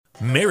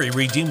Mary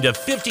redeemed a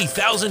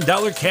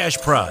 $50,000 cash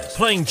prize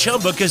playing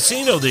Chumba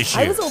Casino this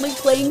year. I was only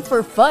playing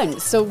for fun,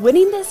 so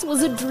winning this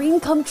was a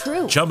dream come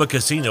true. Chumba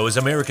Casino is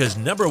America's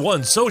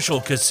 #1 social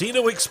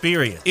casino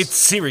experience. It's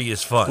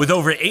serious fun. With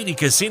over 80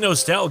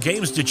 casino-style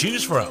games to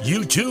choose from,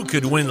 you too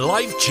could win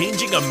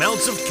life-changing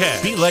amounts of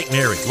cash. Be like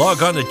Mary.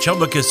 Log on to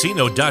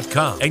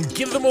ChumbaCasino.com and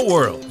give them a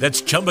whirl.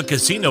 That's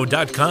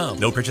ChumbaCasino.com.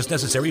 No purchase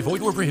necessary.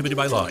 Void where prohibited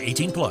by law.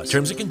 18+.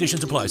 Terms and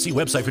conditions apply. See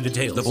website for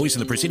details. The voice in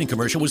the preceding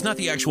commercial was not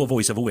the actual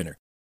voice of a winner.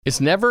 It's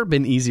never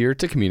been easier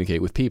to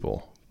communicate with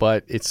people,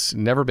 but it's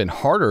never been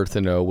harder to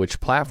know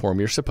which platform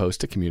you're supposed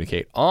to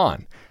communicate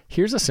on.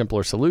 Here's a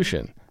simpler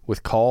solution.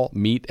 With call,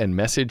 meet, and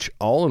message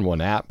all in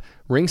one app,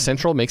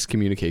 RingCentral makes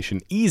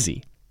communication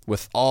easy.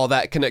 With all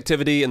that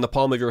connectivity in the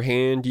palm of your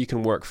hand, you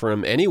can work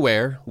from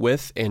anywhere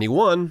with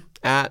anyone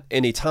at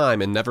any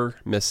time and never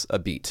miss a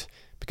beat.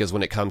 Because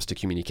when it comes to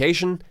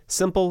communication,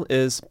 simple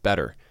is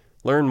better.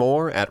 Learn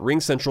more at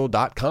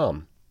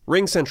ringcentral.com.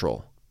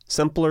 RingCentral.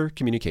 Simpler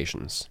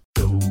communications.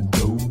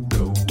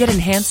 Get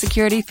enhanced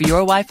security for your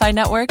Wi-Fi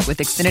network with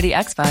Xfinity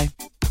XFi.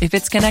 If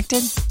it's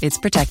connected, it's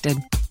protected.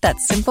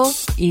 That's simple,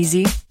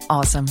 easy,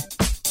 awesome.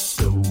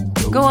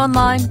 Go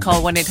online,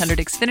 call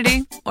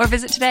 1-800-XFINITY, or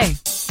visit today.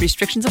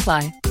 Restrictions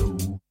apply.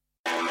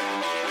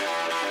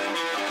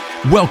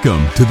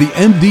 Welcome to the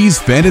MD's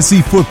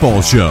Fantasy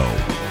Football Show.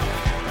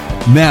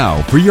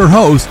 Now for your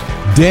host,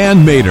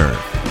 Dan Mater.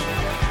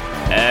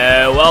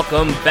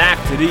 Welcome back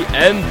to the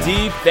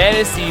MD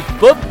Fantasy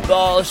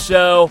Football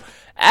Show.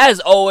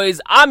 As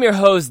always, I'm your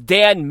host,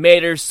 Dan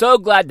Mater. So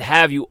glad to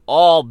have you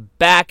all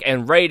back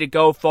and ready to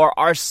go for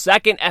our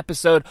second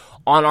episode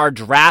on our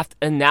draft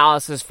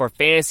analysis for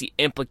fantasy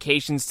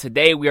implications.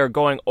 Today, we are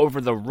going over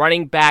the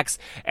running backs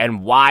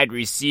and wide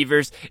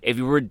receivers. If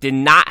you did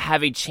not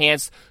have a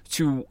chance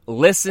to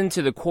listen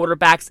to the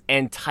quarterbacks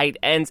and tight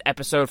ends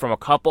episode from a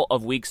couple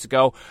of weeks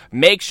ago,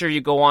 make sure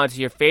you go on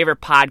to your favorite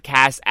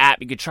podcast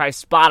app. You could try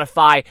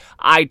Spotify,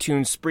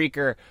 iTunes,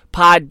 Spreaker,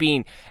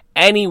 Podbean,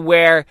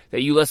 anywhere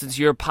that you listen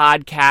to your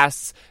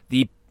podcasts.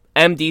 The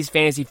MD's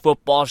Fantasy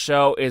Football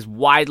Show is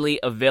widely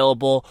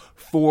available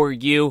for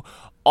you.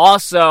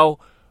 Also,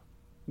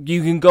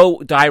 you can go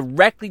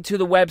directly to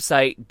the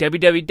website,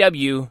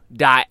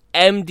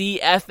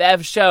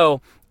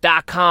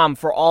 www.mdffshow.com,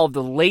 for all of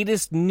the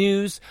latest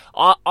news.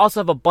 Also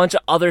have a bunch of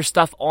other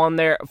stuff on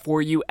there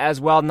for you as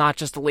well, not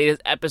just the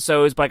latest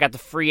episodes, but I got the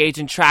free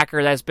agent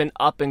tracker that's been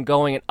up and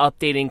going and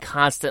updating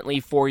constantly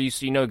for you,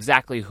 so you know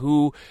exactly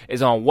who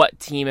is on what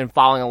team and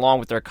following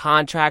along with their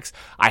contracts.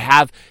 I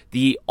have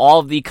all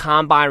of the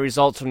combine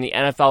results from the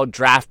NFL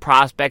draft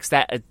prospects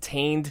that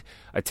attended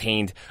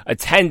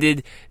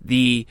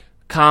the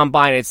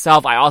combine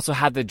itself. I also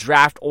have the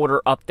draft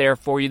order up there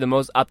for you, the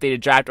most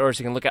updated draft order,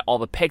 so you can look at all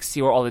the picks,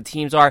 see where all the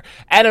teams are.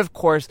 And of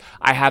course,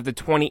 I have the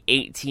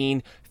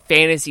 2018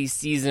 fantasy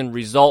season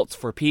results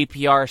for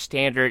PPR,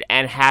 standard,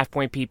 and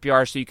half-point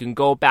PPR, so you can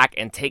go back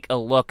and take a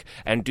look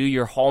and do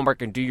your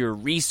homework and do your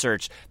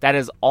research. That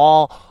is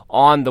all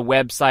on the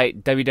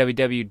website,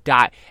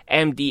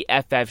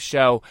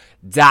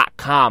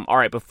 www.mdffshow.com. All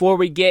right, before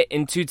we get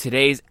into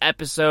today's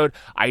episode,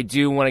 I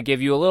do want to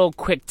give you a little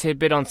quick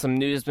tidbit on some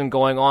news that's been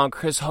going on.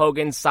 Chris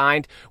Hogan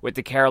signed with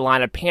the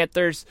Carolina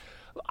Panthers.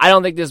 I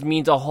don't think this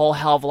means a whole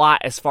hell of a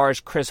lot as far as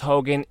Chris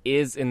Hogan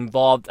is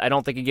involved. I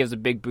don't think it gives a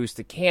big boost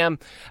to Cam.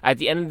 At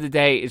the end of the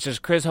day, it's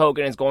just Chris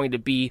Hogan is going to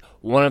be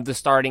one of the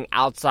starting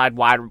outside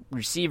wide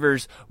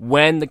receivers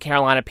when the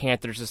Carolina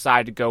Panthers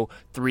decide to go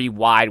 3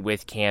 wide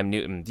with Cam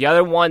Newton. The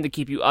other one to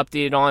keep you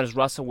updated on is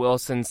Russell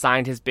Wilson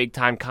signed his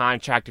big-time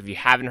contract, if you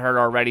haven't heard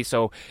already.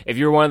 So if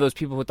you're one of those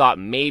people who thought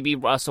maybe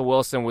Russell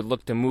Wilson would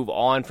look to move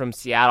on from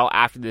Seattle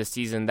after this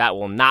season, that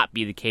will not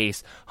be the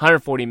case.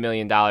 $140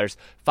 million,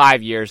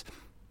 5 years.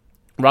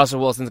 Russell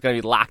Wilson's going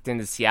to be locked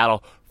into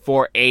Seattle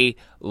for a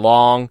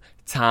long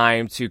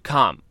time to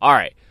come. All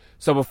right.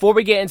 So before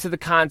we get into the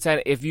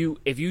content, if you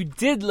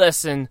did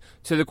listen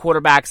to the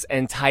quarterbacks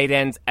and tight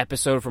ends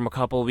episode from a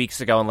couple of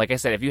weeks ago, and like I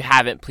said, if you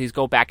haven't, please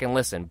go back and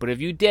listen. But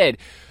if you did,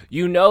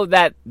 you know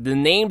that the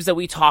names that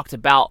we talked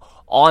about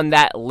on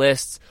that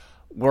list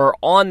were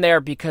on there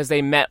because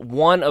they met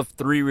one of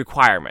 3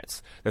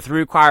 requirements. The 3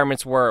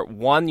 requirements were,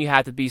 1, you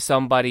have to be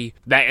somebody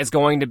that is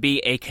going to be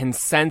a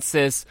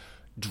consensus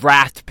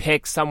draft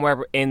pick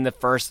somewhere in the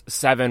first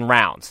 7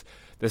 rounds.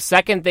 The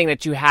second thing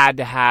that you had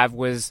to have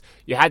was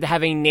you had to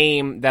have a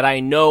name that I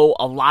know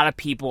a lot of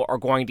people are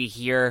going to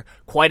hear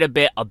quite a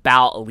bit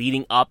about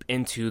leading up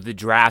into the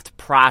draft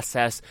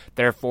process.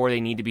 Therefore,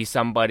 they need to be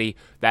somebody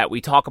that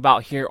we talk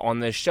about here on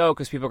this show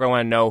because people are going to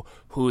want to know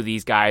who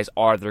these guys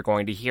are they're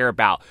going to hear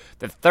about.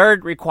 The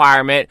third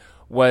requirement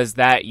was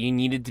that you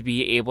needed to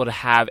be able to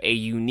have a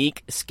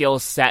unique skill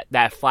set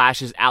that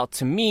flashes out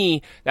to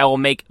me that will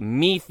make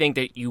me think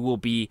that you will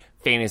be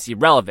fantasy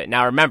relevant.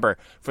 Now remember,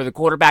 for the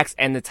quarterbacks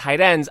and the tight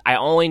ends, I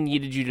only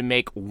needed you to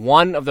make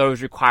one of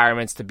those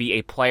requirements to be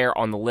a player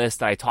on the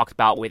list that I talked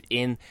about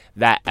within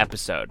that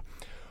episode.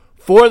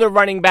 For the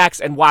running backs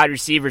and wide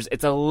receivers,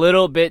 it's a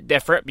little bit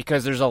different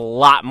because there's a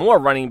lot more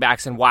running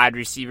backs and wide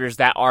receivers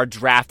that are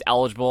draft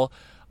eligible.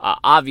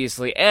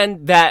 obviously,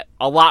 and that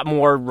a lot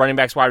more running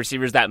backs, wide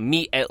receivers that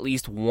meet at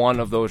least one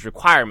of those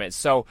requirements.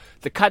 So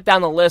to cut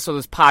down the list so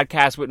this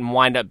podcast wouldn't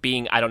wind up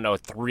being,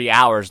 3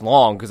 hours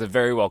long, because it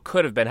very well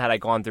could have been had I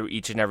gone through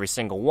each and every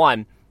single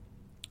one,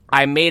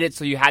 I made it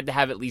so you had to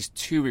have at least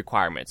 2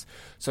 requirements.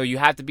 So you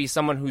have to be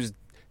someone who's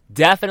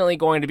definitely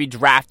going to be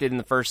drafted in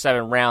the first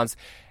 7 rounds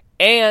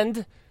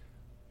and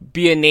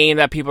be a name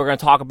that people are going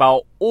to talk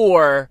about,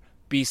 or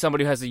be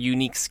somebody who has a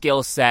unique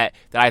skill set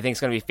that I think is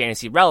going to be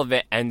fantasy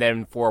relevant, and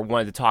then for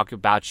one to talk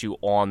about you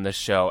on the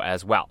show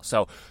as well.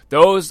 So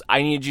those,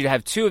 I needed you to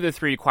have 2 of the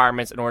 3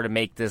 requirements in order to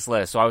make this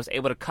list. So I was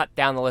able to cut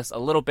down the list a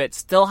little bit,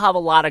 still have a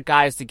lot of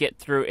guys to get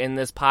through in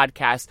this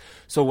podcast.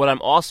 So what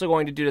I'm also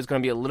going to do is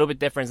going to be a little bit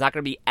different. It's not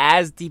going to be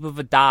as deep of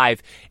a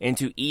dive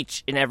into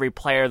each and every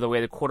player the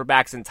way the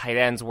quarterbacks and tight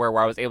ends were,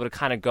 where I was able to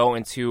kind of go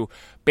into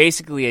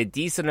basically a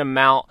decent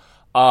amount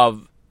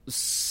of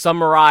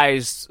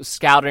summarized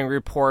scouting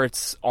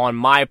reports on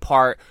my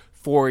part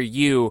for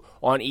you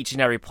on each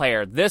and every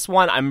player. This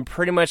one, I'm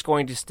pretty much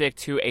going to stick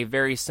to a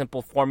very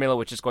simple formula,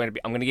 which is going to be,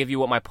 I'm going to give you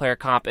what my player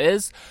comp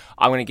is,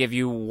 I'm going to give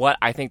you what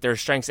I think their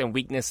strengths and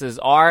weaknesses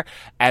are,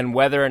 and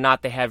whether or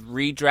not they have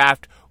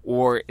redraft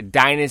or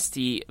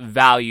dynasty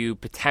value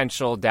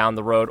potential down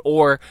the road,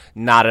 or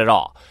not at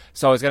all.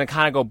 So it's going to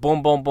kind of go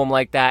boom, boom, boom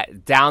like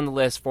that down the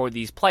list for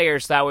these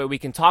players. So that way we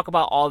can talk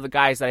about all the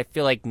guys that I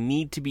feel like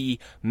need to be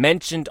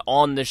mentioned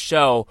on the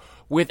show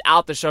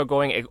without the show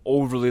going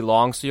overly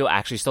long, so you'll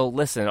actually still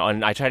listen.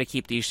 And I try to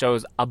keep these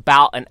shows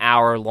about an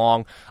hour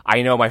long.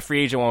 I know my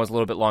free agent one was a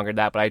little bit longer than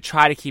that, but I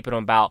try to keep it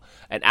about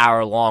an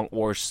hour long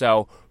or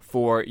so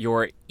for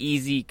your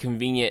easy,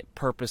 convenient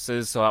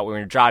purposes, so that when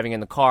you're driving in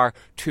the car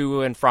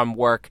to and from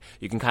work,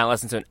 you can kind of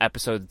listen to an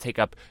episode to take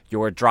up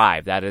your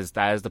drive. That is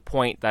the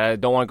point. That I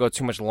don't want to go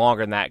too much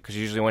longer than that, because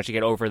usually once you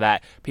get over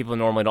that, people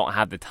normally don't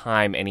have the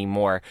time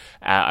anymore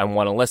and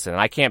want to listen.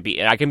 And I can be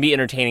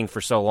entertaining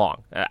for so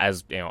long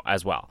as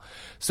well.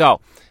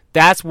 So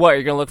that's what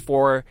you're gonna look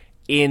for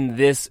in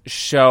this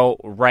show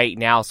right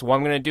now. So what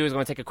I'm going to do is I'm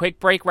going to take a quick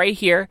break right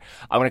here.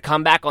 I'm going to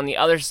come back on the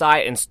other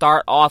side and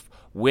start off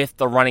with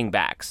the running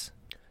backs.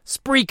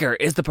 Spreaker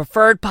is the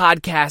preferred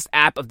podcast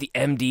app of the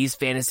MD's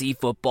Fantasy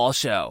Football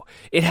Show.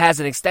 It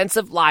has an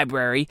extensive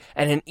library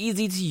and an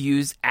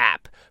easy-to-use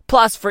app.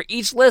 Plus, for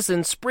each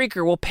listen,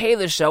 Spreaker will pay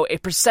the show a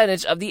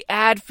percentage of the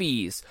ad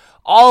fees.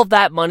 All of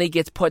that money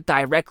gets put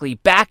directly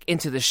back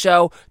into the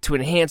show to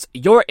enhance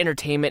your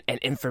entertainment and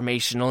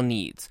informational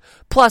needs.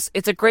 Plus,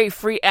 it's a great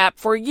free app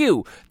for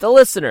you, the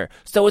listener,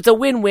 so it's a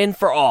win-win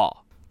for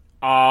all.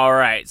 All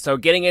right, so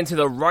getting into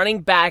the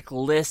running back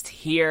list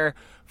here.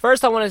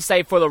 First, I want to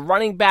say for the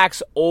running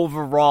backs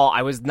overall,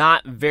 I was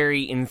not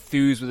very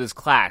enthused with this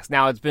class.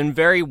 Now, it's been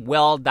very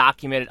well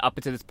documented up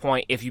until this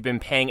point, if you've been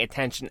paying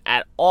attention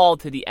at all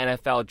to the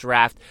NFL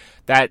draft,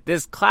 that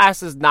this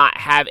class does not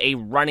have a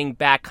running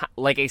back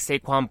like a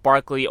Saquon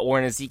Barkley or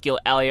an Ezekiel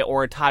Elliott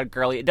or a Todd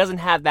Gurley. It doesn't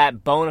have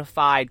that bona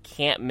fide,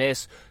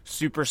 can't-miss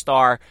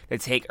superstar to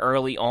take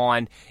early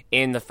on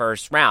in the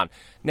first round.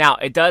 Now,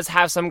 it does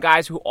have some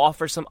guys who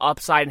offer some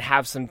upside and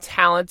have some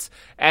talents,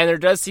 and there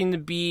does seem to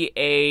be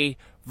a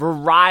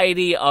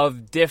variety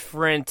of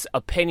different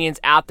opinions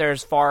out there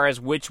as far as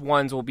which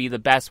ones will be the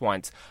best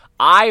ones.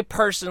 I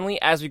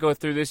personally, as we go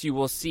through this, you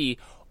will see,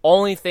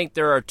 only think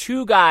there are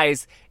 2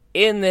 guys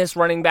in this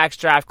running backs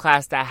draft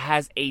class that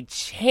has a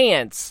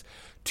chance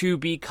to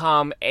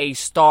become a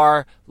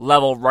star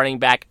level running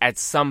back at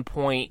some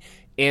point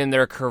in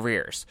their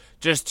careers.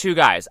 Just 2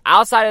 guys.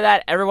 Outside of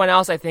that, everyone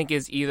else I think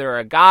is either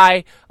a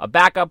guy, a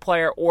backup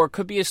player, or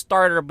could be a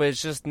starter, but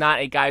it's just not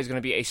a guy who's going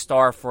to be a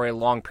star for a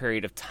long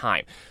period of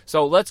time.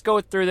 So let's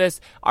go through this.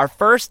 Our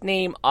first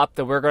name up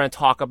that we're going to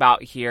talk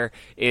about here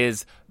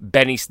is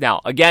Benny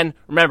Snell. Again,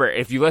 remember,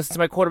 if you listen to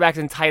my quarterbacks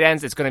and tight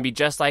ends, it's going to be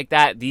just like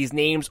that. These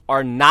names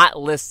are not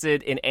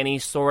listed in any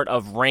sort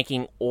of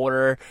ranking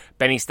order.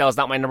 Benny Snell is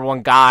not my number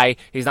 1 guy.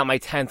 He's not my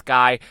 10th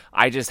guy.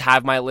 I just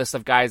have my list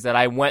of guys that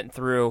I went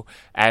through,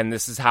 and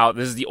this is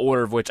the order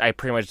of which I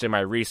pretty much did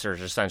my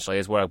research, essentially,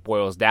 is what it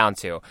boils down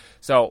to.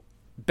 So,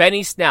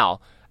 Benny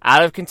Snell,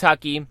 out of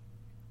Kentucky,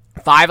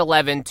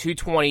 5'11",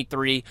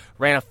 223,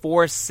 ran a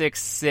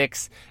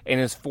 4.66 in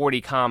his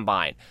 40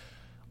 combine.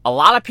 A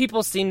lot of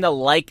people seem to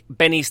like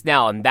Benny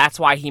Snell, and that's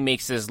why he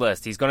makes his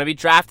list. He's going to be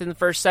drafted in the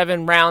first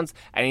 7 rounds,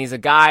 and he's a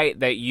guy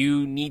that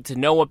you need to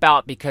know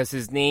about because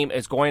his name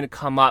is going to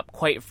come up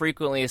quite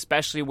frequently,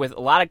 especially with a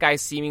lot of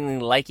guys seemingly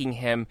liking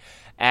him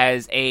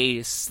as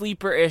a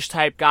sleeper-ish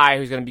type guy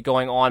who's going to be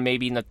going on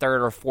maybe in the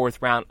 3rd or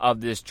 4th round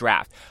of this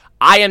draft.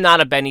 I am not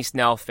a Benny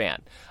Snell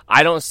fan.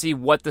 I don't see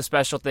what the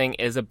special thing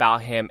is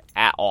about him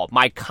at all.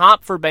 My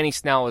comp for Benny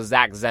Snell is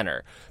Zach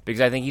Zenner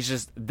because I think he's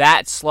just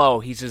that slow.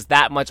 He's just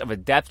that much of a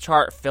depth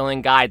chart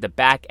filling guy at the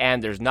back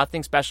end. There's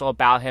nothing special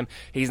about him.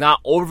 He's not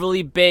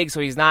overly big,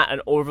 so he's not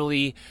an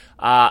overly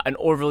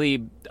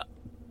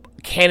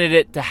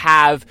candidate to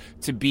have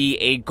to be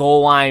a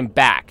goal line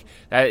back.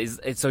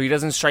 So he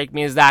doesn't strike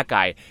me as that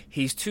guy.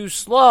 He's too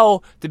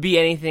slow to be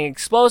anything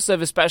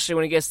explosive, especially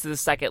when he gets to the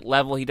second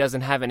level. He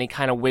doesn't have any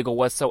kind of wiggle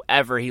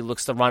whatsoever. He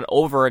looks to run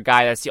over a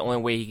guy. That's the only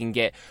way he can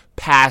get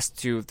past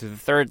to the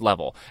third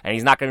level. And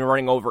he's not going to be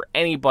running over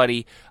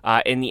anybody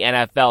in the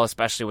NFL,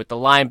 especially with the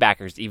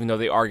linebackers. Even though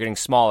they are getting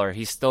smaller,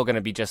 he's still going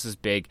to be just as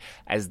big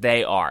as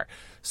they are.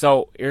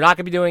 So you're not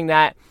going to be doing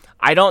that.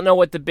 I don't know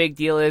what the big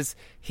deal is.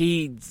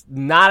 He's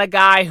not a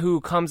guy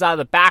who comes out of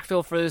the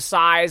backfield for his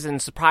size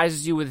and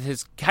surprises you with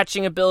his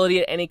catching ability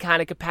at any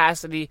kind of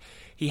capacity.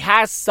 He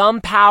has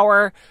some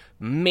power.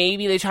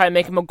 Maybe they try to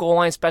make him a goal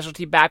line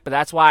specialty back, but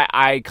that's why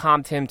I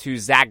comped him to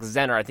Zach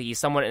Zenner. I think he's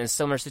someone in a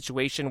similar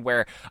situation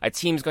where a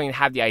team's going to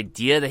have the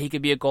idea that he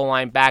could be a goal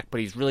line back, but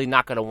he's really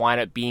not going to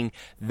wind up being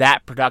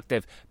that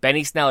productive.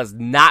 Benny Snell is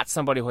not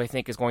somebody who I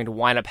think is going to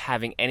wind up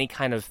having any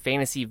kind of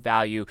fantasy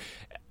value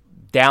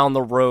down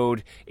the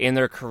road in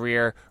their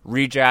career,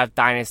 redraft,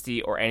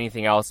 dynasty, or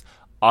anything else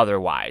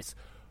otherwise.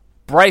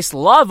 Bryce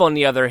Love, on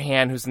the other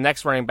hand, who's the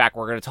next running back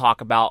we're going to talk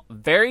about,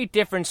 very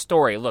different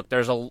story. Look, you're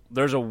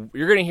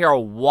going to hear a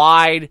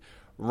wide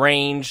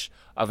range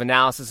of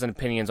analysis and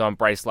opinions on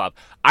Bryce Love.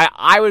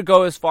 I would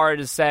go as far as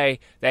to say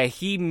that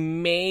he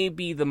may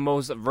be the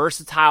most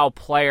versatile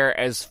player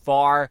as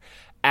far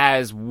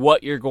as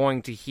what you're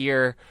going to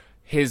hear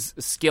his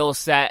skill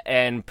set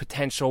and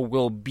potential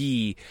will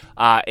be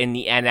in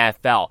the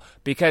NFL.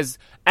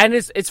 And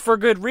it's for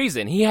good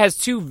reason. He has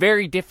two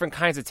very different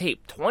kinds of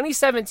tape.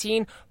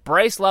 2017,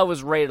 Bryce Love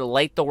was ready to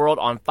light the world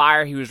on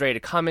fire. He was ready to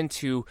come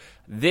into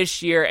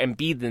this year and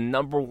be the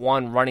number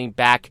one running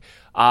back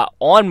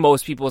on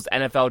most people's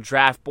NFL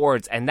draft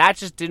boards. And that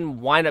just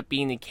didn't wind up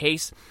being the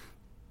case.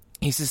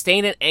 He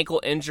sustained an ankle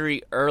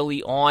injury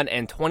early on,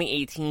 and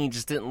 2018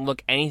 just didn't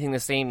look anything the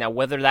same. Now,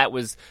 whether that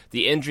was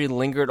the injury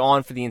lingered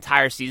on for the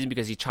entire season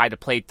because he tried to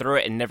play through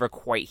it and never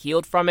quite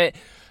healed from it,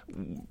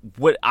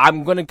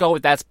 I'm going to go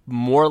with that's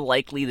more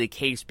likely the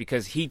case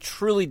because he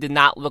truly did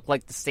not look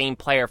like the same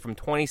player from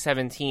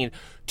 2017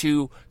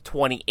 to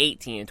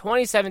 2018. In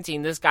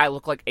 2017, this guy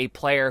looked like a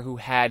player who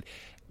had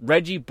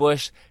Reggie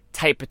Bush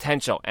type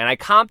potential, and I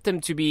comped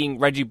him to being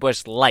Reggie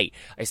Bush light.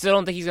 I still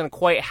don't think he's going to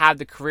quite have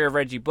the career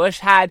Reggie Bush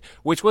had,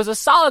 which was a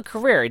solid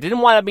career. He didn't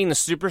wind up being the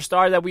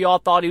superstar that we all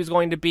thought he was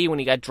going to be when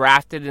he got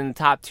drafted in the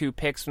top 2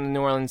 picks from the New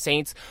Orleans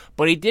Saints,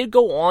 but he did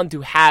go on to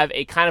have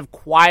a kind of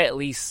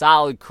quietly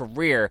solid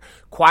career,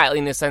 quietly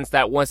in the sense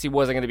that once he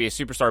wasn't going to be a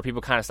superstar,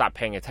 people kind of stopped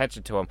paying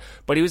attention to him.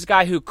 But he was a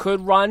guy who could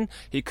run,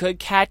 he could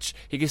catch,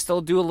 he could still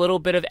do a little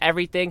bit of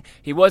everything.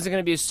 He wasn't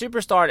going to be a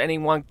superstar at any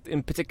one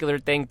in particular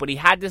thing, but he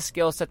had the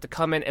skill set to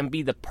come in and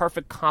be the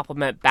perfect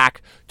complement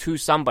back to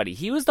somebody.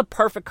 He was the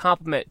perfect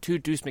complement to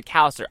Deuce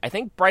McAllister. I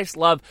think Bryce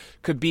Love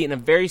could be in a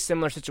very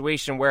similar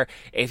situation where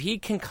if he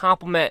can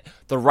complement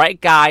the right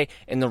guy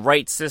in the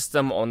right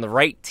system on the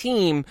right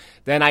team,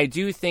 then I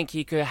do think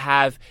he could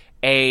have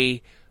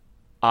a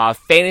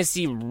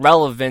fantasy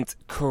relevant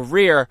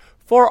career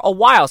for a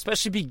while,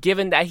 especially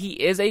given that he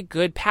is a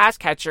good pass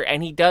catcher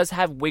and he does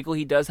have wiggle,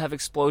 he does have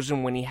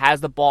explosion when he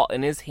has the ball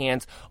in his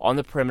hands on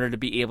the perimeter to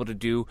be able to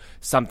do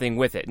something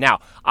with it. Now,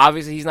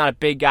 obviously he's not a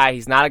big guy,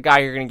 he's not a guy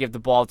you're going to give the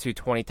ball to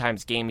 20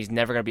 times a game, he's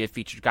never going to be a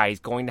featured guy, he's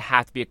going to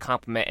have to be a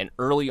complement, and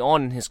early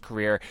on in his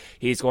career,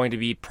 he's going to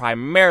be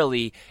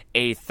primarily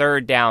a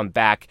third down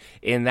back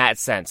in that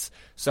sense.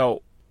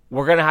 So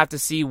we're going to have to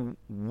see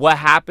what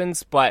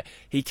happens, but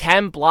he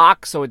can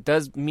block, so it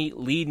does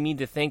lead me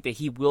to think that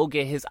he will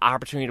get his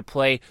opportunity to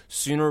play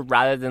sooner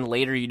rather than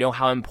later. You know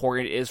how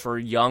important it is for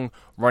young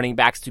running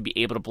backs to be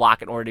able to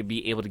block in order to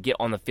be able to get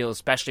on the field,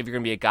 especially if you're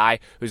going to be a guy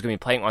who's going to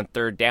be playing on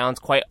third downs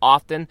quite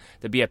often,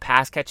 to be a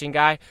pass-catching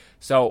guy.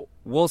 So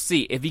we'll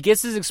see. If he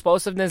gets his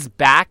explosiveness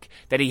back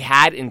that he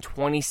had in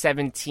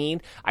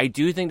 2017, I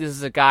do think this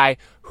is a guy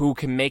who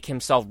can make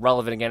himself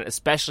relevant again,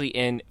 especially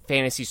in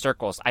fantasy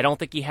circles. I don't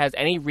think he has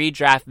any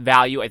redraft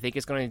value. I think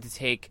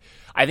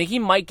he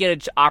might get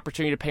an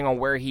opportunity depending on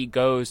where he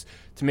goes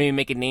to maybe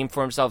make a name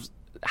for himself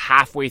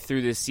halfway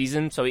through this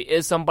season. So he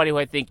is somebody who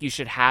I think you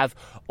should have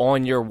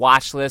on your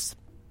watch list.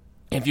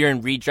 If you're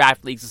in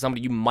redraft leagues, it's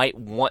somebody you might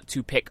want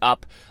to pick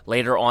up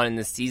later on in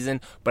the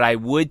season, but I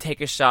would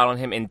take a shot on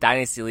him in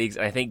dynasty leagues,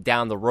 and I think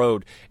down the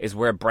road is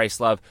where Bryce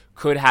Love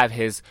could have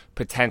his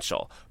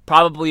potential.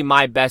 Probably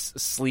my best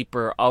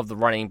sleeper of the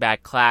running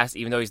back class,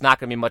 even though he's not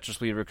going to be much of a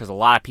sleeper because a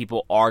lot of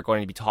people are going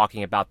to be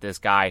talking about this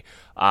guy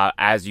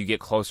as you get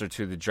closer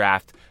to the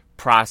draft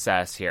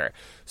process here.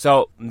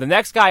 So the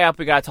next guy up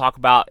we got to talk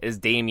about is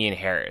Damien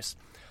Harris.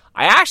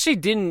 I actually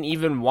didn't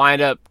even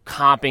wind up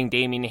comping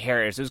Damien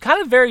Harris. It was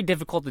kind of very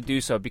difficult to do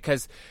so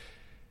because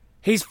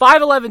he's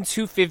 5'11",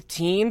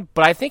 215,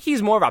 but I think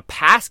he's more of a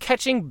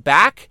pass-catching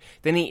back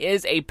than he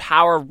is a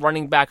power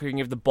running back who can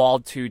give the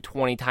ball to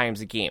 20 times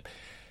a game.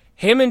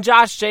 Him and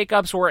Josh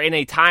Jacobs were in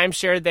a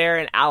timeshare there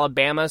in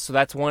Alabama, so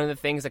that's one of the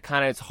things that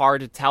kind of is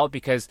hard to tell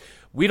because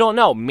we don't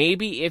know.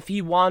 Maybe if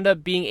he wound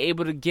up being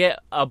able to get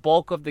a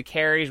bulk of the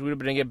carries, we would have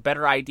been able to get a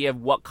better idea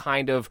of what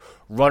kind of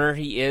runner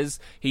he is.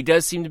 He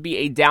does seem to be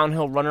a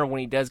downhill runner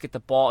when he does get the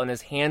ball in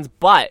his hands,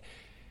 but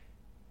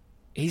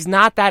he's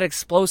not that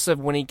explosive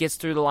when he gets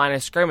through the line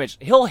of scrimmage.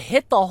 He'll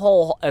hit the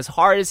hole as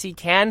hard as he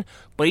can,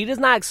 but he does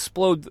not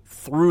explode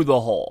through the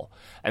hole.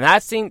 And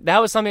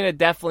that was something that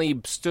definitely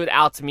stood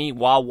out to me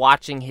while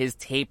watching his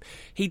tape.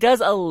 He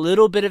does a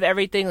little bit of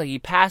everything. Like, he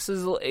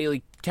passes,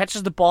 he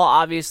catches the ball,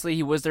 obviously.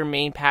 He was their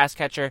main pass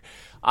catcher.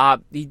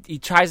 He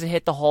tries to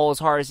hit the hole as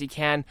hard as he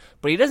can,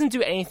 but he doesn't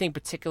do anything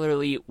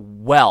particularly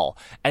well.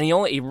 And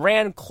he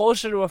ran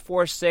closer to a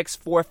 4.6,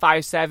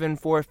 4.57,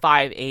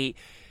 4.58.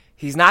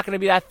 He's not going to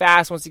be that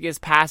fast once he gets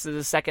past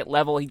the second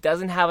level. He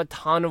doesn't have a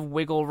ton of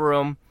wiggle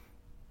room.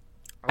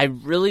 I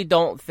really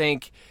don't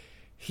think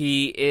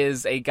he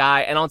is a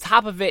guy. And on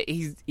top of it,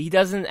 he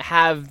doesn't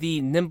have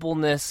the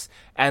nimbleness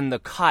and the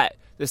cut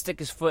to stick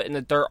his foot in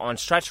the dirt on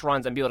stretch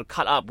runs and be able to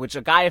cut up, which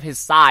a guy of his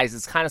size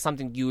is kind of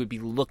something you would be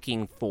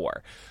looking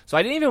for. So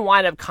I didn't even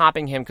wind up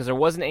comping him because there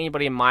wasn't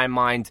anybody in my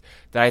mind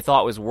that I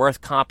thought was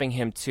worth comping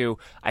him to.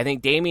 I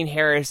think Damien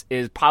Harris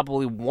is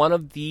probably one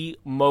of the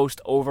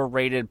most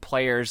overrated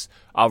players,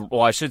 one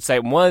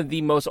of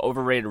the most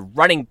overrated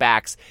running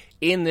backs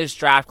in this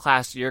draft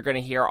class. You're going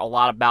to hear a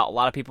lot about. A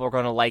lot of people are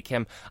going to like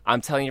him.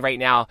 I'm telling you right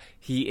now,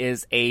 he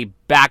is a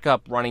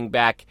backup running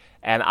back,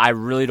 and I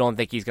really don't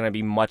think he's going to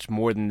be much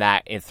more than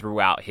that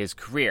throughout his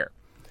career.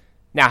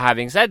 Now,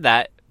 having said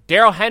that,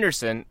 Darrell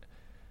Henderson,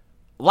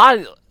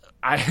 I feel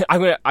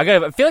like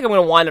I'm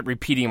going to wind up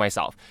repeating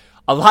myself.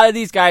 A lot of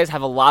these guys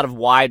have a lot of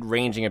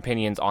wide-ranging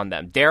opinions on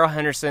them. Darrell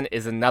Henderson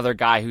is another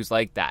guy who's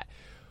like that.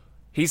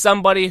 He's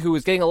somebody who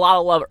was getting a lot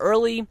of love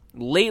early.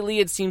 Lately,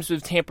 it seems to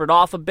have tampered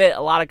off a bit.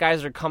 A lot of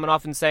guys are coming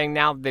off and saying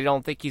now they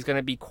don't think he's going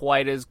to be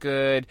quite as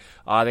good.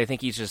 They think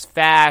he's just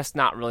fast,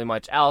 not really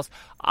much else.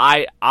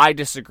 I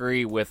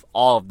disagree with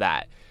all of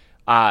that.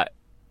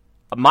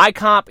 My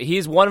comp,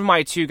 he's one of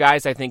my two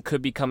guys I think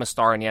could become a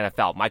star in the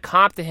NFL. My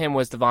comp to him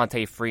was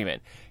Devontae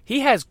Freeman.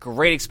 He has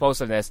great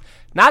explosiveness,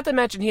 not to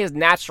mention he has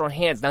natural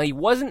hands. Now, he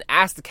wasn't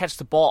asked to catch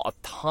the ball a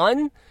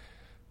ton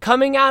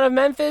coming out of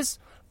Memphis,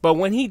 but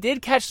when he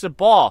did catch the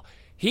ball,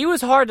 he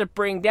was hard to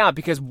bring down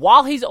because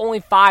while he's only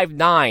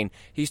 5'9",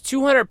 he's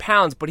 200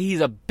 pounds, but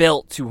he's a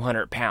built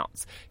 200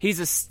 pounds.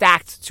 He's a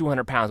stacked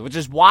 200 pounds, which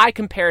is why I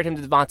compared him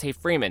to Devontae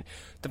Freeman.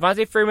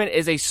 Devontae Freeman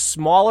is a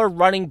smaller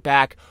running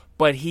back,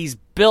 but he's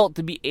built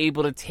to be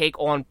able to take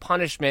on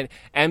punishment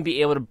and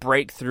be able to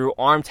break through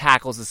arm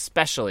tackles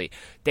especially.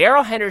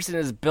 Darrell Henderson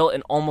is built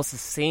in almost the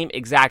same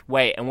exact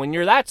way, and when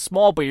you're that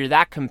small but you're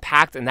that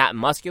compact and that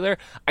muscular,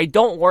 I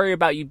don't worry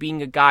about you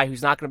being a guy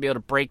who's not going to be able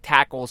to break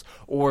tackles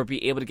or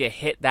be able to get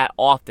hit that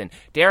often.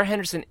 Darrell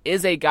Henderson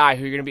is a guy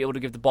who you're going to be able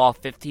to give the ball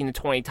 15 to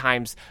 20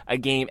 times a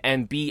game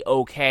and be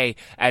okay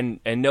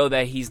and know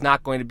that he's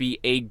not going to be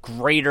a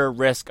greater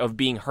risk of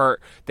being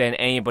hurt than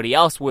anybody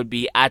else would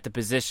be at the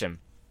position.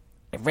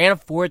 He ran a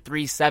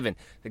 4.37.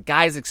 The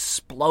guy's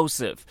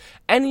explosive.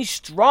 And he's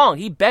strong.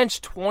 He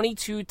benched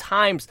 22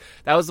 times.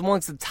 That was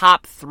amongst the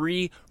top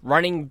 3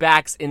 running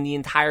backs in the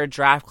entire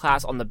draft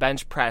class on the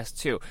bench press,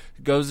 too.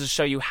 It goes to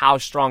show you how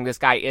strong this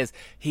guy is.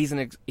 He's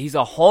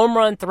a home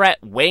run threat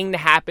waiting to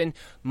happen.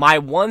 My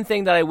one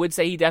thing that I would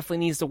say he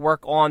definitely needs to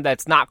work on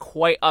that's not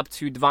quite up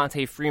to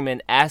Devontae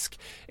Freeman-esque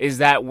is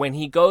that when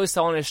he goes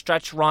on a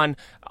stretch run,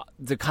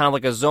 the kind of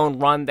like a zone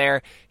run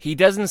there, he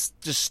doesn't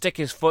just stick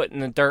his foot in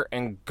the dirt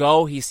and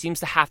go. He seems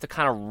to have to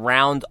kind of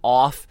round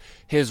off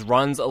his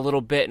runs a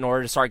little bit in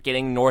order to start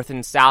getting north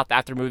and south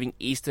after moving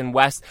east and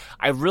west.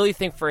 I really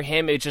think for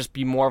him it'd just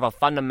be more of a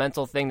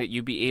fundamental thing that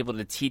you'd be able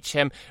to teach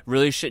him.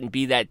 Really shouldn't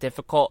be that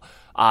difficult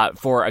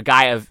for a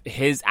guy of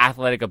his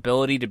athletic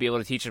ability to be able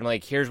to teach him,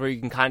 like, here's where you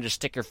can kind of just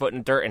stick your foot in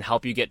the dirt and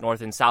help you get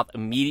north and south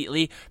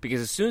immediately, because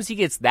as soon as he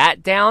gets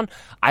that down,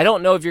 I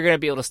don't know if you're going to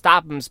be able to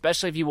stop him,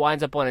 especially if he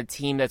winds up on a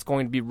team that's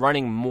going to be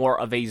running more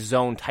of a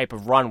zone type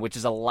of run, which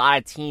is a lot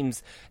of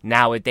teams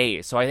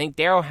nowadays. So I think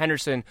Darrell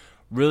Henderson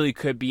really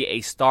could be a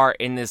star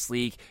in this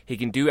league. He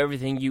can do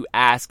everything you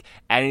ask,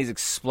 and he's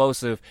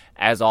explosive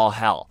as all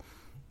hell.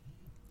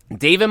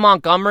 David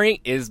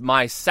Montgomery is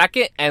my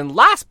second and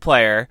last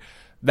player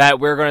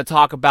that we're going to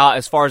talk about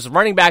as far as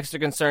running backs are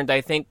concerned,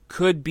 I think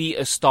could be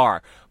a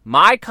star.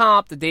 My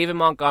comp to David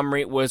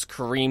Montgomery was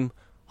Kareem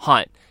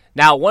Hunt.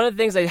 Now, one of the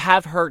things I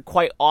have heard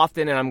quite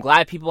often, and I'm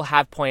glad people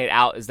have pointed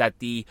out, is that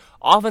the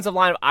offensive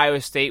line of Iowa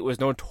State was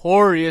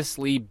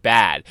notoriously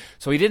bad.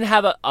 So he didn't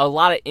have a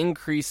lot of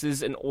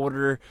increases in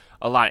order,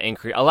 a lot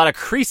of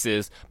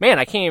creases. Man,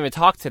 I can't even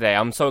talk today.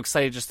 I'm so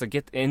excited just to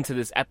get into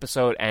this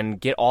episode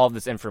and get all of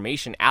this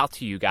information out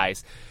to you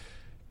guys.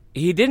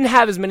 He didn't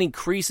have as many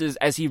creases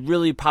as he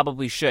really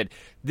probably should.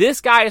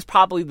 This guy is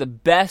probably the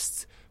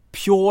best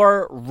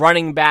pure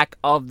running back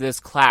of this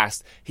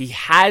class. He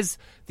has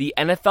the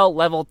NFL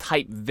level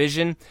type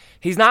vision.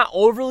 He's not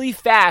overly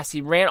fast.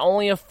 He ran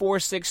only a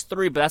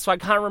 4.63, but that's why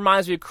it kind of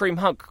reminds me of Kareem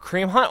Hunt.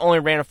 Kareem Hunt only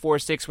ran a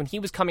 4.6 when he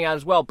was coming out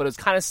as well, but it's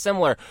kind of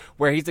similar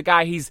where he's a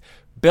guy, he's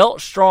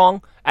built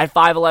strong at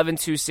 5'11",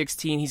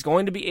 216. He's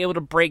going to be able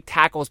to break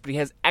tackles, but he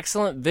has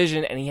excellent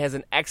vision and he has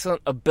an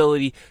excellent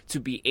ability to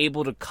be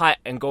able to cut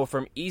and go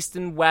from east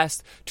and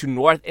west to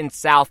north and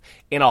south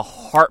in a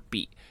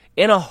heartbeat.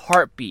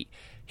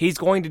 he's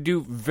going to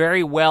do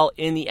very well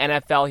in the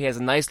NFL. He has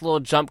a nice little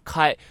jump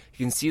cut.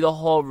 You can see the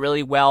hole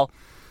really well.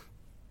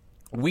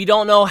 We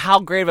don't know how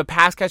great of a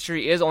pass catcher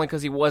he is, only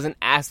because he wasn't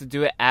asked to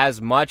do it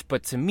as much.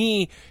 But to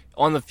me,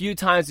 on the few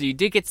times that you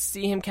did get to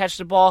see him catch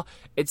the ball,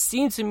 it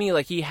seemed to me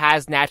like he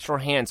has natural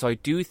hands. So I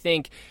do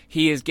think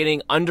he is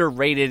getting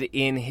underrated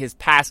in his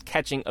pass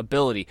catching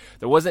ability.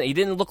 He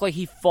didn't look like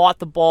he fought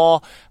the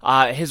ball.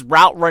 His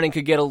route running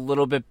could get a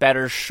little bit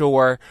better,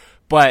 sure.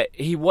 But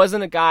he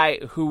wasn't a guy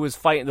who was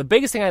fighting. The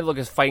biggest thing I look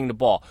is fighting the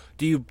ball.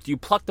 Do you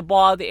pluck the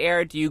ball out of the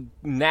air? Do you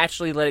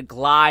naturally let it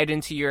glide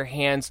into your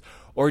hands?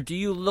 Or do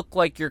you look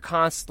like you're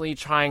constantly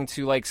trying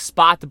to like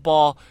spot the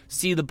ball,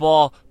 see the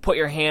ball, put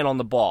your hand on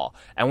the ball?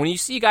 And when you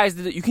see guys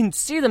do that, you can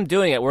see them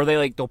doing it where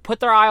they'll put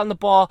their eye on the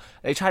ball,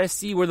 they try to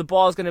see where the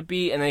ball is going to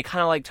be, and they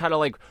kind of like try to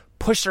like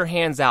push their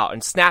hands out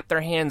and snap their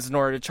hands in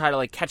order to try to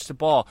like catch the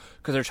ball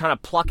because they're trying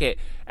to pluck it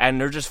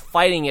and they're just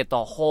fighting it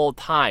the whole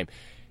time.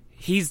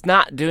 He's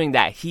not doing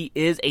that. He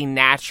is a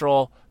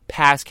natural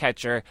pass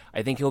catcher.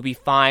 I think he'll be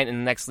fine in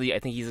the next league. I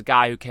think he's a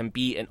guy who can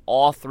be an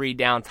all three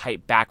down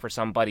type back for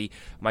somebody.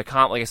 Like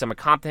I said, my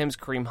comp to him is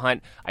Kareem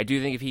Hunt. I do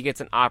think if he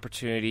gets an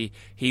opportunity,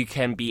 he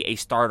can be a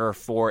starter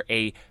for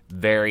a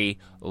very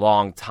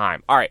long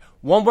time. All right,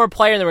 one more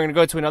player, and then we're going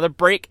to go to another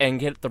break and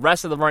get the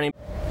rest of the running.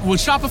 When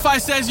Shopify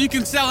says you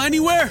can sell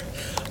anywhere,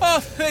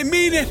 oh, they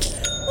mean it.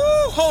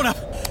 Woo, hold up.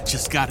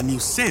 Just got a new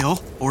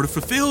sale. Order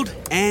fulfilled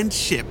and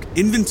shipped.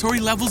 Inventory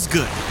level's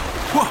good.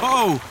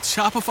 Whoa,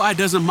 Shopify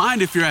doesn't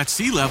mind if you're at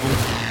sea level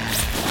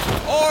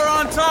or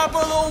on top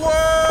of the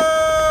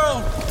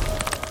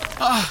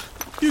world.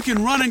 You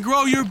can run and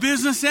grow your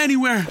business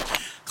anywhere.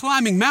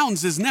 Climbing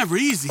mountains is never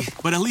easy,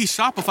 but at least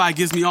Shopify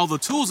gives me all the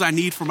tools I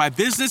need for my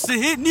business to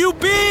hit new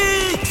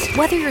peaks.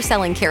 Whether you're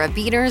selling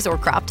carabiners or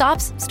crop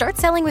tops, start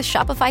selling with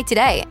Shopify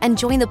today and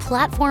join the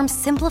platform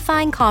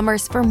simplifying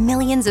commerce for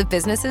millions of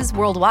businesses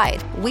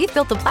worldwide. We've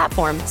built the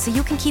platform so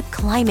you can keep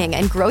climbing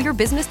and grow your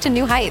business to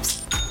new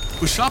heights.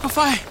 With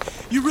Shopify,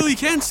 you really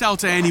can sell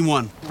to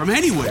anyone, from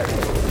anywhere.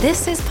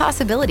 This is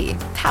Possibility,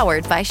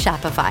 powered by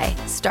Shopify.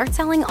 Start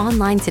selling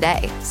online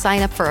today.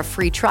 Sign up for a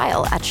free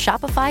trial at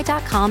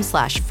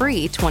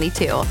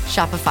shopify.com/free22.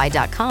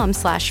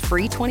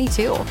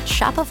 Shopify.com/free22.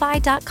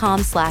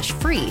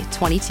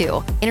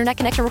 Shopify.com/free22. Internet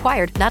connection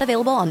required. Not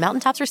available on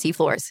mountaintops or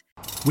seafloors.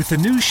 With the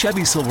new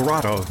Chevy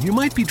Silverado, you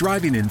might be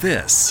driving in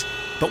this.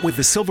 But with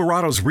the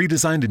Silverado's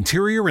redesigned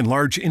interior and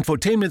large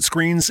infotainment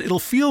screens, it'll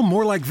feel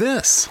more like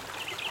this.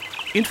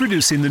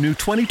 Introducing the new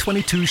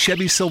 2022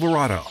 Chevy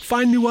Silverado.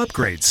 Find new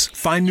upgrades.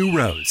 Find new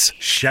roads.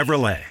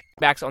 Chevrolet.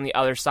 Backs on the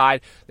other side.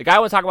 The guy I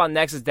want to talk about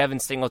next is Devin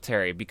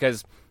Singletary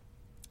because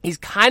he's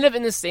kind of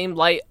in the same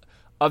light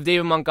of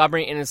David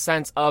Montgomery in the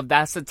sense of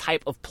that's the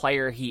type of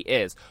player he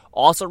is.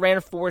 Also ran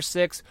a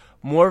 4.6,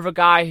 more of a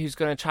guy who's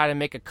going to try to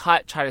make a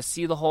cut, try to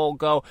see the hole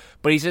go,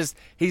 but he's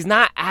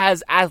not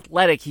as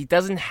athletic. He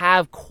doesn't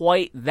have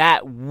quite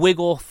that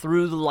wiggle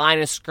through the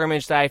line of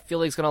scrimmage that I feel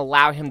like is going to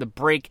allow him to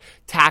break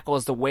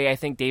tackles the way I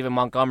think David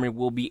Montgomery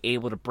will be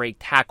able to break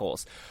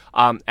tackles.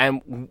 And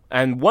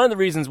one of the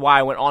reasons why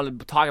I went on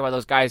to talk about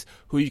those guys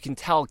who you can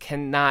tell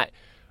cannot,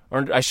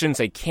 or I shouldn't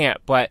say can't,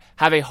 but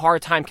have a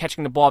hard time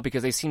catching the ball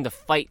because they seem to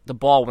fight the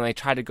ball when they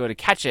try to go to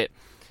catch it.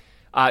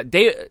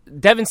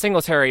 Devin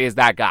Singletary is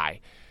that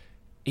guy.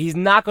 He's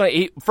not going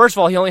to... First of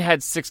all, he only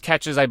had 6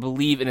 catches, I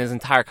believe, in his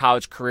entire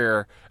college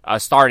career,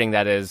 starting,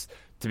 that is,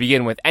 to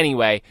begin with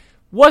anyway.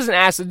 Wasn't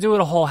asked to do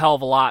it a whole hell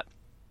of a lot.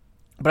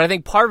 But I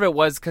think part of it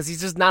was because he's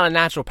just not a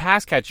natural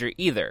pass catcher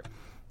either.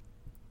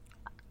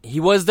 He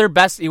was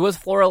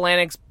Florida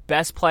Atlantic's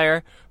best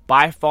player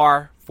by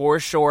far, for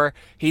sure.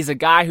 He's a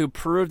guy who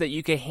proved that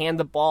you could hand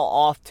the ball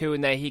off to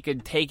and that he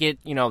could take it,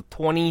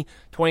 20,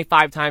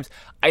 25 times.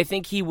 I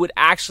think he would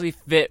actually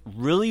fit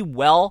really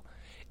well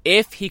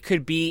if he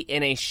could be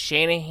in a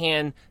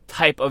Shanahan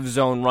type of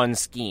zone run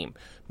scheme.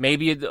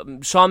 Maybe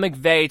Sean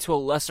McVay, to a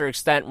lesser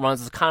extent,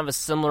 runs kind of a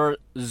similar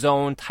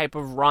zone type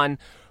of run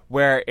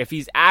where if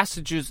he's asked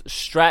to just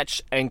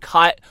stretch and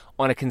cut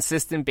on a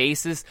consistent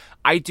basis,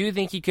 I do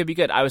think he could be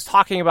good. I was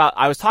talking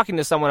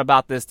to someone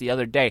about this the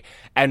other day,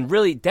 and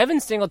really, Devin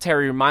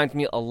Singletary reminds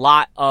me a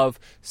lot of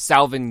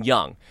Selvin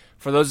Young.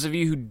 For those of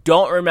you who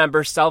don't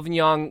remember, Selvin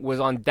Young was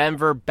on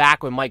Denver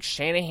back when Mike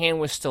Shanahan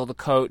was still the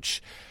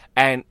coach,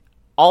 and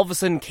all of a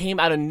sudden came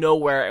out of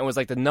nowhere and was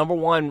like the number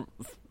one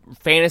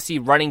fantasy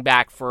running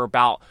back for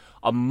about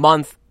a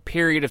month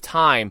period of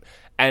time.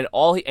 And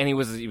he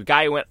was a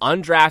guy who went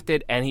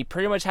undrafted, and he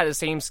pretty much had the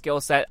same skill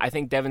set I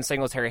think Devin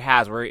Singletary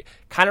has, where he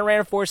kind of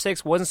ran a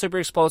 4.6, wasn't super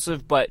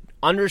explosive, but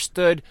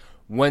understood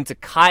when to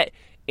cut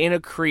in a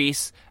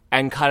crease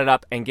and cut it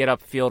up and get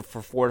upfield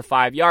for 4 to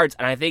 5 yards.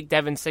 And I think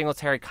Devin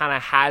Singletary kind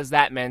of has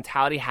that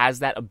mentality, has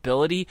that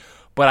ability,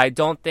 but I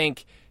don't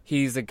think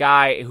he's a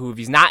guy who, if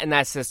he's not in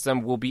that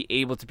system, will be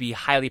able to be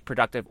highly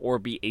productive or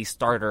be a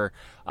starter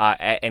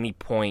at any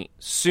point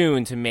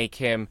soon to make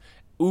him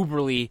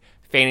uberly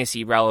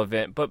fantasy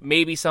relevant, but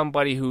maybe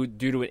somebody who,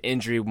 due to an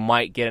injury,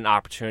 might get an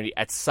opportunity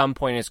at some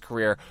point in his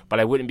career, but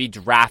I wouldn't be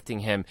drafting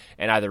him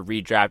in either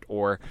redraft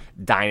or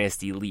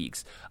dynasty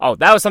leagues. Oh,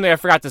 that was something I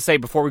forgot to say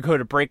before we go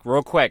to break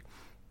real quick.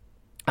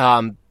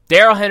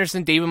 Darrell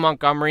Henderson, David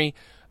Montgomery,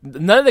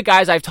 none of the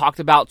guys I've talked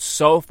about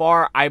so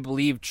far, I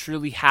believe,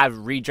 truly have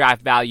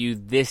redraft value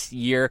this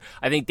year.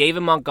 I think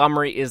David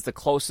Montgomery is the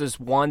closest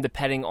one,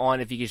 depending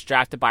on if he gets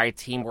drafted by a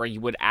team where he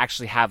would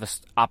actually have an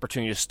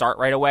opportunity to start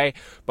right away.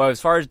 But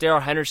as far as Darrell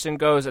Henderson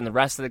goes and the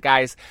rest of the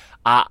guys,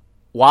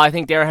 while I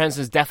think Darrell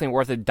Henderson is definitely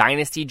worth a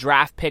dynasty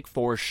draft pick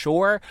for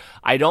sure,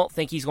 I don't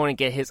think he's going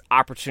to get his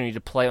opportunity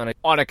to play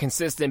on a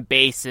consistent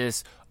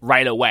basis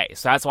right away.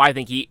 So that's why I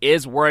think he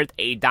is worth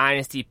a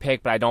dynasty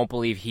pick, but I don't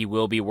believe he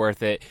will be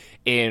worth it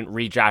in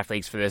redraft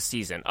leagues for this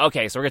season.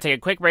 Okay, so we're going to take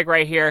a quick break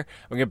right here.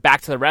 We're going to get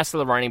back to the rest of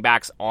the running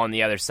backs on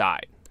the other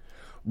side.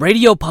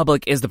 Radio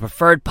Public is the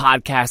preferred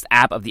podcast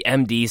app of the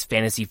MD's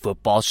Fantasy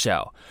Football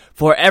Show.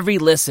 For every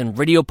listen,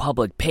 Radio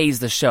Public pays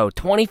the show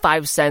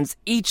 25 cents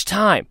each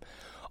time.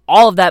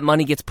 All of that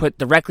money gets put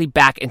directly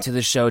back into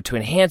the show to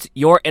enhance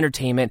your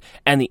entertainment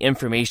and the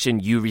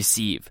information you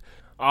receive.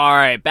 All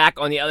right, back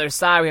on the other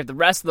side, we have the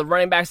rest of the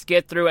running backs to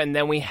get through, and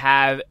then we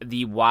have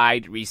the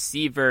wide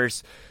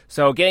receivers.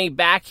 So getting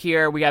back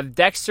here, we have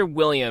Dexter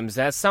Williams.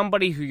 That's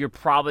somebody who you're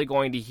probably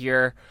going to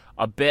hear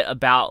a bit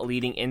about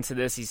leading into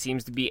this. He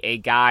seems to be a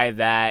guy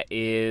that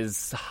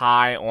is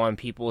high on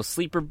people's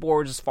sleeper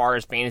boards as far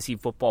as fantasy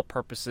football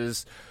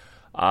purposes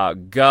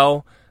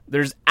go.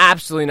 There's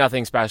absolutely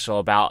nothing special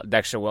about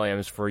Dexter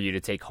Williams for you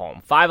to take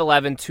home.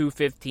 5'11",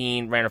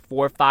 215, ran a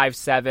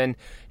 4.57.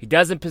 He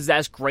doesn't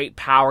possess great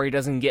power. He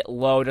doesn't get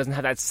low. Doesn't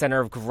have that center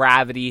of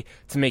gravity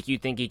to make you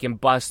think he can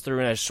bust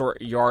through in a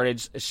short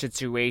yardage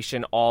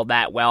situation all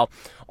that well.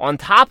 On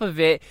top of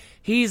it,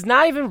 he's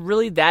not even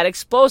really that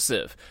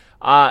explosive.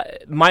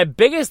 My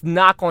biggest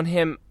knock on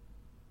him,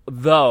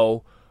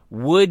 though,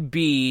 would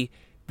be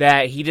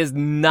that he does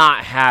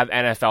not have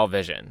NFL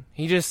vision.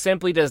 He just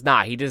simply does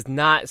not. He does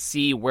not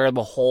see where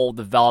the hole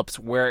develops,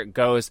 where it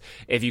goes.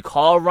 If you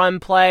call a run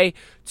play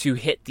to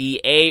hit the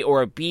A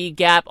or a B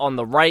gap on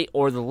the right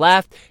or the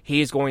left,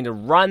 he is going to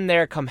run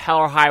there come hell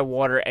or high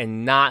water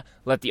and not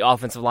let the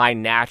offensive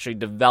line naturally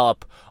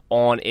develop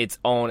on its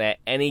own at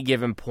any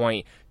given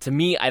point. To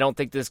me, I don't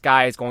think this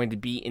guy is going to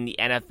be in the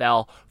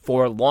NFL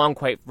for long,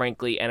 quite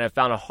frankly, and I've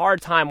found a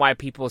hard time why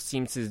people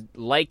seem to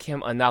like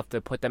him enough to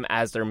put them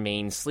as their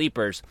main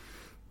sleepers.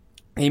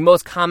 The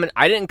most common,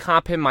 I didn't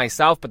comp him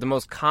myself, but the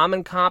most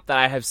common comp that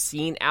I have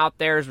seen out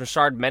there is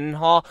Rashard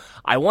Mendenhall.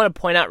 I want to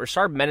point out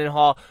Rashard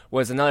Mendenhall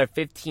was another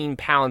 15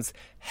 pounds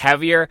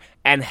heavier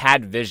and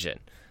had vision.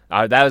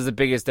 That was the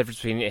biggest difference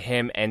between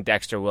him and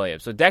Dexter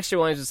Williams. So Dexter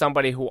Williams is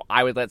somebody who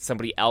I would let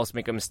somebody else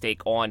make a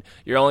mistake on.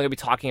 You're only going to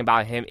be talking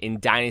about him in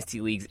dynasty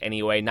leagues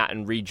anyway, not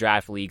in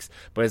redraft leagues.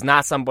 But it's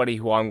not somebody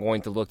who I'm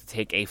going to look to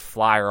take a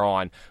flyer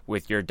on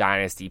with your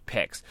dynasty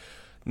picks.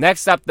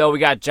 Next up, though, we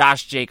got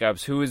Josh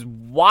Jacobs, who is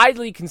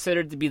widely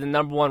considered to be the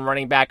number one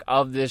running back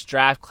of this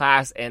draft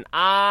class, and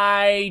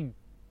I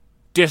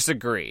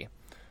disagree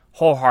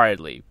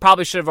wholeheartedly.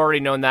 Probably should have already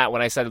known that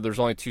when I said that there's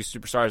only two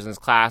superstars in this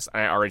class,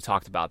 and I already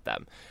talked about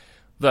them.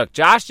 Look,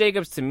 Josh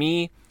Jacobs to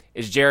me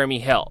is Jeremy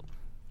Hill.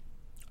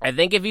 I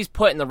think if he's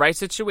put in the right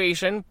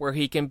situation where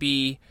he can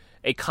be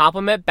a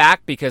complement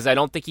back, because I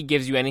don't think he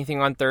gives you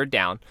anything on third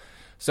down.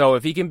 So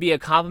if he can be a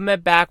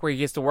complement back where he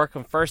gets to work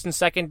on first and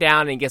second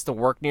down and he gets to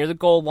work near the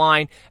goal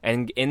line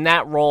and in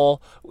that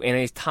role in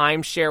a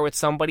timeshare with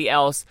somebody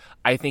else,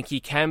 I think he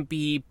can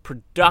be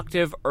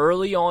productive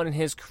early on in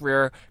his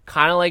career,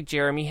 kind of like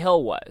Jeremy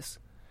Hill was.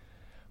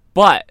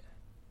 But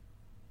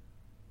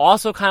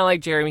also kind of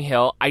like Jeremy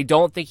Hill, I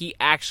don't think he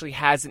actually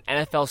has an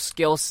NFL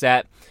skill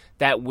set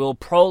that will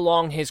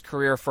prolong his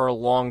career for a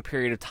long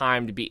period of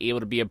time to be able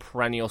to be a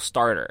perennial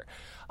starter.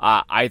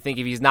 I think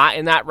if he's not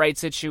in that right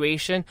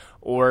situation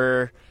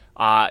or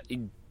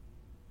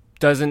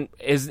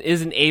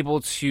isn't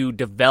able to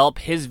develop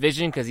his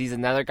vision, because he's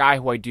another guy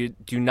who I do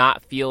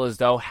not feel as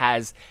though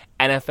has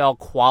NFL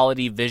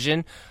quality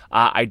vision,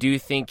 I do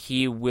think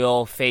he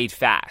will fade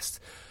fast.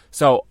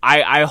 So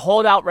I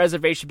hold out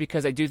reservation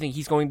because I do think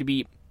he's going to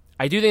be.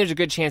 I do think there's a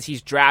good chance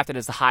he's drafted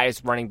as the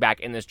highest running back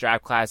in this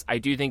draft class. I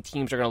do think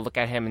teams are going to look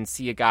at him and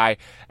see a guy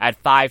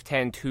at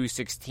 5'10",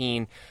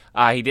 216.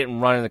 He didn't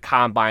run in the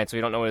combine, so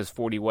we don't know what his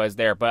 40 was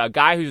there. But a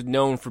guy who's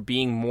known for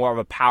being more of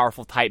a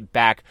powerful type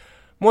back,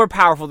 more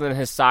powerful than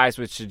his size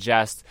would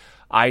suggest.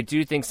 I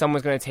do think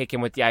someone's going to take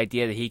him with the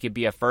idea that he could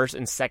be a first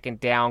and second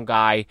down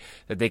guy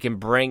that they can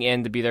bring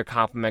in to be their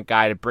complement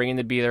guy, to bring in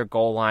to be their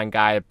goal line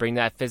guy, to bring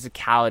that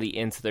physicality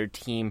into their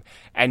team,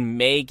 and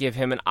may give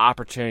him an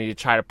opportunity to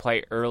try to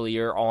play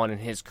earlier on in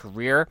his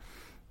career.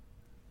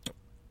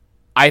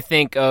 I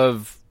think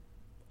of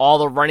all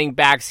the running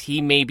backs,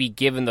 he may be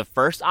given the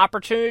first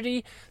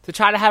opportunity to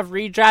try to have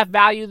redraft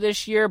value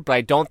this year, but I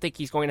don't think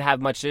he's going to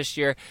have much this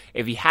year.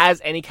 If he has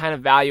any kind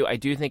of value, I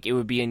do think it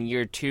would be in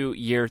year 2,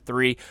 year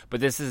 3, but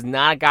this is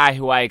not a guy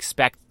who I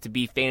expect to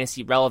be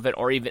fantasy relevant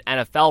or even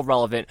NFL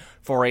relevant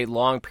for a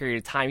long period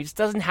of time. He just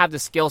doesn't have the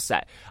skill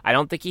set. I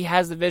don't think he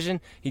has the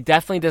vision. He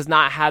definitely does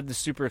not have the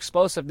super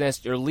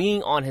explosiveness. You're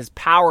leaning on his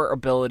power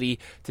ability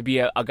to be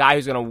a guy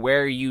who's going to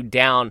wear you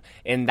down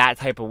in that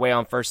type of way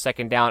on first,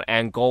 second down,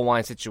 and goal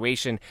line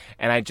situation.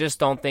 And I just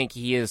don't think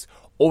he is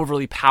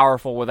overly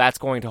powerful where that's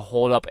going to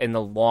hold up in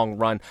the long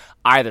run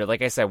either.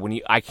 Like I said,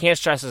 I can't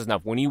stress this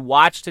enough. When you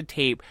watch the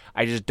tape,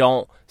 I just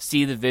don't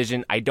see the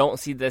vision. I don't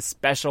see the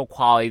special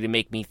quality to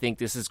make me think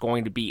this is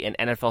going to be an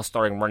NFL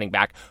starting running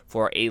back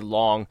for a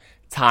long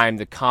time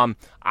to come.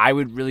 I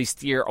would really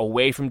steer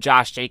away from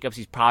Josh Jacobs.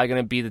 He's probably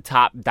going to be the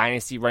top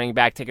dynasty running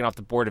back taken off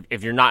the board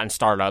if you're not in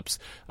startups.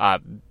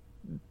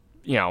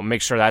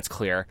 Make sure that's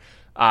clear.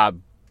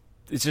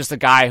 It's just a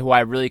guy who I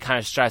really kind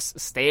of stress,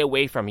 stay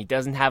away from. He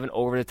doesn't have an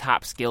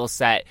over-the-top skill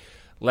set.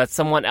 Let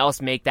someone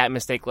else make that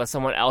mistake. Let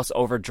someone else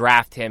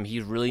overdraft him.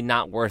 He's really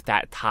not worth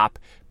that top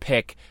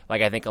pick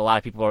like I think a lot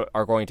of people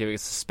are going to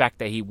suspect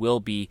that he will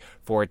be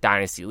for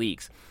dynasty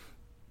leagues.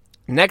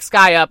 Next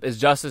guy up is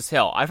Justice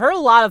Hill. I've heard a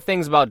lot of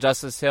things about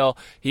Justice Hill.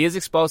 He is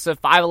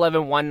explosive,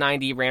 5'11",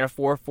 190, ran a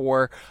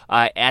 4.4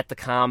 at the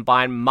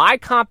combine. My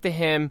comp to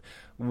him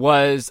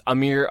was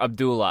Amir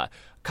Abdullah.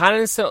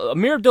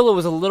 Amir Abdullah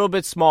was a little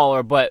bit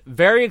smaller, but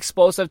very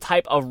explosive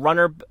type of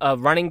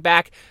running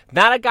back.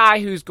 Not a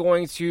guy who's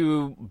going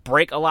to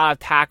break a lot of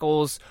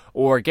tackles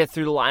or get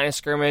through the line of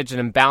scrimmage and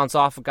then bounce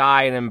off a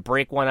guy and then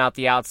break one out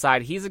the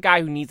outside. He's a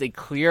guy who needs a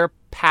clear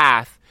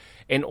path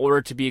in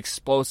order to be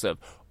explosive.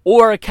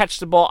 Or catch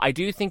the ball. I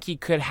do think he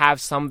could have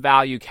some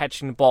value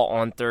catching the ball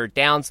on third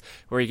downs,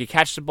 where he could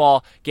catch the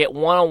ball, get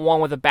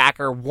one-on-one with a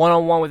backer,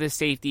 one-on-one with his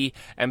safety,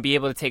 and be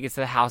able to take it to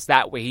the house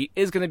that way. He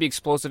is going to be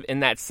explosive in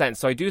that sense.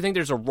 So I do think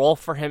there's a role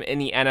for him in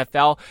the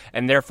NFL,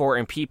 and therefore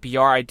in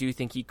PPR, I do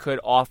think he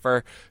could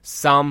offer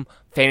some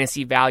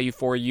fantasy value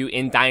for you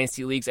in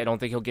dynasty leagues. I don't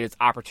think he'll get his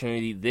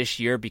opportunity this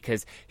year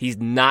because he's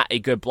not a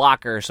good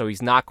blocker, so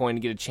he's not going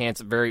to get a chance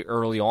very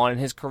early on in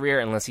his career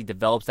unless he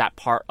develops that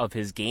part of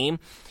his game.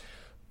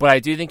 But I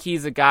do think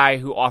he's a guy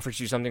who offers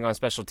you something on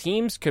special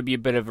teams, could be a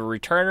bit of a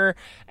returner,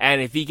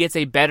 and if he gets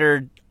a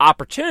better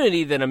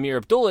opportunity than Amir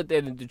Abdullah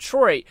did in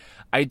Detroit,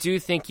 I do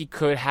think he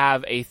could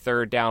have a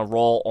third down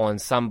role on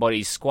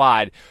somebody's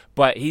squad.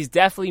 But he's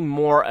definitely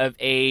more of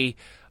a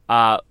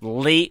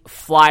late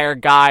flyer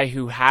guy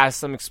who has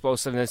some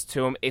explosiveness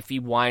to him if he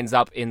winds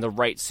up in the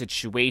right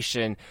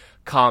situation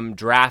come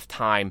draft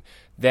time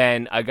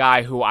than a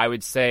guy who I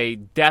would say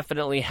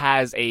definitely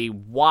has a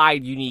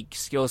wide, unique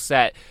skill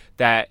set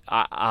that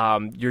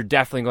you're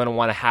definitely going to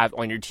want to have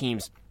on your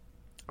teams.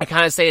 I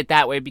kind of say it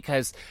that way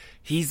because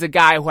he's a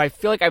guy who I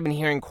feel like I've been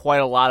hearing quite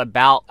a lot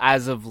about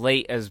as of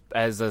late as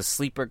a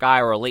sleeper guy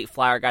or a late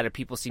flyer guy that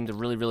people seem to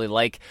really, really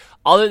like.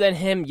 Other than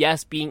him,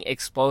 yes, being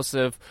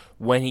explosive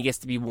when he gets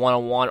to be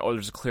one-on-one or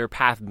there's a clear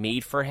path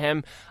made for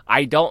him,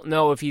 I don't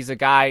know if he's a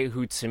guy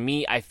who, to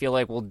me, I feel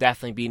like will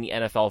definitely be in the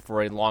NFL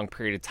for a long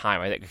period of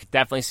time. I could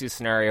definitely see a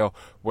scenario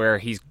where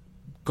he's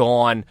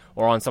gone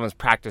or on someone's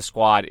practice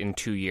squad in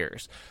 2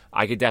 years.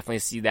 I could definitely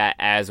see that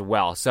as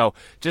well. So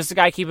just a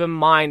guy, keep in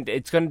mind,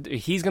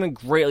 he's going to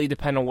greatly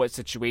depend on what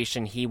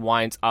situation he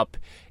winds up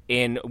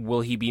in. Will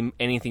he be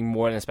anything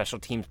more than a special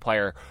teams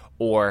player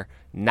or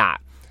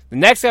not? The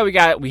next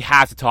guy we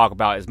have to talk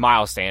about is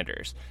Miles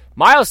Sanders.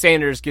 Miles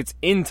Sanders gets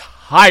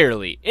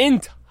entirely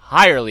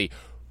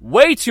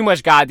way too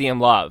much goddamn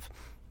love.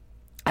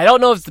 I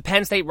don't know if it's the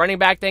Penn State running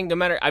back thing.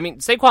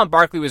 Saquon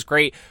Barkley was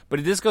great,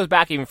 but this goes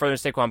back even further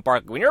to Saquon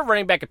Barkley. When you're a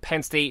running back at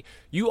Penn State,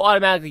 you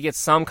automatically get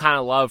some kind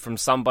of love from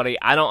somebody.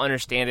 I don't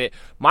understand it.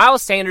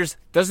 Miles Sanders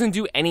doesn't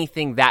do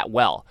anything that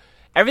well.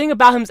 Everything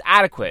about him is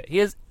adequate. He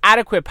has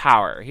adequate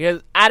power. He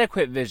has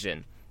adequate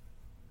vision.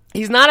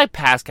 He's not a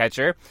pass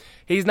catcher.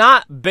 He's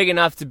not big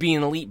enough to be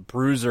an elite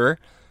bruiser.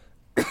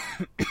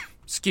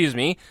 Excuse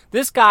me.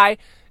 This guy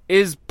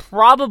is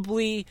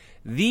probably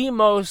the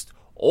most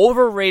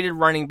overrated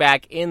running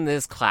back in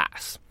this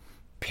class.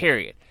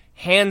 Period.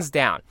 Hands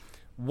down.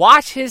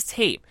 Watch his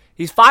tape.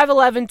 He's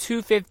 5'11",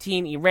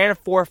 215. He ran a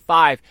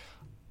 4.5.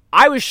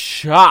 I was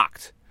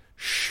shocked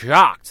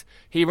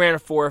he ran a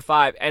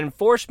 4.5 and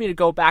forced me to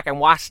go back and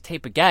watch the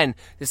tape again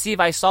to see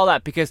if I saw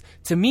that, because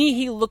to me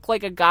he looked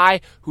like a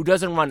guy who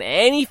doesn't run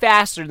any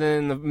faster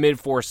than the mid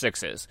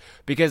 4.6s.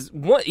 Because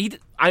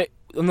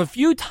on the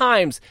few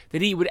times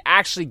that he would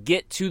actually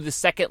get to the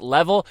second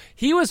level,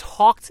 he was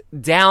hawked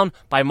down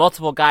by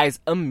multiple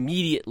guys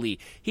immediately.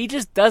 He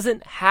just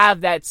doesn't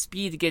have that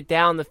speed to get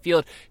down the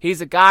field.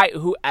 He's a guy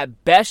who,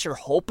 at best, you're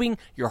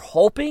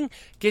hoping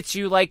gets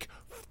you like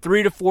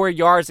 3 to 4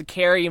 yards of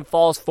carry and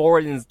falls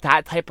forward, and is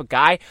that type of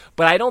guy.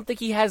 But I don't think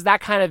he has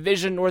that kind of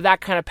vision or that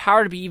kind of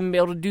power to be even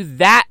able to do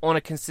that on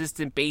a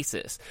consistent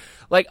basis.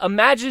 Like,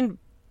 imagine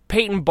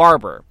Peyton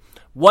Barber,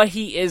 what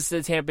he is to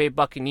the Tampa Bay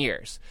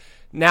Buccaneers.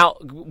 Now,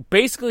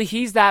 basically,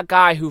 he's that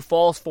guy who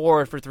falls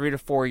forward for 3 to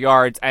 4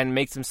 yards and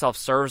makes himself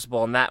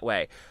serviceable in that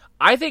way.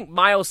 I think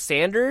Miles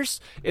Sanders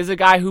is a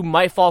guy who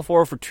might fall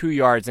forward for 2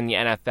 yards in the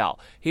NFL.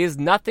 He is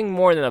nothing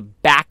more than a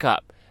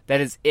backup. That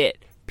is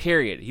it.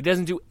 period. He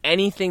doesn't do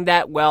anything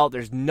that well.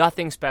 There's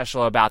nothing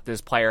special about this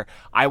player.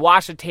 I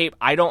watched the tape.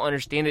 I don't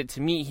understand it.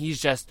 To me,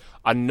 he's just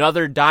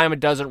another dime a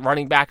dozen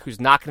running back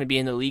who's not going to be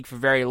in the league for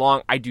very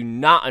long. I do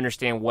not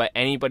understand what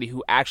anybody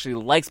who actually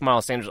likes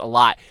Miles Sanders a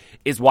lot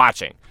is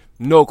watching.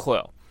 No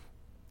clue.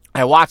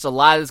 I watched a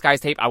lot of this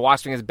guy's tape. I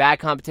watched him against bad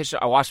competition.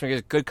 I watched him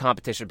against good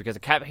competition because I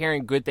kept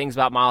hearing good things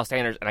about Miles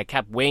Sanders, and I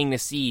kept waiting to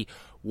see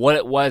what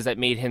it was that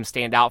made him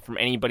stand out from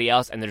anybody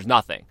else, and there's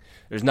nothing.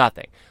 There's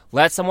nothing.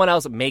 Let someone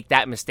else make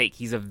that mistake.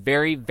 He's a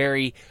very,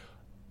 very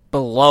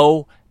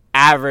below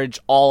average,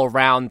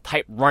 all-around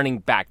type running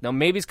back. Now,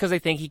 maybe it's because they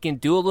think he can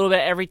do a little bit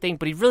of everything,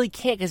 but he really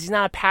can't because he's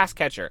not a pass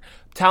catcher.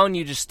 I'm telling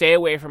you, just stay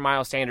away from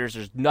Miles Sanders.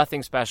 There's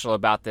nothing special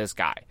about this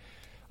guy,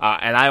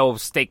 and I will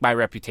stake my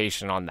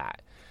reputation on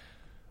that.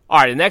 All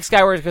right, the next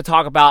guy we're going to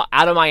talk about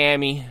out of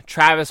Miami,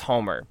 Travis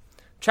Homer.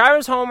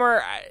 Travis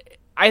Homer,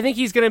 I think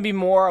he's going to be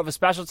more of a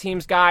special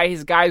teams guy.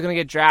 He's a guy who's going to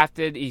get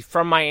drafted. He's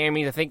from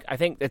Miami. I think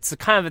it's the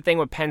kind of the thing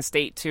with Penn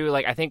State, too.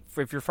 Like, I think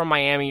if you're from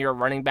Miami, you're a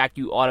running back,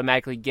 you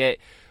automatically get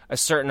a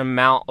certain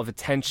amount of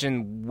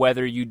attention,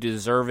 whether you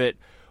deserve it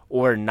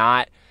or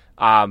not.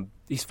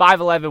 He's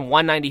 5'11",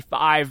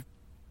 195,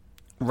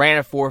 ran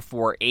a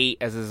 4.48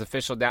 as his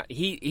official down.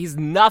 He's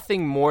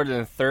nothing more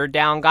than a third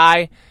down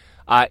guy.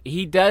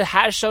 He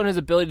has shown his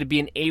ability to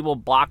be an able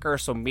blocker,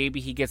 so maybe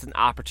he gets an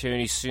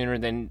opportunity sooner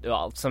than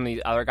some of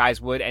the other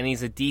guys would, and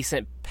he's a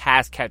decent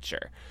pass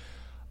catcher.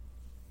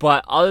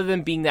 But other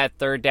than being that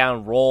third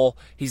down role,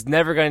 he's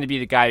never going to be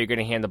the guy you're going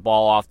to hand the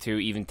ball off to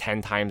even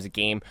 10 times a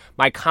game.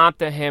 My comp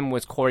to him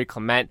was Corey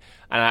Clement,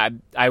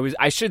 and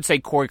I should say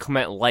Corey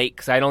Clement light,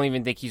 because I don't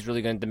even think he's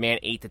really going to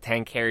demand 8 to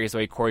 10 carries the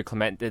way Corey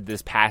Clement did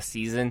this past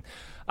season.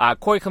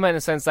 Corey Clement in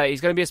the sense that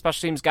he's going to be a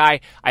special teams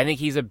guy. I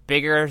think he's a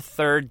bigger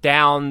third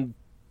down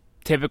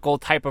typical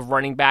type of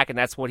running back, and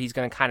that's what he's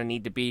going to kind of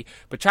need to be.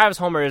 But Travis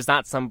Homer is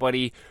not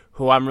somebody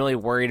who I'm really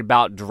worried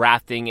about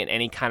drafting in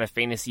any kind of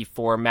fantasy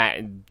format.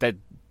 That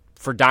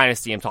for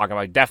Dynasty I'm talking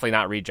about, definitely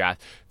not redraft.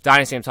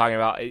 Dynasty I'm talking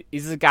about,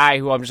 he's a guy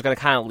who I'm just going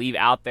to kind of leave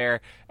out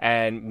there,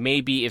 and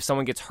maybe if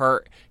someone gets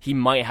hurt, he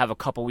might have a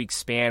couple weeks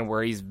span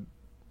where he's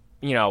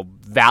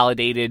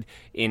validated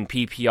in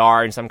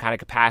PPR in some kind of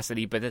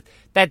capacity, but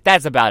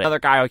that's about it. Another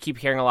guy I keep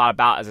hearing a lot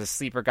about as a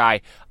sleeper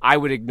guy, I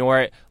would ignore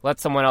it. Let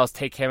someone else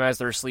take him as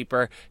their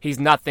sleeper. He's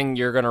nothing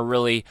you're going to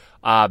really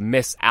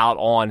miss out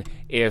on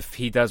if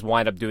he does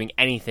wind up doing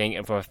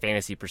anything from a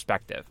fantasy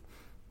perspective.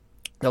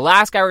 The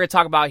last guy we're going to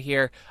talk about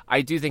here,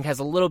 I do think has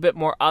a little bit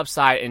more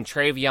upside in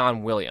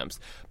Travion Williams.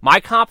 My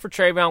comp for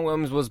Travion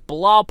Williams was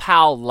Bilal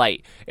Powell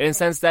light, in the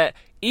sense that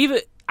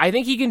I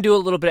think he can do a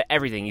little bit of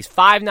everything. He's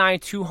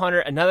 5'9",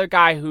 200, another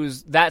guy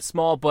who's that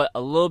small but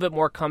a little bit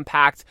more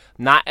compact,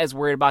 not as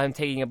worried about him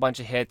taking a bunch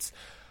of hits.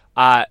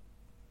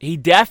 He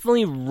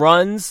definitely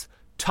runs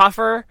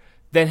tougher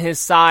than his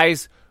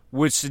size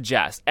would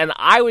suggest. And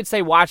I would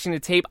say, watching the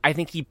tape, I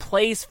think he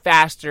plays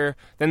faster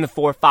than the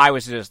 4.5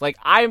 would suggest. Like,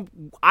 I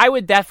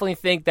would definitely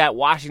think that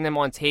watching them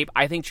on tape,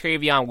 I think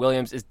Travion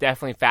Williams is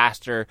definitely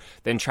faster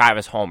than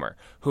Travis Homer,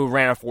 who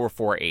ran a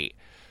 4.48.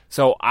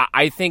 So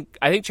I think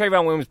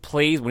Travion Williams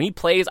plays. When he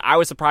plays, I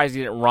was surprised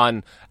he didn't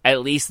run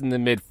at least in the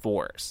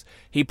mid-4s.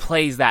 He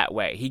plays that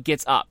way. He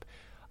gets up.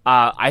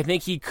 I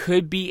think he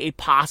could be a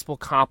possible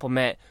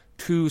complement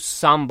to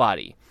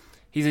somebody.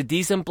 He's a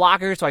decent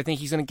blocker, so I think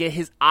he's going to get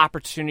his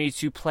opportunity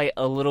to play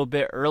a little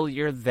bit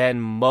earlier than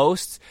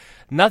most.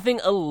 Nothing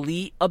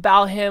elite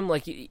about him.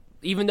 Like,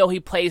 even though he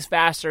plays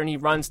faster and he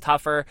runs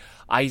tougher,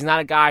 he's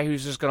not a guy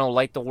who's just going to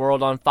light the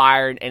world on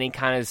fire in any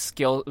kind of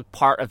skill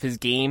part of his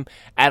game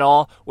at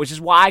all, which is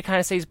why I kind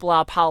of say he's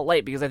Bilal Powell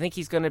light, because I think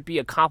he's going to be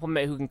a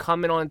complement who can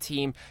come in on a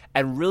team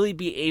and really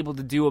be able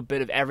to do a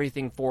bit of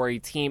everything for a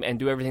team and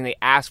do everything they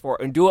ask for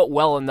and do it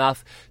well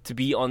enough to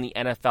be on the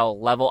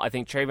NFL level. I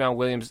think Travion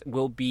Williams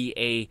will be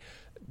a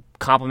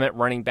complement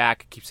running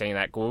back. I keep saying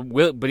that,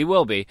 but he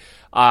will be.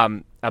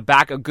 A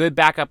good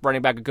backup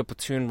running back, a good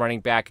platoon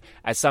running back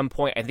at some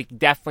point. I think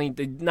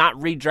definitely not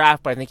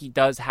redraft, but I think he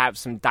does have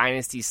some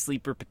dynasty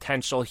sleeper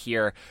potential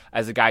here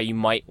as a guy you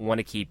might want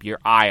to keep your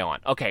eye on.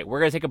 Okay, we're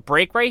going to take a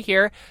break right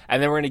here,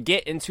 and then we're going to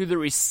get into the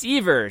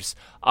receivers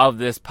of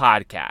this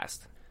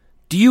podcast.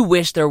 Do you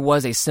wish there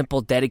was a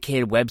simple,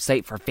 dedicated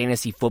website for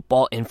fantasy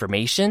football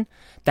information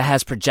that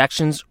has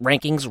projections,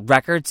 rankings,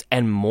 records,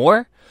 and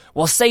more?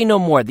 Well, say no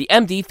more. The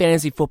MD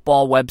Fantasy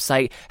Football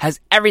website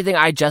has everything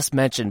I just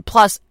mentioned,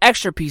 plus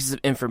extra pieces of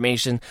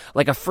information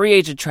like a free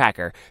agent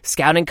tracker,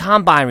 scouting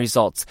combine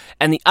results,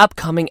 and the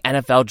upcoming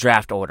NFL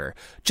draft order.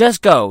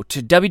 Just go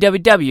to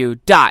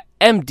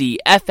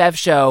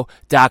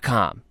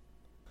www.mdffshow.com.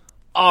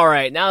 All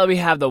right, now that we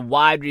have the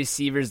wide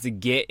receivers to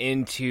get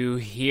into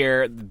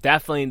here,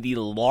 definitely the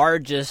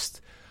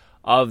largest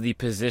of the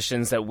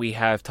positions that we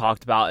have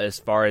talked about as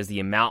far as the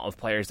amount of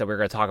players that we're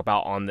going to talk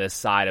about on this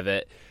side of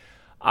it.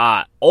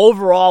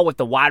 Overall, with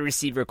the wide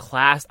receiver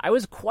class, I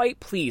was quite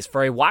pleased.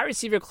 For a wide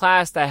receiver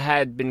class that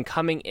had been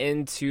coming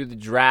into the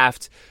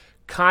draft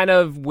kind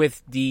of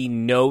with the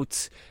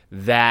note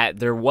that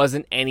there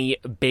wasn't any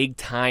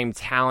big-time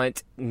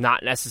talent,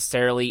 not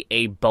necessarily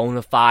a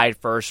bona fide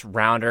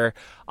first-rounder.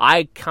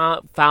 I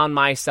found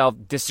myself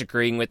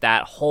disagreeing with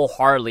that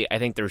wholeheartedly. I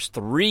think there's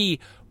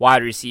 3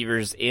 wide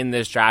receivers in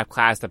this draft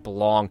class that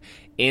belong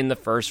in the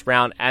first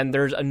round, and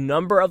there's a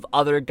number of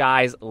other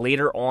guys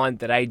later on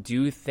that I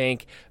do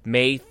think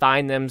may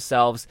find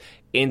themselves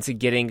into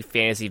getting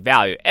fantasy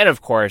value. And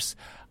of course,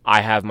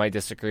 I have my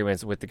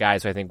disagreements with the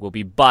guys who I think will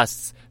be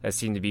busts that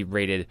seem to be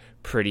rated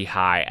pretty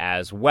high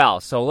as well.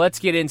 So let's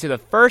get into the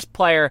first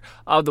player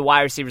of the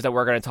wide receivers that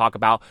we're going to talk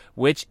about,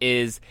 which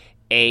is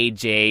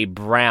A.J.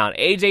 Brown.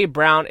 A.J.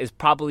 Brown is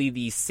probably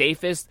the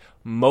safest,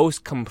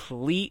 most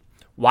complete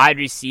wide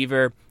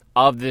receiver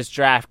of this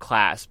draft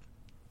class.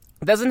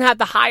 Doesn't have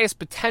the highest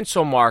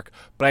potential mark,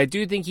 but I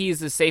do think he's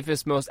the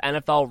safest, most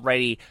NFL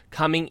ready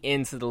coming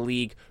into the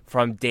league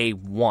from day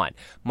one.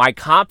 My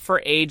comp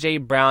for A.J.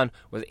 Brown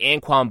was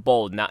Anquan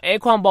Boldin. Now,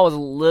 Anquan Boldin was a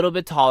little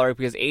bit taller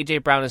because A.J.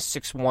 Brown is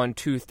 6'1",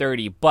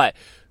 230, but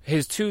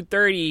his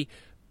 230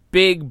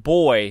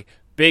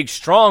 big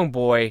strong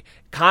boy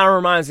kind of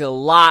reminds me a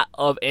lot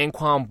of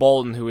Anquan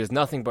Boldin, who is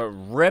nothing but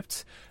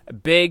ripped,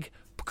 big,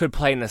 could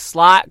play in the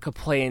slot, could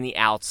play in the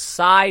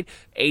outside.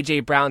 A.J.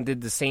 Brown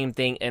did the same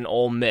thing in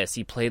Ole Miss.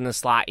 He played in the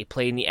slot, he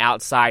played in the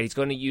outside. He's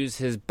going to use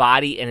his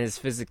body and his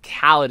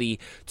physicality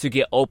to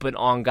get open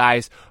on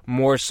guys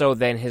more so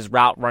than his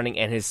route running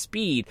and his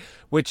speed,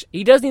 which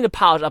he does need to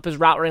polish up his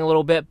route running a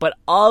little bit. But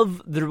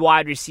of the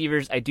wide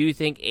receivers, I do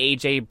think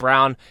A.J.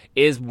 Brown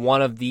is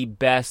one of the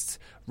best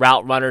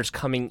route runners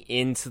coming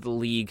into the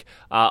league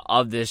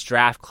of this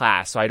draft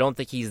class. So I don't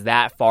think he's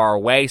that far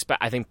away, but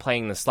I think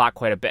playing the slot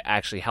quite a bit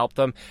actually helped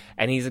him.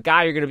 And he's a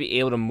guy you're going to be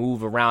able to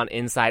move around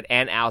inside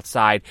and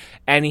outside.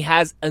 And he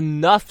has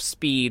enough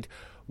speed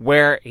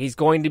where he's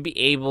going to be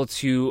able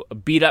to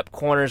beat up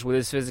corners with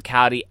his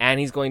physicality, and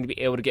he's going to be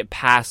able to get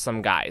past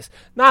some guys.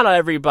 Not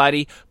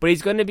everybody, but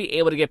he's going to be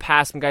able to get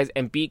past some guys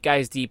and beat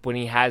guys deep when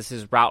he has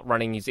his route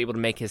running. He's able to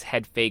make his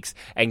head fakes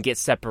and get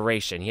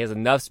separation. He has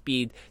enough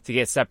speed to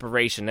get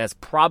separation. That's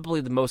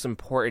probably the most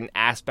important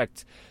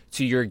aspect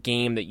to your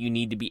game that you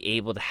need to be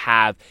able to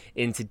have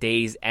in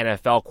today's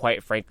NFL,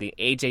 quite frankly.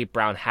 A.J.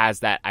 Brown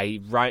has that.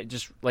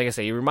 Just like I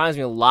say, he reminds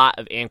me a lot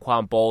of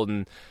Anquan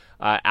Boldin,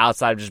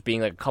 outside of just being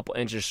like a couple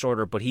inches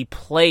shorter, but he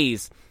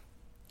plays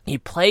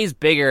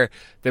bigger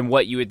than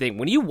what you would think.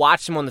 When you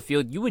watch him on the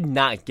field, you would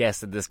not guess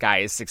that this guy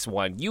is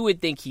 6'1". You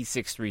would think he's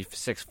 6'3",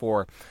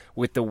 6'4",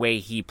 with the way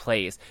he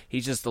plays.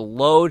 He's just a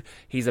load.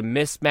 He's a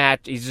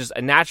mismatch. He's just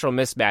a natural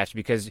mismatch,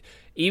 because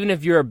even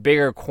if you're a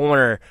bigger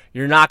corner,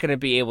 you're not going to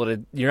be able to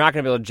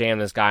jam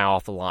this guy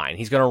off the line.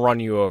 He's going to run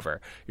you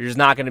over. You're just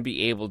not going to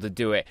be able to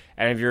do it.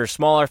 And if you're a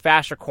smaller,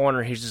 faster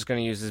corner, he's just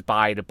going to use his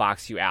body to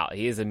box you out.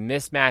 He is a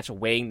mismatch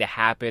waiting to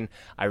happen.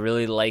 I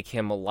really like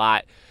him a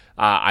lot.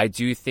 I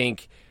do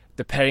think,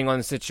 depending on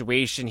the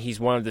situation, he's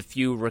one of the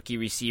few rookie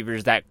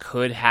receivers that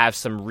could have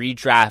some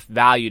redraft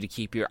value to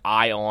keep your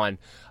eye on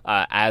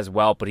as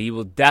well. But he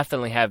will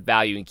definitely have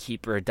value in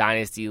keeper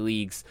dynasty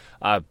leagues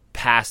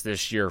past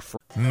this year.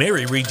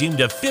 Mary redeemed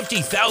a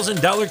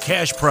 $50,000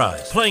 cash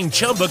prize playing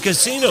Chumba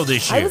Casino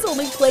this year. I was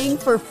only playing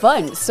for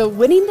fun, so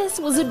winning this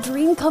was a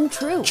dream come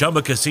true.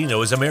 Chumba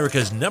Casino is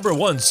America's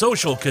 #1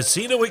 social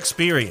casino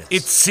experience.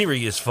 It's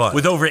serious fun.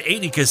 With over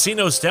 80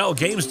 casino-style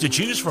games to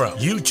choose from,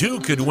 you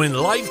too could win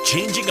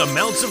life-changing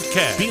amounts of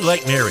cash. Be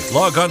like Mary.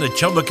 Log on to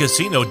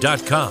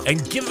ChumbaCasino.com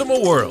and give them a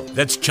whirl.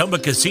 That's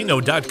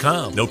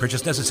ChumbaCasino.com. No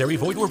purchase necessary.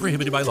 Void or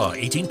prohibited by law.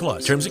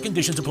 18+. Terms and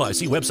conditions apply.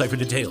 See website for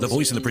details. The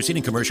voice in the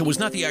preceding commercial was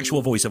not the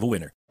actual voice of a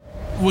winner.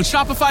 When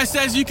Shopify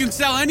says you can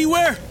sell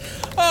anywhere,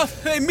 oh,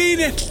 they mean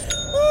it.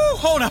 Woo,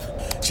 hold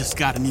up. Just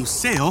got a new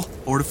sale.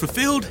 Order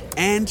fulfilled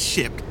and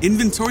shipped.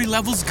 Inventory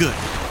level's good.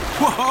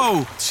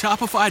 Whoa,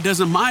 Shopify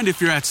doesn't mind if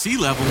you're at sea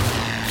level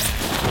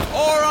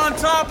or on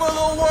top of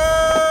the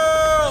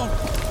world.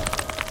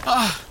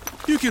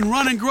 You can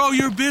run and grow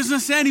your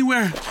business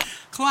anywhere.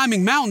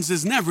 Climbing mountains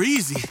is never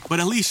easy,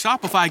 but at least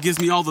Shopify gives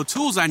me all the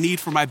tools I need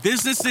for my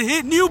business to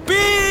hit new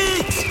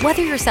peaks.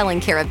 Whether you're selling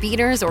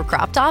carabiners or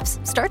crop tops,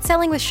 start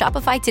selling with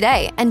Shopify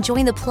today and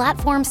join the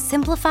platform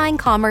simplifying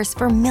commerce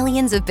for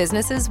millions of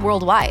businesses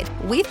worldwide.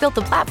 We've built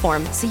the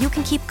platform so you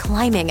can keep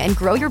climbing and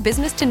grow your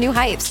business to new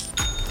heights.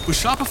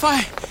 With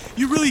Shopify,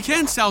 you really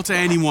can sell to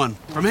anyone,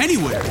 from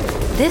anywhere.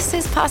 This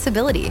is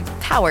Possibility,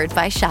 powered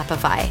by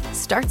Shopify.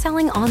 Start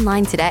selling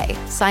online today.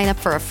 Sign up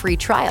for a free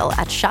trial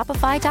at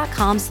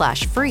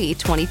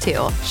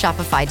shopify.com/free22.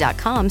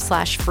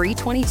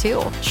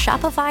 Shopify.com/free22.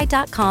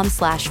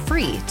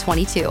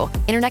 Shopify.com/free22.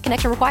 Internet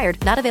connection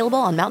required. Not available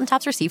on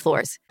mountaintops or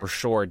seafloors. For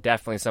sure,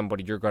 definitely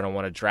somebody you're going to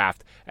want to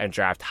draft and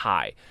draft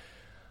high.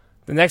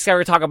 The next guy we're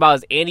going to talk about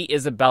is Andy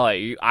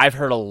Isabella. I've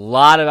heard a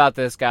lot about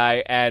this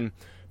guy, and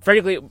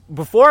frankly,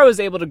 before I was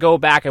able to go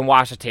back and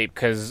watch the tape,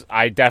 because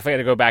I definitely had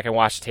to go back and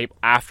watch the tape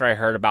after I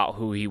heard about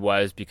who he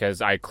was,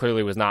 because I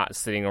clearly was not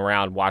sitting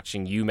around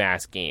watching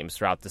UMass games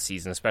throughout the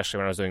season, especially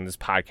when I was doing this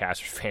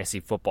podcast for fantasy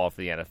football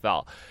for the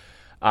NFL.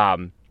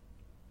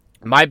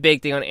 My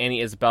big thing on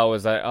Andy Isabella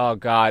was that, oh,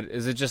 God,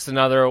 is it just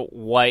another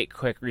white,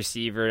 quick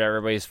receiver that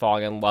everybody's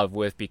falling in love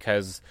with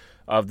because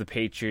of the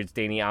Patriots,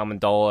 Danny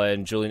Amendola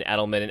and Julian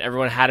Edelman, and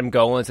everyone had him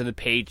going to the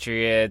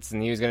Patriots,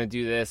 and he was going to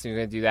do this, and he was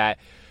going to do that.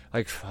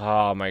 Like,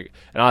 oh, my. And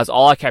that's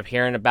all I kept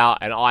hearing about,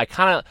 and I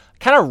kind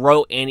of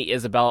wrote Andy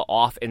Isabella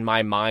off in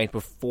my mind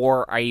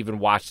before I even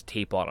watched the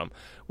tape on him,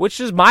 which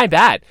is my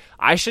bad.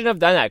 I shouldn't have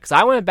done that, because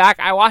I went back,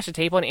 I watched the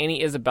tape on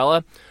Andy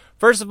Isabella.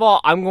 First of all,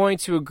 I'm going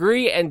to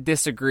agree and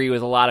disagree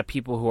with a lot of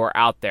people who are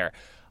out there.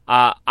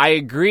 I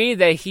agree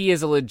that he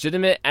is a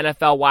legitimate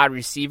NFL wide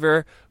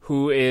receiver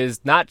who's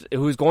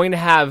going to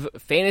have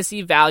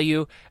fantasy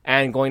value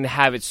and going to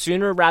have it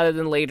sooner rather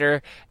than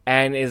later,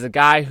 and is a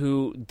guy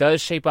who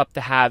does shape up to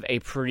have a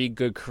pretty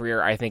good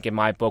career, I think, in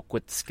my book,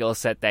 with the skill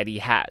set that he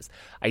has.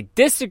 I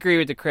disagree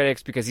with the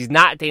critics because he's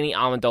not Danny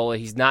Amendola,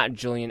 he's not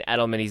Julian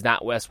Edelman, he's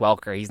not Wes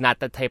Welker, he's not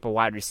that type of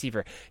wide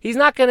receiver. He's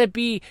not going to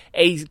be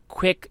a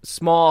quick,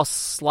 small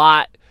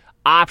slot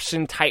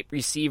option type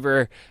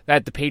receiver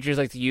that the Patriots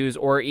like to use,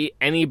 or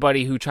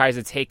anybody who tries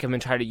to take him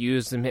and try to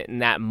use him in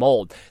that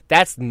mold.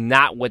 That's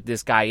not what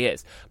this guy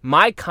is.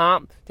 My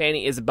comp to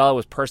Andy Isabella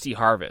was Percy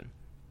Harvin.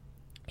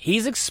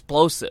 He's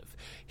explosive.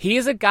 He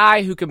is a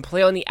guy who can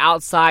play on the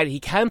outside. He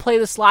can play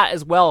the slot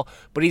as well,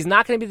 but he's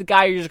not going to be the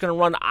guy you're just going to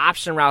run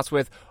option routes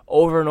with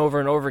over and over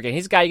and over again.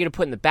 He's a guy you're going to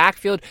put in the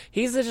backfield.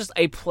 He's just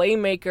a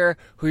playmaker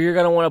who you're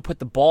going to want to put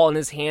the ball in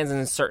his hands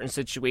in certain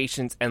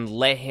situations and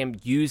let him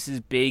use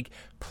his big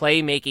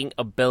playmaking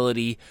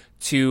ability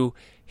to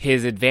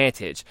his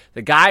advantage.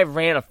 The guy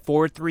ran a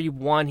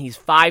 4.31. He's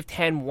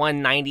 5'10",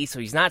 190, so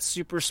he's not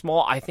super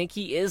small. I think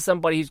he is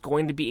somebody who's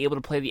going to be able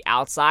to play the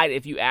outside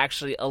if you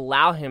actually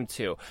allow him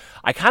to.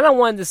 I kind of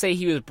wanted to say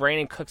he was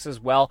Brandon Cooks as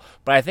well,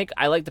 but I think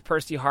I like the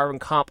Percy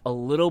Harvin comp a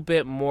little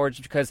bit more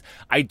just because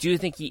I do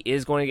think he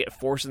is going to get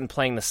forced in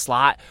playing the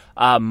slot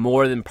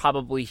more than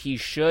probably he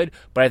should,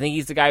 but I think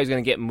he's the guy who's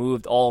going to get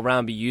moved all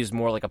around, be used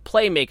more like a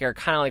playmaker,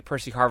 kind of like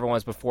Percy Harvin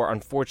was before.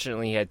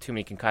 Unfortunately, he had too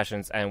many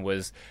concussions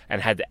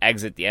and had to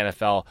exit the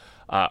NFL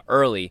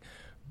early.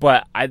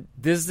 But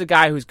this is the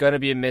guy who's going to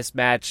be a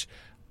mismatch.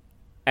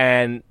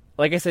 And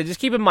like I said, just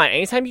keep in mind,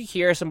 anytime you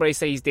hear somebody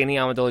say he's Danny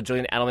Amendola,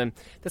 Julian Edelman,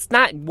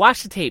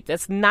 watch the tape.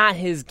 That's not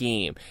his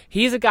game.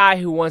 He's a guy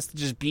who wants to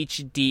just beat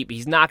you deep.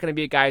 He's not going to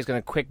be a guy who's going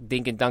to quick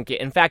dink and dunk it.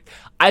 In fact,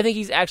 I think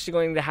he's actually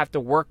going to have to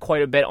work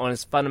quite a bit on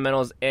his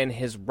fundamentals and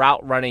his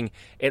route running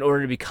in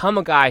order to become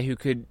a guy who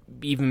could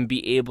even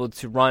be able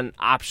to run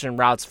option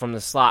routes from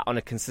the slot on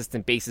a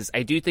consistent basis.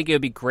 I do think it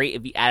would be great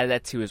if he added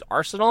that to his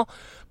arsenal,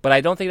 but I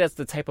don't think that's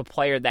the type of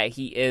player that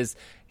he is.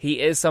 He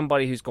is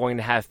somebody who's going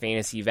to have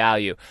fantasy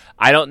value.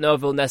 I don't know if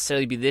it'll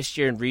necessarily be this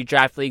year in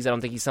redraft leagues. I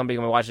don't think he's somebody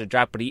I'm going to watch the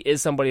draft, but he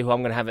is somebody who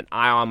I'm going to have an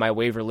eye on my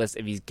waiver list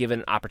if he's given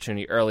an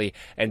opportunity early,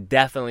 and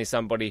definitely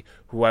somebody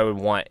who I would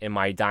want in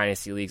my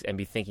dynasty leagues and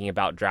be thinking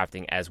about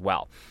drafting as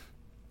well.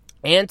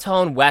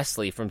 Antoine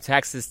Wesley from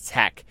Texas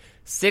Tech,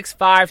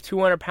 6'5",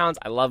 200 pounds.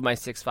 I love my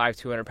 6'5",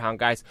 200-pound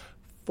guys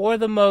for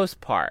the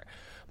most part.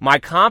 My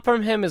comp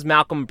from him is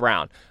Malcolm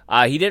Brown.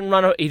 He didn't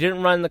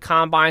run the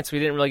combine, so we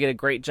didn't really get a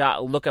great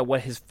look at what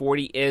his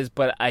 40 is,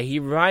 but he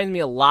reminds me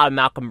a lot of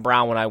Malcolm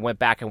Brown when I went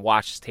back and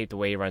watched his tape, the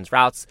way he runs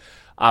routes.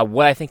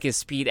 What I think his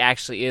speed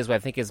actually is, what I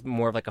think is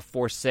more of like a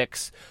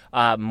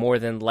 4.6 more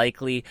than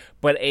likely,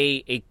 but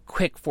a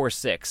quick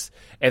 4.6,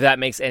 if that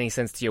makes any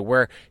sense to you,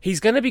 where he's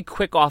going to be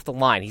quick off the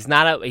line. He's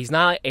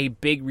not a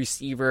big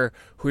receiver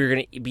who you're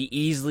going to be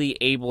easily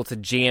able to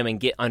jam and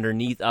get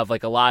underneath of,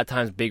 like a lot of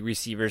times big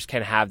receivers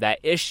can have that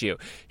issue.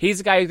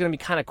 He's a guy who's going to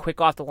be kind of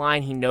quick off the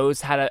line. He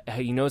knows how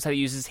to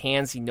use his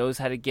hands. He knows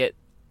how to get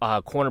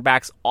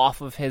cornerbacks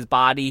off of his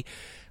body.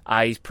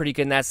 He's pretty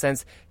good in that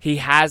sense. He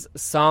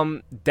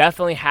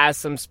definitely has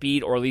some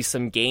speed, or at least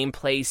some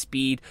gameplay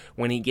speed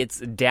when he gets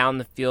down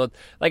the field.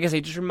 Like I say,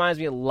 it just reminds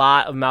me a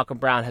lot of Malcolm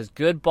Brown. Has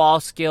good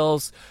ball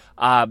skills.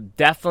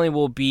 Definitely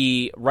will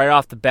be, right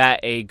off the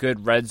bat, a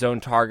good red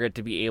zone target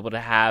to be able to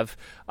have.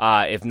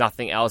 If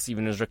nothing else,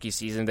 even his rookie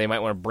season, they might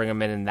want to bring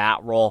him in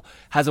that role.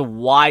 Has a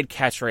wide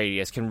catch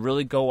radius. Can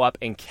really go up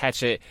and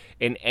catch it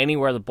in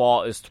anywhere the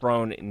ball is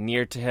thrown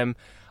near to him.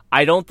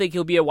 I don't think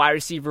he'll be a wide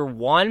receiver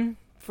 1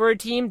 for a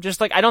team.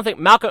 Just like, I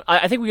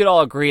think we could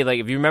all agree,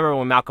 like, if you remember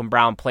when Malcolm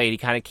Brown played, he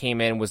kind of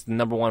came in, was the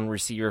number 1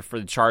 receiver for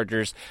the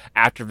Chargers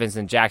after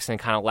Vincent Jackson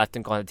kind of left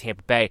and gone to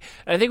Tampa Bay.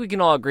 And I think we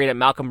can all agree that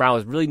Malcolm Brown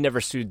was really never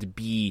suited to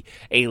be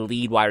a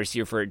lead wide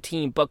receiver for a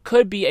team, but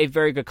could be a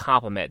very good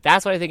complement.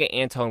 That's what I think of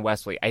Antoine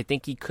Wesley. I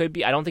think he could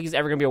be. I don't think he's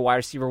ever going to be a wide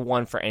receiver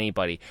 1 for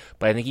anybody,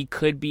 but I think he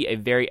could be a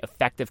very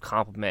effective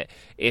complement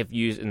if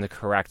used in the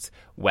correct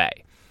way.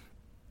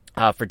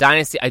 For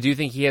Dynasty, I do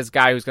think he is a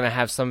guy who's going to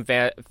have some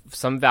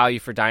value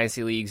for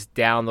Dynasty leagues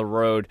down the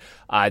road,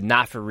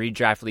 not for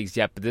redraft leagues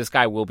yet, but this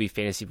guy will be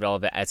fantasy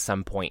relevant at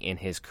some point in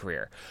his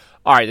career.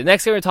 All right, the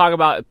next thing we're going to talk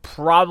about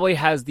probably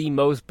has the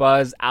most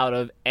buzz out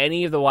of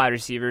any of the wide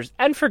receivers,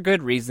 and for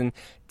good reason,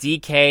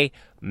 DK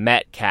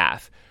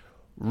Metcalf.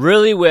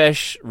 Really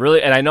wish,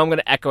 and I know I'm going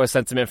to echo a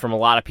sentiment from a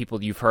lot of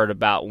people you've heard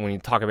about when you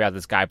talk about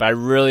this guy, but I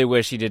really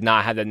wish he did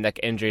not have that neck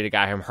injury that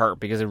got him hurt,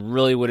 because it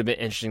really would have been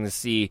interesting to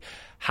see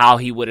how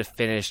he would have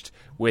finished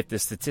with the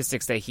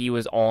statistics that he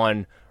was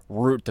on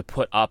route to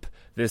put up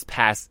this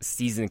past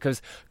season. Because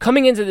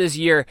coming into this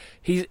year,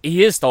 he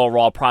is still a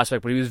raw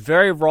prospect, but he was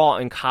very raw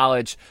in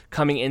college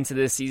coming into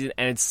this season,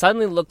 and it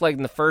suddenly looked like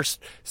in the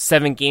first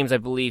 7 games I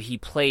believe he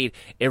played,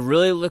 it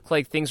really looked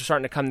like things were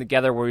starting to come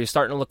together, where he was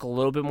starting to look a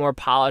little bit more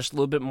polished, a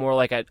little bit more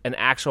like an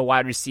actual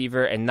wide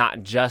receiver and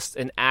not just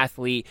an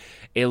athlete.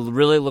 It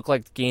really looked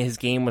like his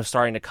game was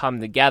starting to come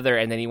together,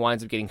 and then he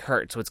winds up getting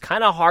hurt. So it's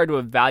kind of hard to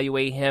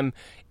evaluate him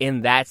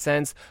in that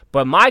sense,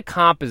 but my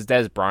comp is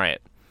Dez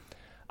Bryant.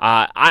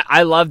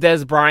 I love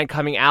Dez Bryant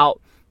coming out,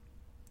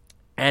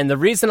 and the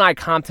reason I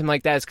comped him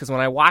like that is because when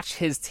I watch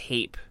his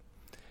tape,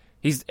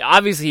 he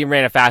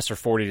ran a faster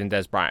 40 than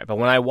Dez Bryant, but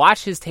when I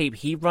watch his tape,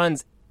 he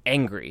runs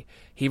angry.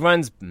 He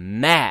runs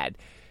mad.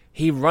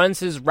 He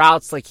runs his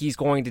routes like he's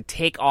going to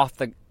take off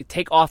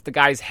the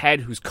guy's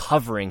head who's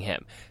covering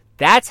him.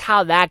 That's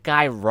how that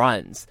guy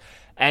runs.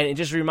 And it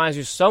just reminds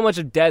you so much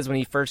of Dez when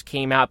he first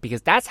came out,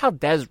 because that's how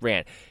Dez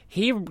ran.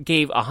 He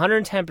gave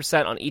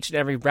 110% on each and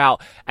every route,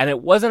 and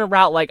it wasn't a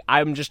route like,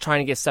 I'm just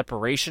trying to get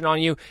separation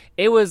on you.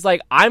 It was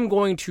like, I'm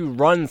going to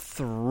run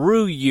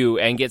through you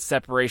and get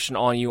separation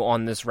on you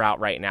on this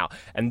route right now.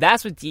 And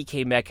that's what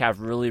DK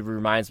Metcalf really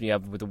reminds me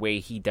of with the way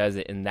he does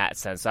it in that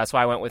sense. So that's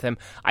why I went with him.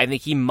 I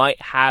think he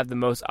might have the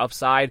most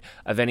upside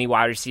of any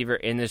wide receiver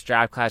in this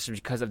draft class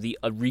because of the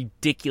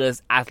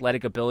ridiculous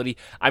athletic ability.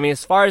 I mean,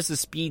 as far as the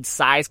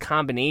speed-size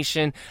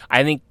combination,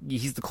 I think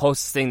he's the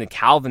closest thing to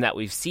Calvin that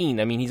we've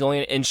seen. I mean, he's only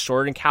an inch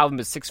shorter than Calvin,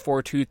 but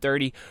 6'4",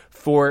 230,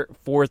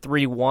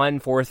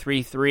 4.31,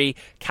 4.33.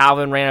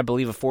 Calvin ran, I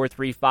believe, a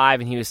 4.35,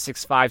 and he was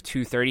 6'5",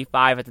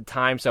 235 at the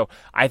time. So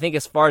I think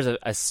as far as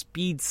a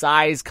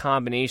speed-size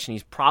combination,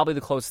 he's probably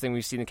the closest thing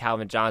we've seen to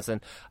Calvin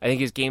Johnson. I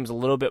think his game's a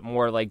little bit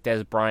more like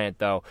Dez Bryant,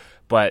 though.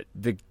 But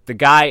the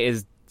guy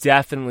is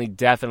definitely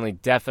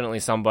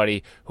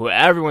somebody who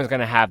everyone's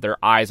going to have their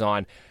eyes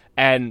on.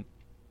 And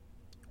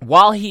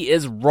while he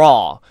is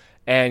raw,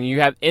 and you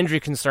have injury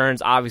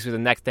concerns, obviously, the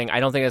next thing, I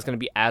don't think that's going to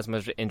be as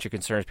much injury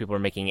concerns people are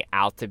making it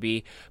out to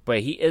be, but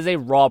he is a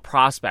raw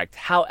prospect.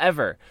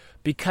 However,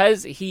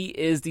 because he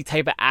is the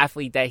type of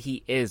athlete that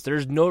he is,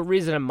 there's no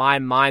reason in my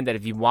mind that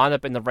if he wound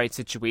up in the right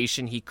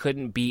situation, he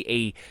couldn't be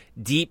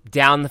a deep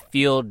down the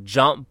field,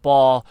 jump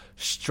ball,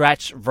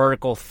 stretch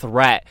vertical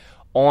threat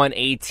on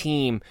a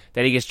team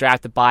that he gets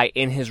drafted by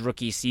in his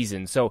rookie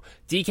season. So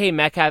DK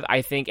Metcalf,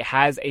 I think,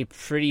 has a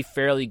pretty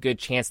fairly good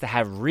chance to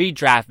have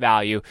redraft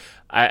value.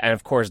 And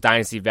of course,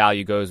 dynasty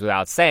value goes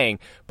without saying,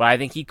 but I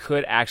think he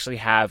could actually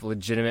have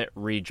legitimate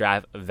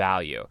redraft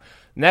value.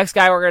 Next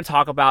guy we're going to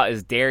talk about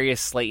is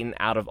Darius Slayton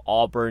out of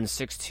Auburn,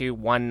 6'2",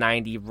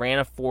 190, ran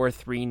a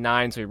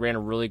 4.39, so he ran a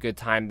really good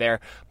time there.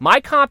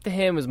 My comp to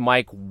him was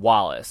Mike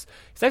Wallace.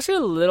 He's actually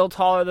a little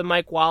taller than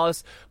Mike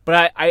Wallace,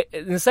 but I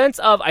in the sense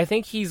of, I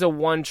think he's a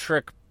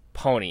one-trick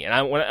pony.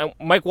 And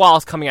Mike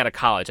Wallace coming out of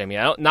college, I mean,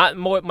 not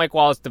what Mike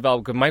Wallace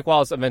developed, because Mike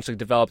Wallace eventually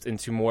developed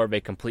into more of a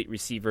complete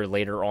receiver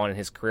later on in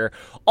his career.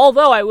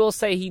 Although I will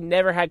say he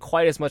never had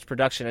quite as much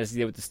production as he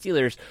did with the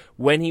Steelers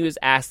when he was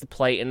asked to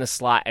play in the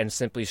slot and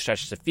simply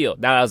stretch the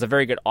field. Now, that was a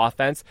very good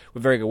offense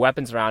with very good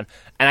weapons around,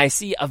 and I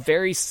see a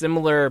very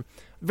similar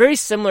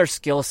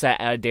skill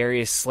set out of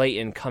Darius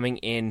Slayton coming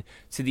in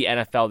to the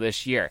NFL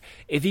this year.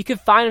 If he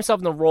could find himself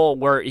in the role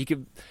where he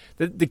could,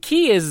 the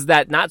key is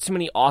that not too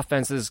many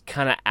offenses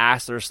kind of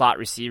ask their slot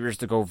receivers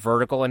to go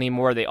vertical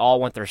anymore. They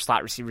all want their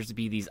slot receivers to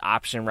be these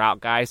option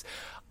route guys.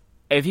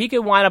 If he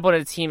could wind up on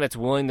a team that's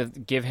willing to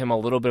give him a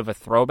little bit of a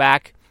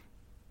throwback,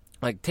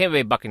 like Tampa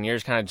Bay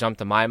Buccaneers kind of jumped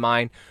to my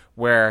mind,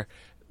 where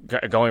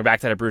going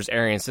back to the Bruce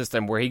Arians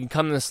system, where he can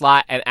come in the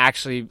slot and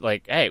actually,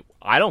 like, hey,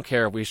 I don't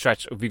care if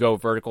we go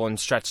vertical and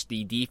stretch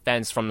the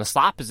defense from the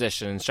slot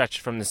position and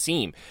stretch from the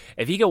seam.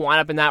 If he could wind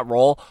up in that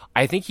role,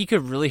 I think he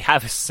could really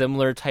have a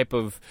similar type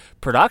of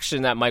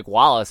production that Mike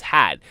Wallace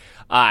had.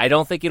 I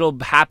don't think it'll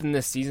happen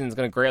this season. It's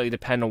going to greatly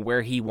depend on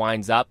where he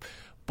winds up.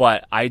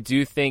 But I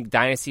do think,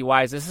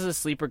 dynasty-wise, this is a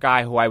sleeper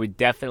guy who I would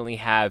definitely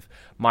have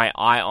my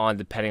eye on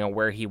depending on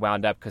where he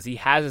wound up, because he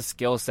has a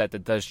skill set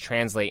that does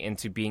translate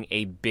into being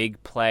a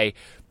big play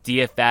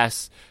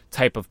DFS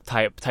type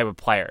of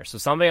player. So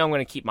somebody I'm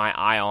going to keep my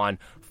eye on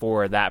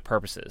for that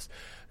purposes.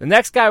 The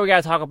next guy we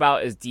got to talk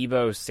about is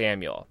Deebo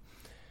Samuel.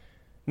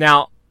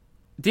 Now,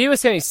 Deebo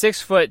Samuel,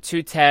 6 foot,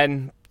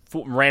 210,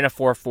 ran a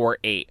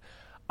 4.48.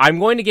 I'm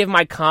going to give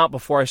my comp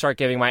before I start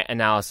giving my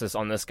analysis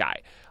on this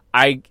guy.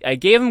 I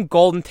gave him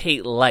Golden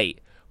Tate light,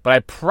 but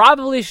I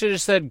probably should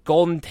have said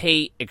Golden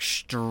Tate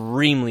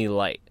extremely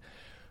light,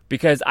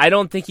 because I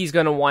don't think he's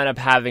going to wind up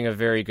having a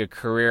very good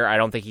career. I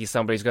don't think he's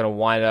somebody who's going to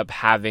wind up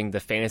having the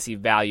fantasy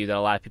value that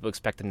a lot of people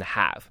expect him to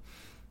have.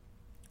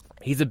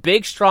 He's a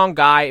big, strong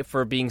guy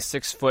for being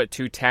 6 foot,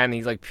 210.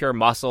 He's like pure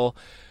muscle.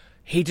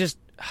 He's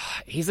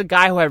a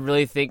guy who I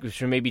really think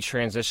should maybe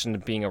transition to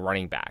being a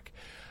running back.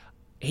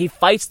 He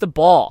fights the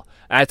ball.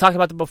 And I talked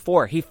about that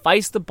before. He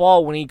fights the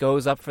ball when he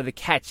goes up for the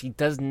catch. He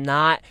does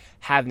not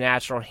have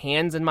natural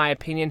hands, in my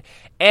opinion.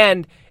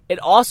 And it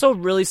also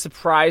really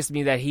surprised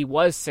me that he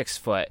was 6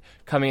 foot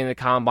coming in the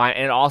combine,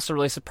 and it also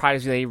really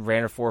surprised me that he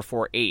ran a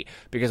 4.48,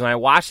 because when I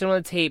watched him on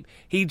the tape,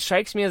 he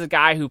strikes me as a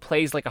guy who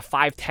plays like a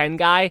 5'10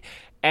 guy,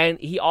 and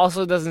he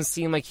also doesn't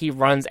seem like he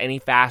runs any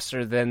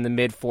faster than the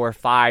mid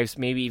 4.5s,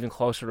 maybe even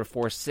closer to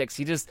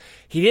 4.6.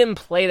 He didn't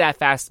play that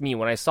fast to me.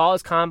 When I saw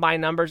his combine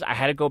numbers, I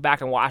had to go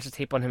back and watch the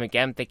tape on him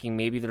again, thinking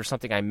maybe there's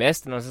something I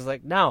missed, and I was just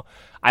like, no,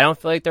 I don't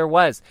feel like there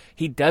was.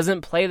 He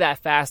doesn't play that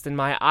fast in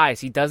my eyes.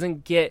 He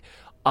doesn't get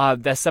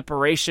the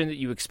separation that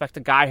you expect a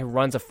guy who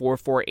runs a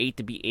 4.48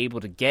 to be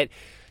able to get.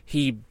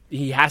 He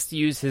has to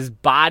use his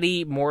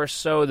body more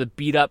so to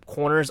beat up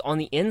corners on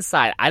the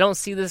inside. I don't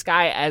see this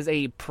guy as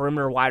a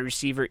perimeter wide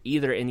receiver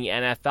either in the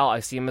NFL. I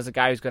see him as a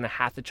guy who's going to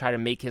have to try to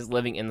make his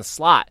living in the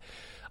slot,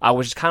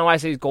 which is kind of why I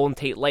say he's Golden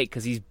Tate Light,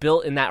 because he's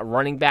built in that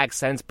running back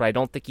sense, but I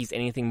don't think he's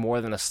anything more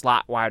than a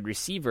slot wide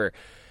receiver.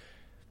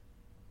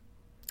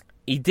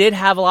 He did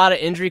have a lot of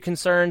injury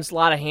concerns, a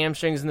lot of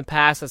hamstrings in the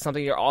past. That's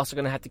something you're also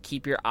going to have to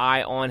keep your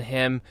eye on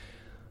him.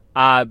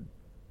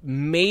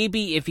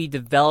 Maybe if he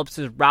develops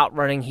his route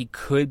running, he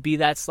could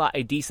be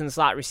a decent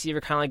slot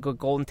receiver, kind of like what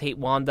Golden Tate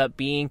wound up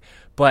being.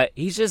 But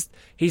he's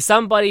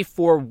somebody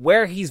for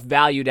where he's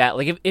valued at.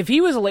 Like if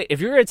you were going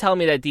to tell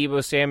me that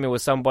Deebo Samuel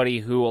was somebody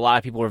who a lot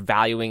of people were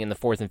valuing in the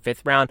 4th and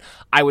 5th round,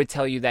 I would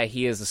tell you that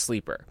he is a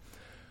sleeper.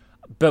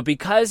 But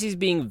because he's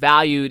being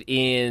valued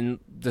in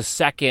the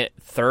 2nd,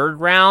 3rd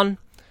round,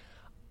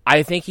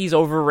 I think he's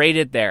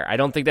overrated there. I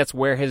don't think that's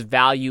where his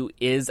value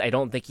is. I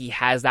don't think he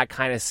has that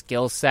kind of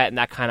skill set and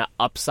that kind of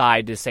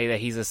upside to say that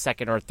he's a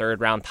 2nd or 3rd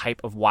round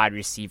type of wide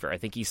receiver. I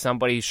think he's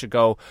somebody who should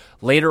go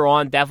later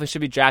on, definitely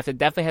should be drafted,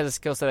 definitely has a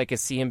skill set I could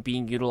see him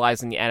being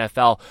utilized in the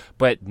NFL,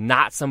 but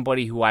not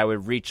somebody who I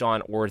would reach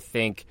on or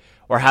think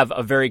or have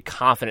a very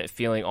confident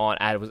feeling on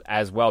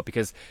as well,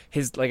 because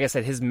like I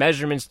said, his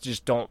measurements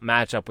just don't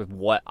match up with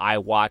what I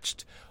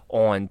watched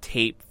on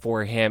tape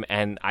for him,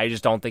 and I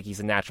just don't think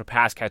he's a natural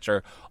pass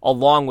catcher,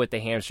 along with the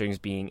hamstrings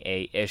being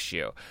a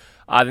issue.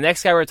 The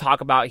next guy we're going to talk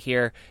about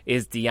here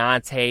is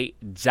Deontay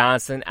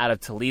Johnson out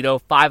of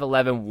Toledo,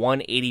 5'11",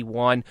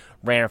 181,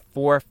 ran a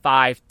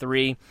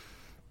 4.53.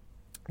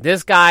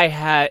 This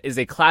guy is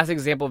a classic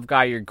example of a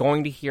guy you're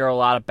going to hear a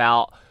lot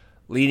about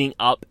leading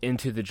up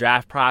into the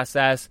draft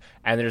process,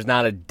 and there's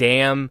not a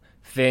damn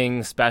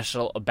thing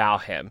special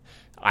about him.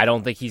 I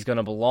don't think he's going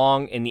to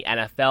belong in the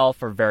NFL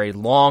for very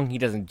long. He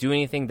doesn't do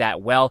anything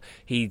that well.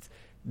 He's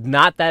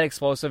not that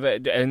explosive,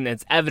 and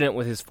it's evident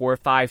with his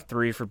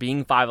 4.53 for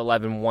being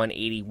 5'11",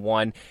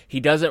 181. He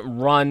doesn't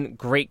run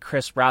great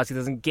crisp routes. He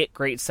doesn't get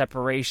great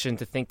separation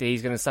to think that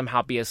he's going to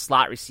somehow be a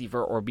slot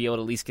receiver or be able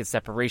to at least get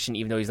separation,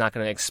 even though he's not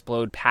going to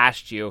explode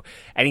past you.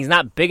 And he's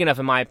not big enough,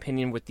 in my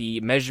opinion, with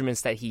the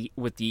measurements that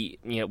with the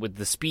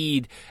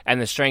speed and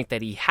the strength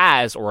that he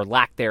has, or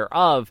lack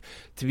thereof,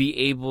 to be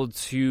able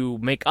to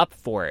make up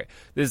for it.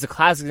 This is a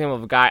classic example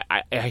of a guy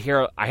I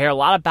hear a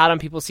lot about him.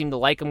 People seem to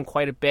like him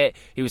quite a bit.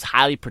 He was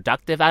highly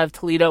productive out of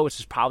Toledo, which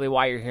is probably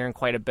why you're hearing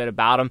quite a bit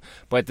about him.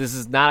 But this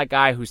is not a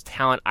guy whose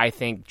talent, I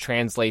think,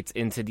 translates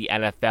into the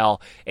NFL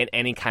in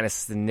any kind of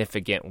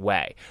significant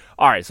way.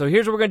 All right, so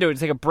here's what we're going to do. We're going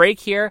to take a break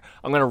here.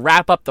 I'm going to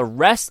wrap up the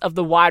rest of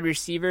the wide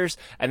receivers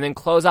and then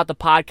close out the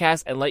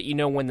podcast and let you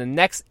know when the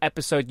next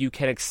episode you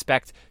can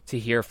expect to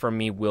hear from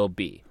me will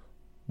be.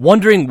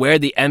 Wondering where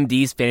the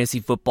MD's Fantasy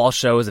Football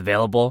Show is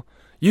available?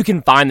 You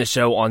can find the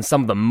show on some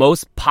of the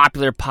most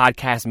popular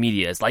podcast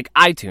medias like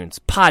iTunes,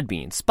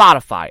 Podbean,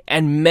 Spotify,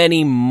 and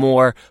many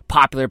more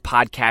popular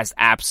podcast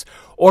apps.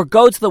 Or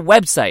go to the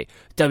website,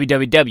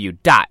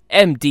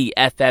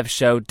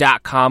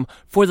 www.mdffshow.com,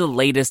 for the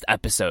latest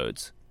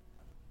episodes.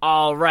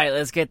 All right,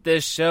 let's get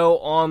this show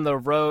on the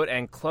road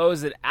and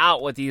close it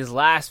out with these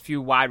last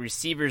few wide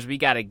receivers we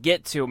got to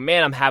get to.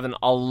 Man, I'm having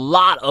a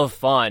lot of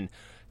fun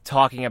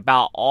talking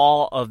about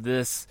all of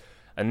this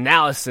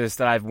analysis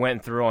that I've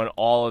went through on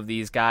all of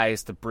these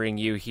guys to bring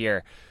you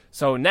here.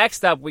 So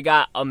next up, we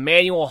got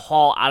Emmanuel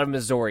Hall out of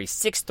Missouri,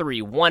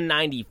 6'3",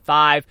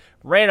 195,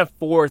 ran a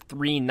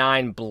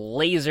 4.39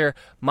 Blazer.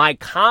 My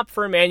comp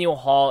for Emmanuel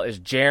Hall is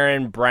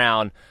Jaron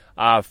Brown,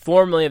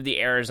 formerly of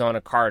the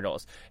Arizona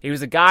Cardinals. He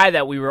was a guy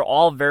that we were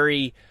all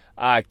very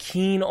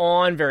keen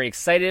on, very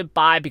excited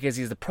by, because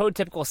he's the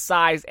prototypical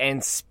size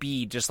and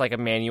speed, just like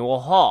Emmanuel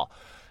Hall.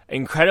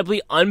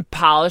 Incredibly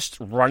unpolished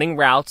running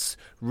routes,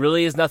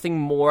 really is nothing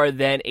more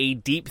than a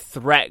deep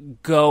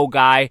threat go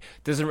guy.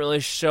 Doesn't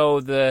really show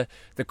the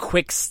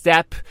quick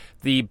step,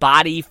 the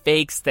body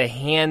fakes, the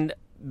hand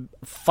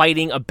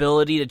fighting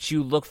ability that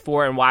you look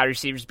for in wide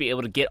receivers to be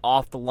able to get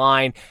off the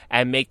line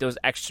and make those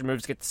extra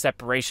moves, get the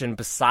separation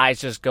besides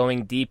just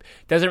going deep.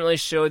 Doesn't really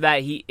show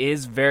that. He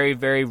is very,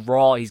 very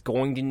raw. He's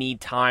going to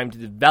need time to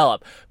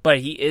develop, but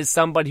he is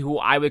somebody who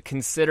I would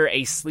consider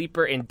a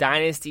sleeper in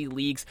dynasty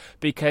leagues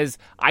because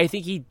I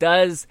think he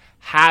does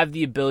have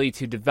the ability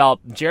to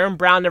develop. Jaron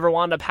Brown never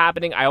wound up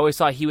happening. I always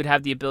thought he would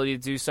have the ability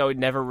to do so. It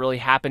never really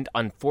happened,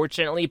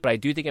 unfortunately, but I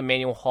do think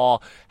Emmanuel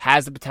Hall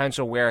has the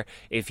potential where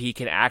if he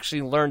can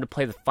actually learn to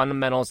play the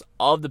fundamentals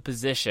of the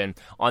position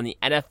on the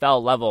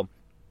NFL level.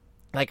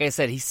 Like I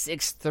said, he's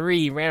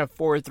 6'3", ran a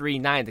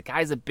 4.39. The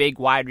guy's a big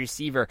wide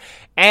receiver.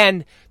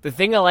 And the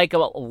thing I like a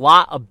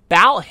lot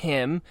about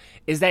him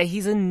is that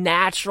he's a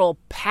natural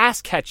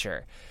pass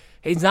catcher.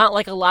 He's not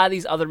like a lot of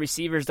these other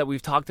receivers that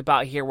we've talked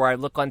about here where I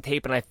look on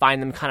tape and I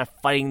find them kind of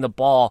fighting the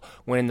ball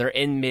when they're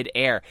in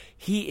midair.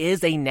 He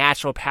is a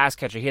natural pass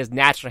catcher. He has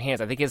natural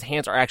hands. I think his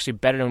hands are actually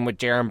better than what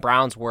Jaron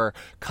Brown's were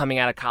coming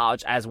out of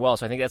college as well.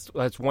 So I think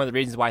that's one of the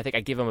reasons why I think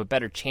I give him a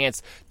better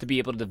chance to be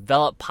able to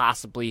develop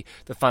possibly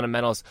the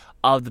fundamentals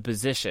of the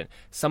position.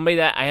 Somebody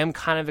that I am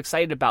kind of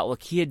excited about.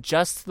 Look, he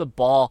adjusts the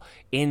ball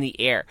in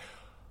the air.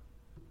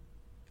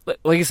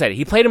 Like I said,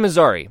 he played in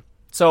Missouri.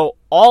 So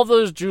all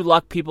those Drew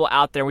Luck people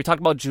out there, we talked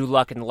about Drew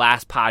Luck in the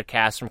last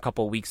podcast from a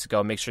couple of weeks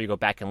ago. Make sure you go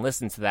back and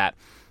listen to that.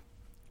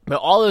 But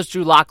all those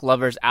Drew Lock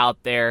lovers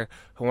out there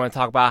who want to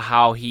talk about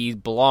how he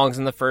belongs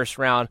in the first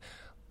round,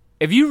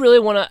 if you really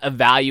want to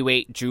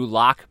evaluate Drew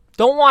Lock,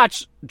 don't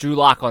watch Drew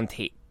Lock on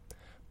tape.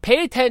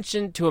 Pay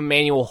attention to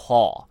Emmanuel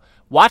Hall.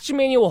 Watch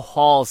Emmanuel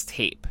Hall's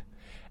tape.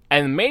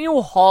 And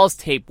Emmanuel Hall's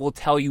tape will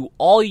tell you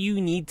all you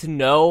need to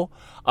know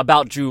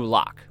about Drew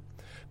Lock.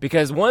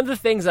 Because one of the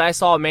things that I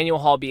saw Emmanuel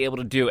Hall be able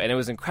to do, and it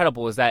was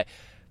incredible, is that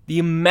the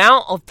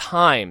amount of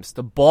times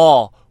the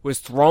ball was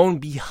thrown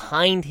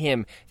behind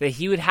him that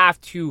he would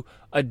have to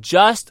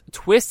adjust,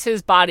 twist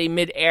his body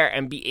midair,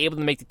 and be able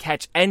to make the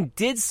catch, and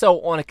did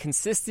so on a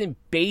consistent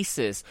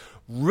basis,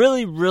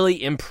 really,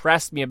 really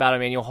impressed me about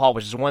Emmanuel Hall,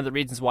 which is one of the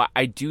reasons why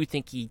I do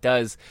think he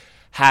does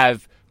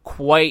have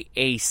quite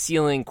a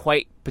ceiling,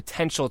 quite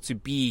potential to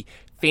be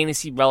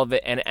fantasy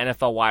relevant and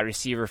NFL wide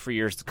receiver for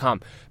years to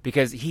come,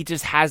 because he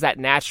just has that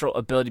natural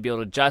ability to be able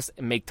to adjust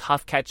and make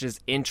tough catches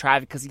in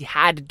traffic because he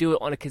had to do it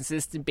on a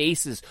consistent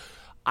basis.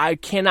 I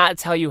cannot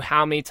tell you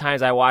how many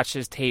times I watched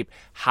his tape,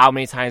 how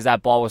many times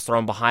that ball was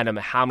thrown behind him,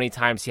 and how many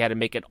times he had to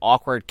make an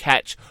awkward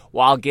catch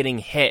while getting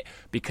hit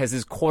because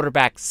his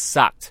quarterback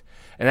sucked.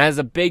 And that is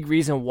a big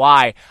reason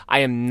why I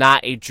am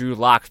not a Drew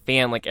Lock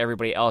fan like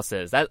everybody else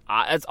is.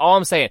 That's all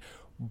I'm saying.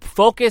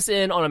 Focus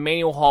in on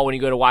Emmanuel Hall when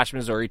you go to watch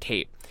Missouri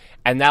tape.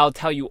 And that'll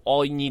tell you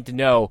all you need to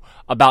know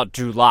about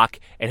Drew Lock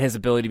and his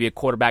ability to be a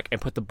quarterback and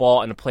put the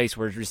ball in a place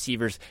where his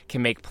receivers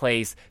can make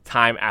plays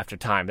time after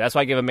time. That's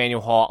why I give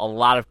Emmanuel Hall a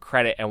lot of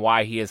credit and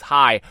why he is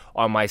high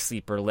on my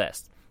sleeper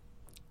list.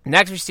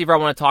 Next receiver I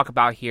want to talk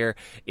about here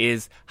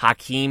is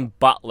Hakeem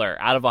Butler.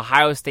 Out of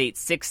Ohio State,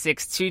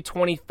 6'6",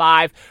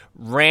 225,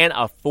 ran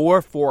a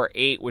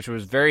 4.48, which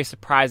was very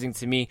surprising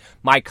to me.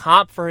 My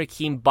comp for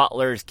Hakeem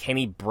Butler is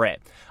Kenny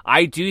Britt.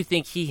 I do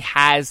think he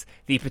has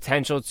the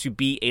potential to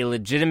be a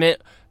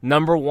legitimate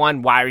number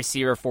one wide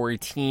receiver for a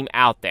team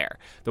out there.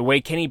 The way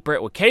Kenny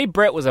Britt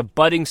was a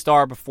budding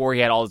star before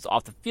he had all his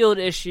off-the-field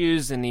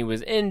issues and he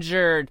was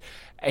injured.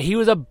 He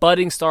was a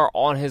budding star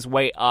on his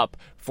way up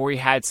before he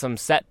had some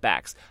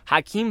setbacks.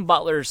 Hakeem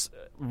Butler's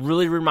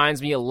really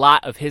reminds me a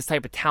lot of his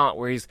type of talent,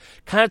 where he's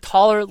kind of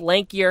taller,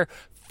 lankier,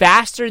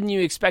 faster than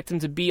you expect him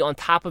to be, on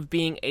top of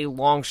being a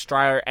long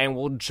strider, and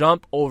will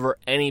jump over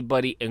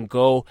anybody and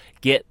go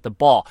get the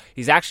ball.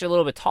 He's actually a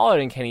little bit taller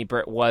than Kenny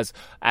Britt was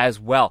as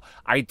well.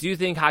 I do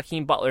think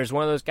Hakeem Butler is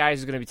one of those guys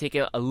who's going to be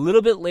taken a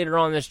little bit later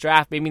on in this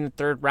draft, maybe in the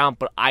third round,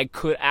 but I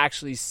could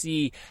actually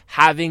see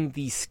having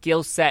the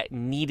skill set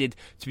needed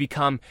to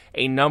become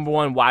a number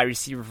one wide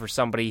receiver for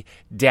somebody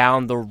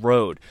down the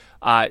road.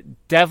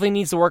 Definitely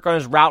needs to work on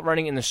his route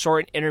running in the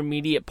short and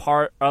intermediate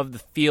part of the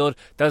field.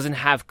 Doesn't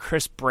have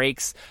crisp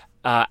breaks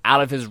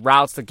out of his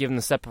routes to give him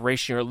the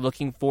separation you're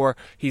looking for.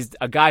 He's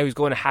a guy who's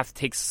going to have to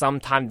take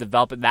some time to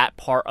develop that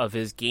part of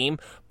his game,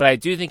 but I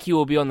do think he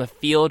will be on the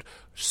field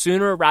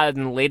sooner rather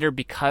than later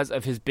because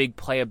of his big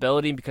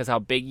playability, because how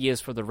big he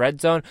is for the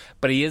red zone.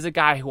 But he is a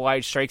guy who,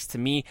 it strikes to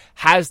me,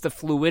 has the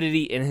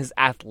fluidity in his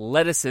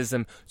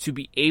athleticism to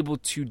be able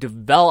to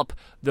develop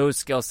those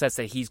skill sets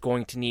that he's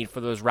going to need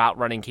for those route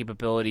running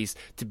capabilities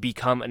to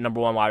become a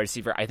number one wide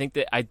receiver. I think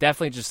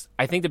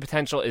the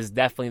potential is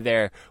definitely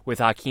there with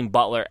Hakeem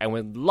Butler, and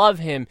would love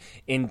him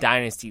in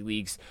dynasty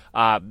leagues,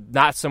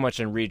 not so much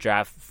in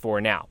redraft for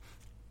now.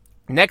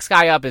 Next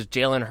guy up is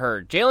Jalen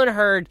Hurd. Jalen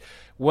Hurd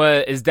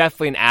is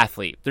definitely an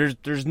athlete.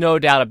 There's no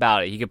doubt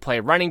about it. He could play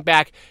running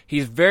back.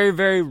 He's very,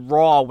 very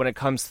raw when it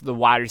comes to the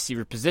wide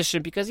receiver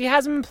position because he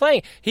hasn't been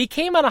playing. He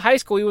came out of high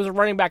school. He was a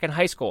running back in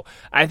high school.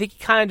 I think he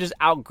kind of just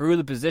outgrew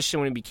the position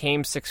when he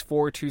became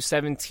 6'4",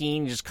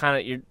 217. Just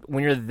kind of,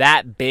 when you're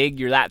that big,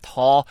 you're that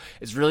tall,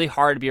 it's really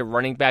hard to be a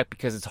running back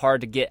because it's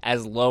hard to get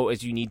as low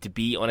as you need to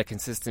be on a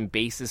consistent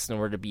basis in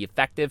order to be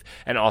effective,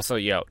 and also,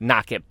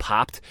 not get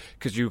popped,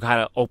 because you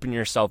kind of open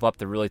yourself up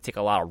to really take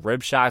a lot of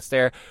rib shots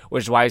there,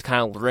 which is why he's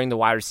kind of luring the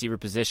wide receiver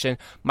position.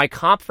 My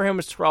comp for him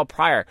was Terrell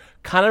Pryor,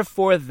 kind of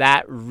for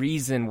that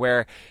reason,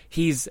 where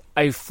he's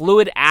a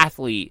fluid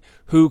athlete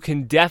who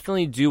can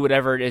definitely do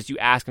whatever it is you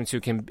ask him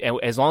to.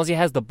 As long as he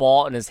has the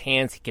ball in his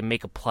hands, he can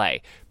make a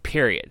play,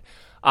 period.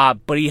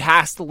 But he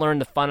has to learn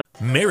the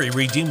Mary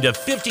redeemed a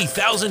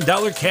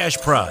 $50,000 cash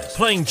prize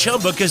playing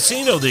Chumba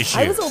Casino this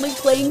year. I was only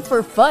playing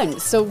for fun,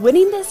 so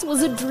winning this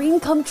was a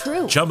dream come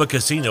true. Chumba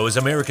Casino is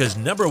America's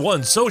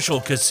 #1 social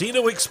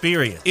casino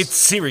experience. It's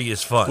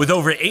serious fun. With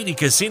over 80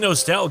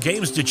 casino-style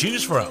games to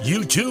choose from,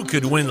 you too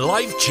could win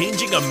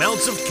life-changing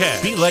amounts of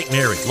cash. Be like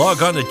Mary.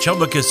 Log on to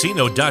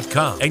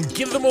ChumbaCasino.com and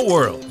give them a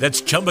whirl.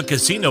 That's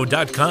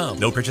ChumbaCasino.com.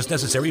 No purchase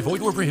necessary.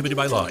 Void where prohibited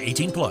by law.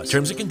 18+.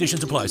 Terms and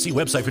conditions apply. See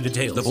website for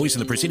details. The voice in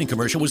the preceding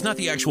commercial was not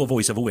the actual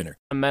voice of a winner.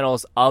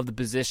 Fundamentals of the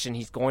position.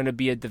 He's going to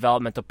be a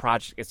developmental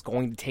project. It's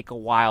going to take a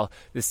while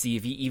to see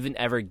if he even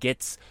ever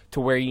gets to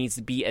where he needs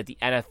to be at the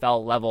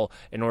NFL level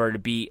in order to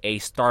be a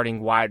starting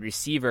wide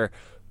receiver.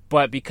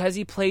 But because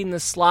he played in the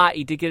slot,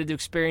 he did get to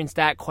experience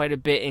that quite a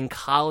bit in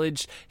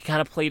college. He kind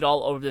of played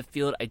all over the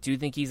field. I do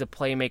think he's a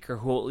playmaker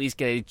who will at least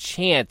get a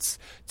chance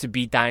to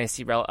be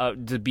fantasy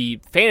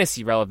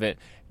relevant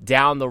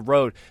down the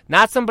road.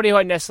 Not somebody who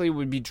I necessarily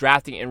would be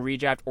drafting in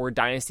redraft or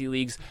dynasty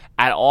leagues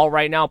at all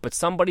right now, but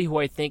somebody who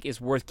I think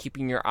is worth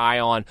keeping your eye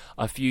on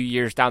a few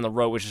years down the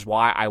road, which is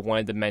why I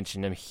wanted to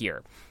mention him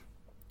here.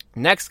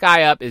 Next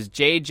guy up is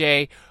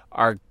JJ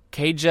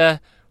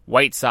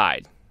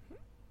Arcega-Whiteside.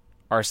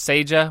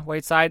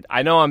 Arcega-Whiteside?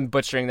 I know I'm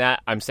butchering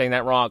that. I'm saying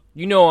that wrong.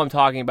 You know what I'm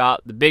talking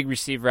about. The big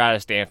receiver out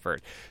of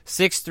Stanford.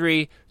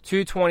 6'3",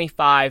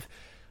 225.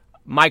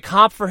 My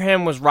comp for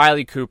him was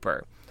Riley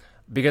Cooper,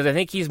 because I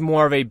think he's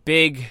more of a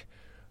big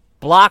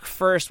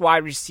block-first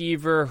wide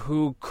receiver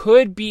who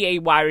could be a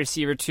wide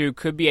receiver too,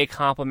 could be a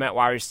complement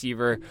wide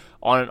receiver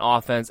on an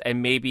offense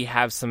and maybe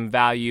have some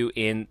value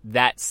in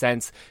that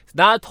sense. He's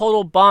not a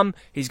total bum.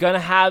 He's going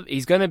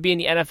to be in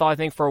the NFL, I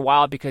think, for a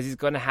while because he's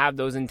going to have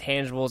those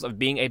intangibles of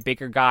being a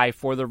bigger guy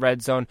for the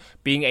red zone,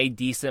 being a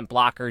decent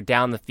blocker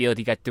down the field.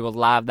 He got to do a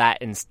lot of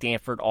that in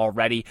Stanford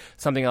already,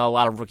 something that a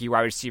lot of rookie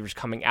wide receivers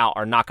coming out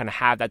are not going to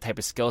have that type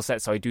of skill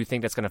set, so I do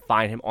think that's going to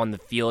find him on the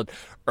field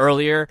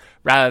earlier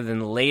rather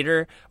than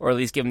later, or at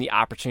least give him the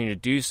opportunity to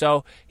do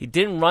so. He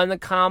didn't run the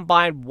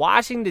combine.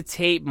 Watching the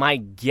tape, my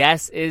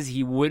guess is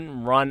he wouldn't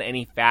run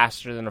any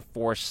faster than a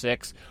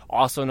 4.6.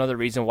 Also another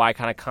reason why I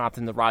kind of comped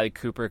him to Riley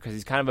Cooper, because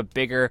he's kind of a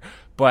bigger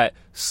but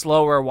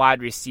slower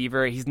wide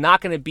receiver. He's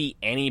not going to be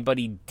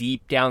anybody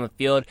deep down the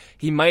field.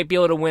 He might be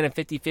able to win a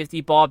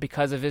 50-50 ball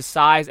because of his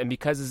size and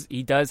because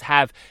he does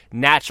have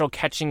natural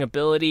catching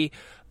ability,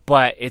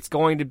 but it's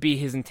going to be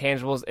his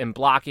intangibles in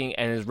blocking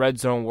and his red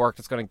zone work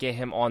that's going to get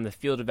him on the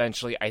field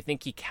eventually. I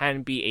think he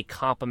can be a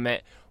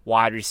complement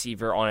wide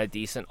receiver on a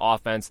decent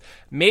offense,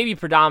 maybe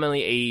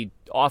predominantly a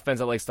offense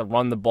that likes to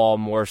run the ball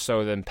more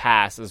so than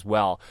pass as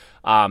well.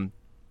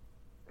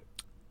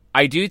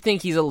 I do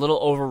think he's a little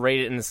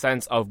overrated in the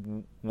sense of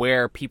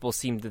where people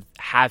seem to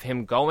have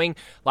him going.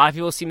 A lot of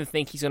people seem to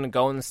think he's going to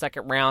go in the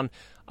second round.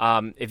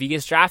 If he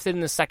gets drafted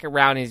in the second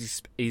round,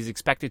 he's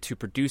expected to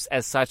produce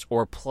as such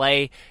or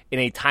play in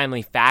a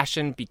timely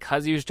fashion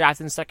because he was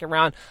drafted in the second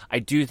round. I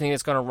do think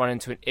it's going to run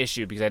into an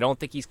issue because I don't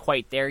think he's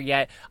quite there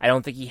yet. I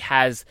don't think he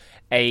has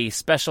a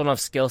special enough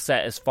skill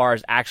set as far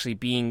as actually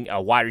being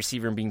a wide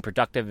receiver and being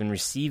productive in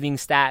receiving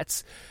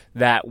stats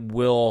that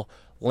will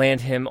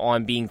land him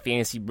on being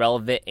fantasy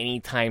relevant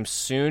anytime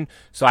soon.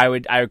 So I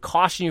would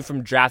caution you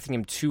from drafting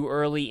him too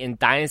early in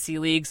dynasty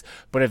leagues,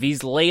 but if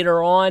he's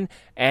later on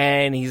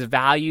and he's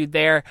valued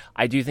there,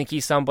 I do think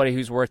he's somebody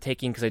who's worth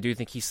taking because I do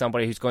think he's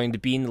somebody who's going to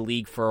be in the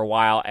league for a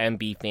while and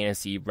be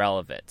fantasy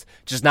relevant.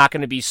 Just not going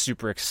to be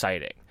super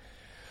exciting.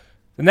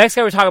 The next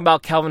guy we're talking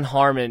about, Kelvin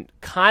Harmon,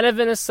 kind of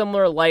in a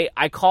similar light.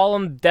 I call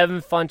him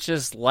Devin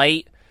Funchess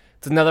light.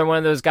 It's another one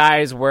of those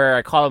guys where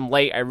I call him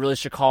late. I really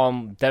should call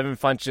him Devin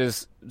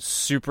Funchess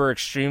super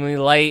extremely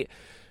light,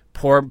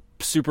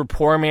 super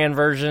poor man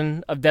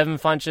version of Devin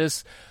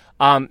Funchess.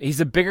 He's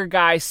a bigger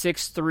guy,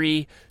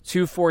 6'3",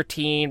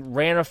 214,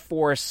 ran a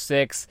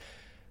 4.6.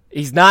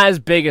 He's not as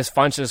big as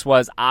Funchess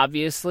was,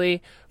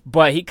 obviously,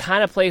 but he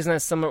kind of plays in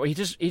that similar. He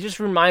just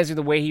reminds me of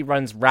the way he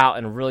runs route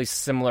in a really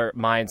similar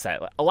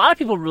mindset. A lot of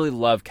people really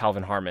love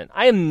Kelvin Harmon.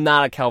 I am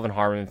not a Kelvin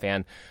Harmon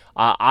fan.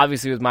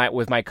 Obviously,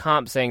 with my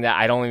comp saying that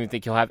I don't even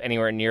think he'll have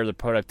anywhere near the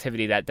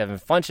productivity that Devin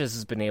Funchess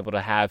has been able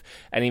to have,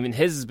 and even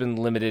his has been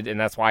limited, and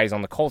that's why he's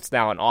on the Colts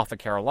now and off of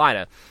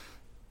Carolina.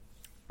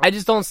 I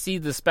just don't see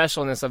the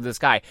specialness of this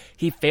guy.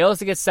 He fails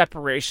to get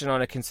separation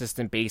on a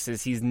consistent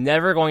basis. He's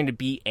never going to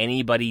beat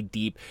anybody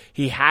deep.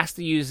 He has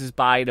to use his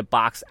body to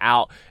box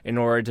out in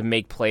order to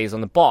make plays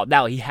on the ball.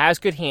 Now, he has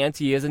good hands.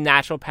 He is a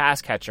natural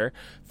pass catcher,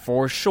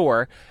 for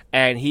sure,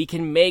 and he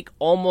can make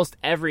almost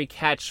every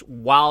catch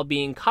while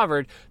being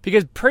covered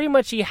because pretty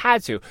much he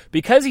had to.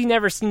 Because he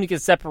never seemed to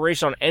get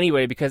separation on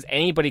anyway, because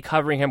anybody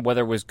covering him,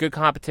 whether it was good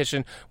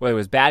competition, whether it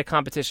was bad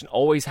competition,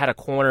 always had a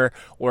corner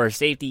or a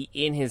safety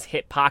in his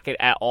hip pocket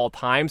at all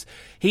times.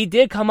 He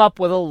did come up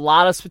with a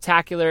lot of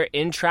spectacular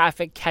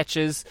in-traffic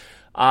catches,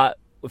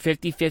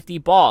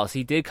 50-50 balls.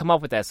 He did come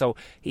up with that. So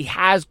he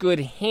has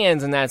good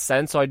hands in that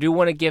sense, so I do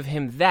want to give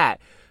him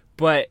that.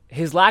 But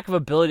his lack of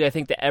ability, I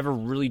think, to ever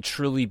really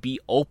truly be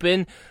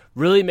open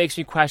really makes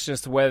me question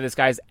as to whether this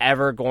guy's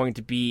ever going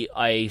to be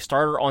a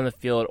starter on the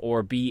field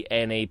or be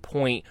in a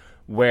point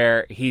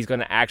where he's going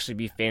to actually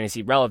be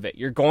fantasy relevant.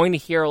 You're going to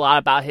hear a lot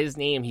about his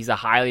name. He's a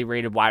highly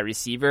rated wide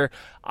receiver.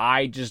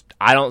 I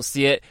don't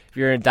see it. If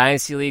you're in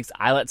dynasty leagues,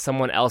 I let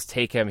someone else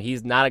take him.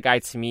 He's not a guy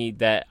to me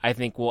that I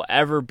think will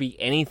ever be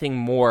anything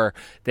more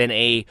than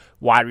a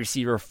wide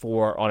receiver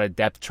 4 on a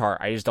depth chart.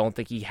 I just don't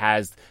think he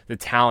has the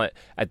talent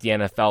at the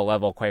NFL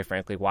level, quite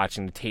frankly,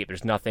 watching the tape.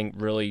 There's nothing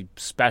really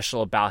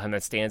special about him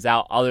that stands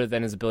out other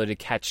than his ability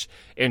to catch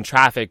in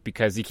traffic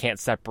because he can't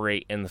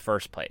separate in the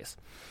first place.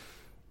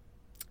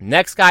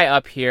 Next guy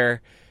up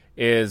here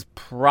is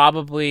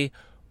probably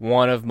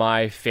one of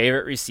my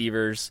favorite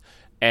receivers,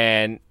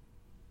 and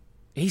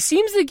he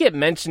seems to get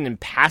mentioned in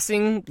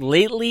passing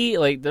lately.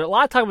 Like, there's a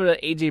lot of talk about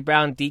A.J.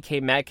 Brown, DK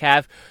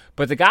Metcalf,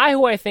 but the guy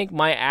who I think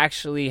might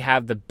actually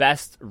have the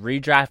best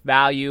redraft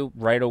value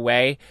right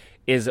away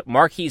is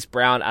Marquise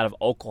Brown out of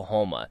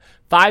Oklahoma.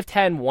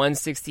 5'10",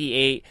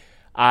 168.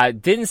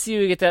 Didn't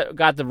see who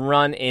got the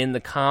run in the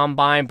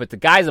combine, but the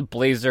guy's a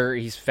blazer.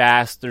 He's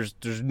fast. There's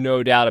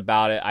no doubt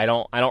about it. I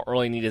don't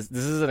really need this.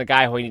 This isn't a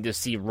guy who I need to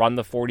see run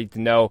the 40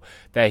 to know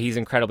that he's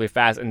incredibly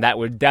fast, and that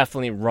would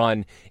definitely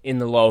run in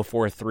the low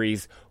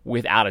 4.3s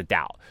without a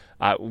doubt.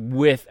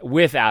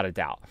 Without a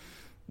doubt.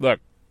 Look,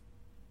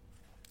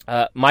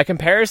 my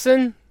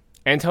comparison,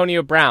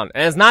 Antonio Brown,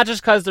 and it's not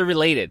just because they're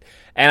related.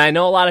 And I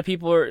know a lot of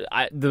people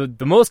are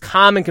the most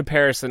common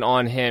comparison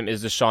on him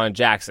is Deshaun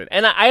Jackson,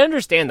 and I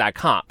understand that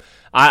comp.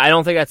 I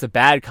don't think that's a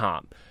bad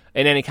comp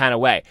in any kind of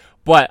way.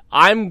 But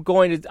I'm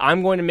going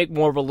to make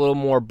more of a little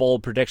more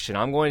bold prediction.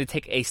 I'm going to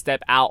take a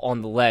step out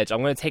on the ledge.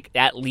 I'm going to take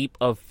that leap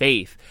of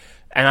faith.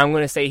 And I'm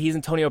going to say he's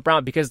Antonio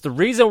Brown because the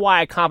reason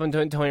why I comp him to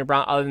Antonio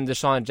Brown other than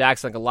Deshaun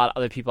Jackson, like a lot of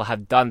other people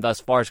have done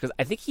thus far, is because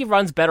I think he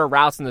runs better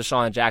routes than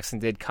Deshaun Jackson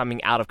did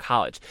coming out of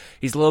college.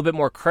 He's a little bit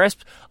more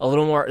crisp, a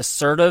little more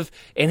assertive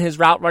in his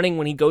route running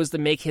when he goes to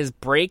make his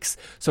breaks.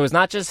 So it's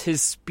not just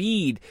his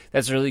speed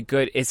that's really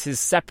good, it's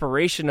his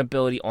separation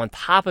ability on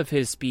top of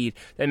his speed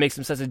that makes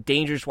him such a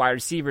dangerous wide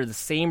receiver. The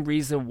same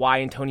reason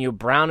why Antonio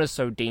Brown is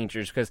so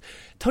dangerous, because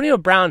Antonio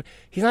Brown,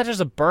 he's not just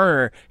a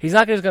burner. He's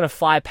not just going to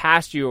fly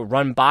past you or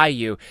run by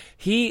you.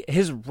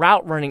 His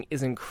route running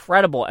is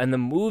incredible, and the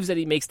moves that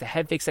he makes, the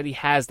head fakes that he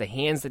has, the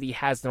hands that he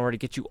has in order to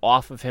get you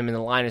off of him in the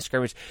line of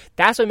scrimmage,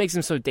 that's what makes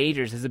him so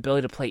dangerous, his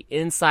ability to play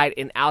inside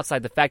and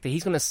outside, the fact that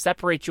he's going to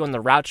separate you on the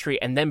route tree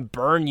and then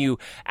burn you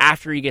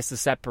after he gets the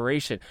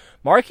separation.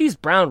 Marquise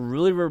Brown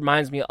really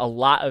reminds me a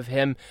lot of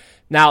him.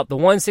 Now, the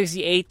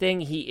 168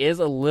 thing, he is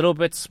a little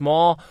bit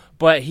small,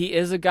 but he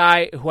is a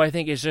guy who I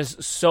think is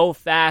just so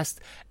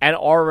fast and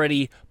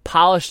already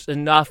polished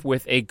enough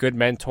with a good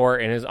mentor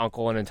in his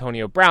uncle and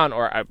Antonio Brown,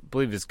 or I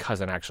believe his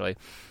cousin actually,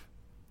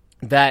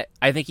 that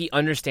I think he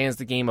understands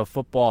the game of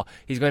football.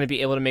 He's going to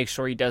be able to make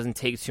sure he doesn't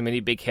take too many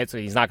big hits.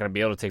 He's not going to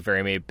be able to take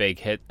very many big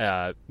hits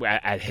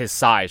at his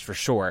size for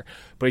sure,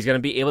 but he's going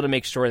to be able to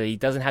make sure that he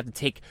doesn't have to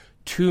take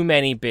too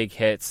many big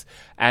hits,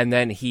 and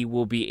then he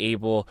will be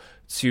able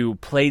to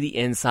play the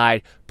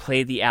inside,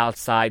 play the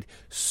outside,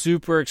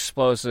 super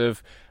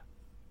explosive.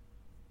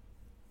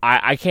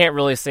 I can't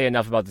really say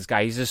enough about this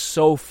guy. He's just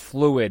so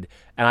fluid,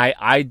 and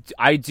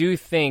I do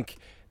think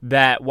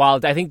that while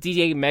I think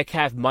DJ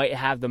Metcalf might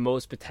have the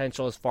most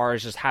potential as far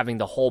as just having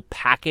the whole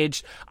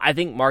package, I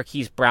think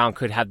Marquise Brown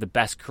could have the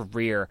best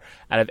career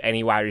out of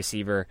any wide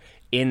receiver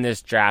in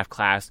this draft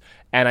class.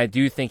 And I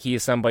do think he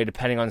is somebody,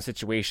 depending on the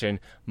situation,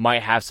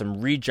 might have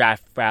some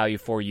redraft value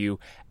for you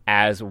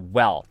as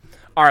well.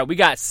 All right, we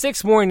got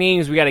 6 more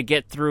names we got to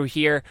get through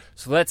here,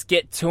 so let's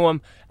get to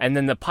them, and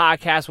then the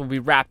podcast will be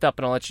wrapped up,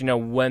 and I'll let you know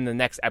when the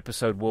next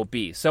episode will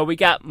be. So we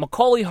got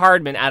Mecole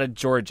Hardman out of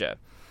Georgia.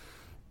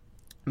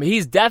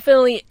 He's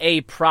definitely a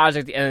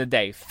project at the end of the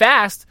day.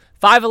 Fast,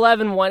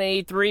 5'11",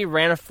 183,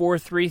 ran a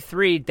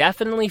 4.33,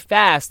 definitely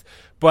fast,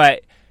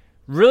 but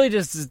really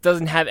just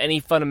doesn't have any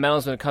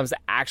fundamentals when it comes to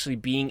actually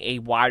being a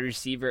wide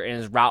receiver and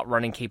his route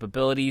running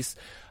capabilities.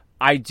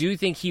 I do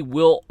think he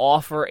will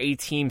offer a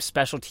team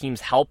special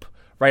teams help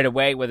right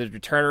away, whether it's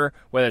returner,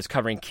 whether it's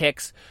covering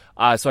kicks.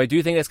 So I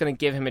do think that's going to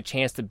give him a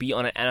chance to be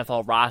on an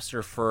NFL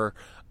roster for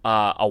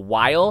a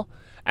while,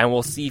 and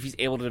we'll see if he's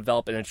able to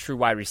develop into a true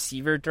wide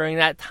receiver during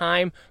that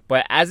time.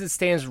 But as it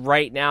stands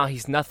right now,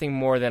 he's nothing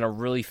more than a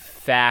really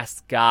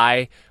fast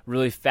guy,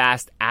 really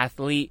fast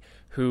athlete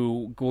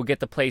who will get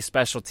to play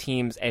special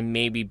teams and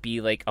maybe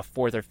be like a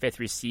 4th or 5th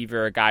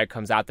receiver, a guy who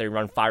comes out there and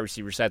run 5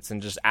 receiver sets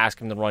and just ask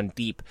him to run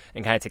deep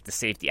and kind of take the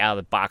safety out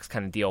of the box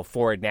kind of deal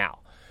for it now.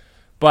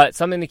 But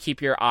something to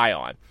keep your eye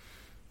on.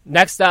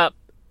 Next up,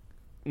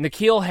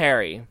 N'Keal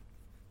Harry.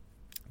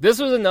 This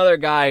was another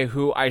guy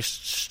who I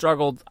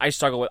struggled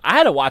with. I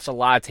had to watch a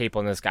lot of tape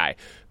on this guy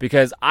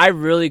because I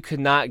really could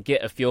not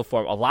get a feel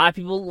for him. A lot of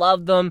people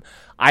loved him.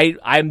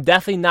 I'm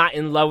definitely not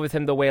in love with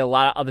him the way a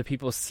lot of other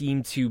people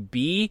seem to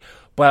be,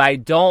 but I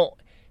don't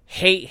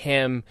hate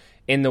him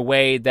in the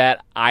way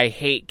that I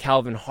hate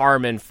Kelvin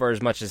Harmon for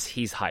as much as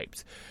he's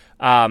hyped.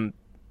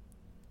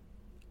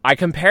 I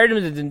compared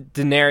him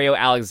to Denario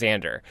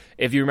Alexander,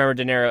 if you remember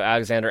Denario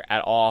Alexander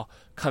at all,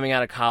 coming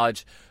out of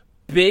college.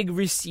 big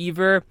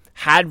receiver,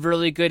 had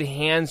really good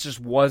hands, just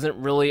wasn't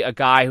really a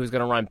guy who was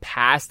going to run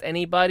past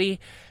anybody.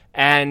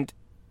 And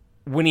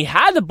when he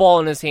had the ball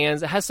in his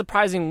hands, it has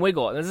surprising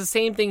wiggle. And it's the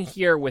same thing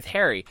here with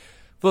Harry.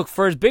 Look,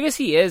 for as big as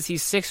he is,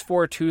 he's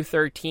 6'4",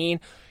 213.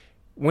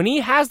 When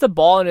he has the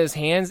ball in his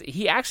hands,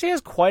 he actually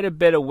has quite a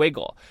bit of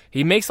wiggle.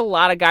 He makes a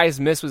lot of guys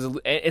miss.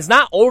 It's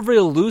not overly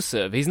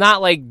elusive. He's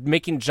not like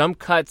making jump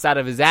cuts out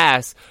of his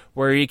ass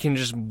where he can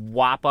just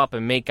whop up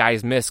and make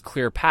guys miss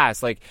clear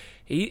pass. Like,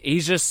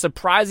 he's just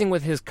surprising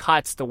with his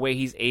cuts, the way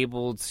he's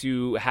able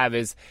to have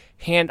his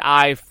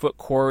hand-eye foot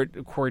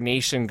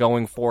coordination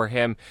going for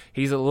him.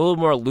 He's a little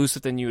more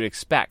elusive than you would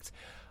expect.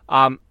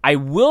 I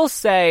will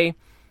say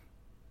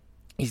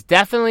he's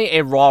definitely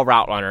a raw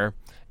route runner,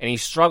 and he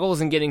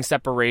struggles in getting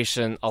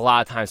separation a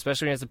lot of times,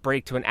 especially when he has to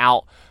break to an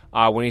out.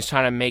 When he's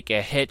trying to make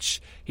a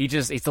hitch,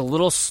 it's a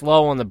little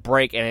slow on the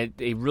break, and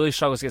it really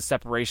struggles to get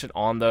separation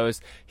on those.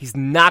 He's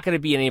not going to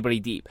be anybody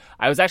deep.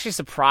 I was actually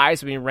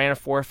surprised when he ran a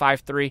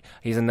 4.53.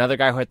 He's another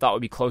guy who I thought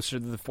would be closer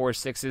to the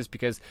 4.6s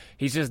because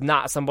he's just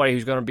not somebody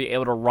who's going to be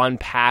able to run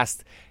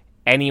past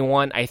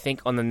anyone, I think,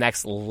 on the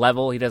next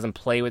level. He doesn't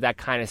play with that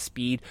kind of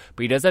speed,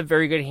 but he does have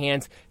very good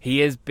hands.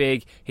 He is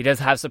big. He does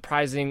have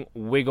surprising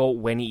wiggle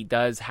when he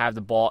does have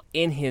the ball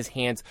in his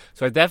hands.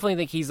 So I definitely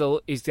think he's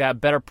got a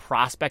better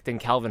prospect than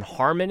Kelvin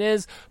Harmon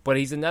is, but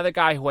he's another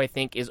guy who I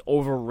think is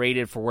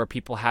overrated for where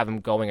people have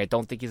him going. I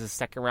don't think he's a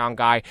second-round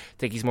guy. I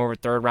think he's more of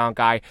a third-round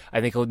guy.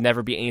 I think he'll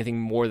never be anything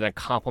more than a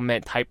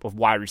complement type of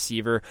wide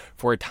receiver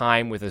for a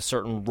time with a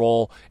certain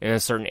role in a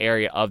certain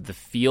area of the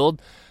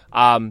field.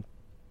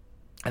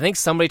 I think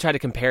somebody tried to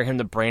compare him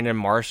to Brandon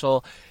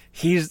Marshall.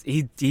 He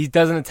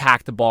doesn't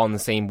attack the ball in the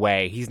same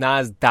way. He's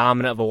not as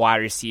dominant of a wide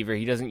receiver.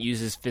 He doesn't use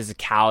his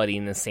physicality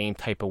in the same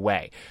type of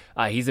way.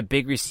 He's a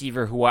big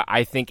receiver who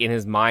I think in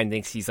his mind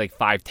thinks he's like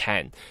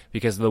 5'10"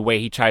 because of the way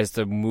he tries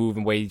to move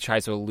and the way he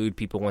tries to elude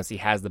people once he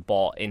has the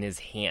ball in his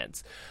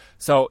hands.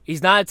 So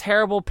he's not a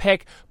terrible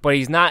pick, but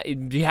he's not.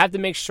 You have to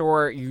make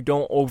sure you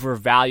don't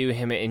overvalue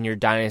him in your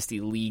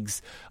dynasty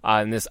leagues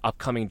in this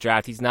upcoming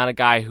draft. He's not a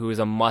guy who is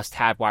a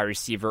must-have wide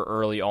receiver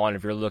early on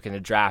if you're looking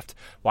to draft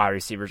wide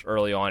receivers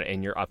early on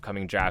in your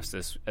upcoming drafts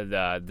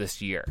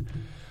this year.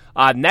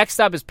 Next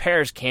up is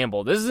Paris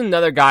Campbell. This is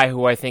another guy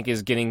who I think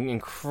is getting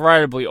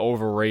incredibly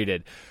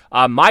overrated.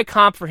 My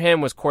comp for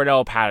him was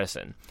Cordell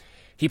Patterson.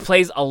 He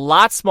plays a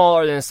lot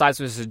smaller than his size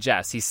would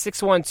suggest. He's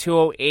 6'1",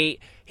 208.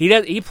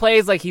 He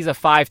plays like he's a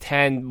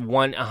 5'10",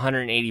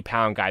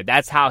 180-pound guy.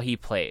 That's how he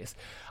plays.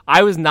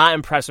 I was not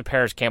impressed with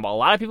Paris Campbell. A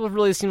lot of people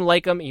really seem to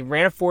like him. He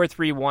ran a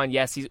 4.31.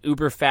 Yes, he's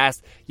uber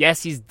fast.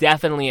 Yes, he's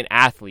definitely an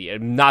athlete.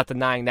 I'm not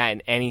denying that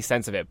in any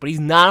sense of it. But he's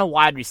not a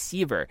wide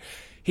receiver.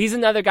 He's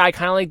another guy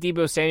kind of like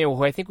Deebo Samuel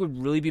who I think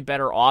would really be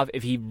better off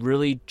if he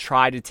really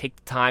tried to take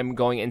the time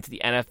going into the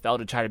NFL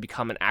to try to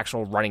become an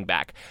actual running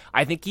back.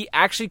 I think he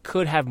actually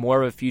could have more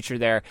of a future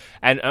there.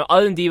 And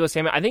other than Deebo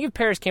Samuel, I think if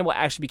Paris Campbell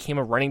actually became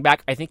a running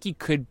back, I think he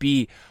could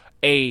be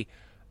a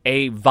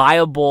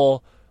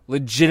viable,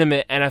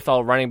 legitimate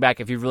NFL running back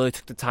if he really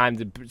took the time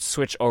to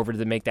switch over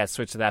to make that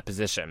switch to that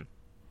position.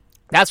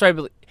 That's where I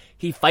believe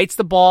he fights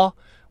the ball.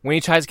 When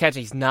he tries to catch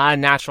it, he's not a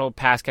natural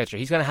pass catcher.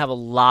 He's going to have a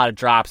lot of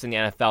drops in the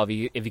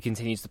NFL if he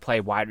continues to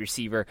play wide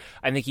receiver.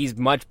 I think he's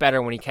much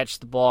better when he catches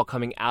the ball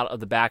coming out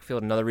of the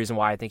backfield. Another reason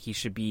why I think he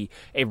should be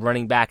a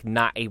running back,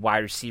 not a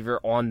wide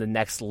receiver on the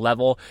next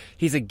level.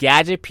 He's a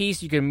gadget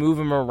piece. You can move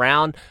him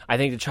around. I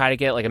think to try to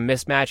get like a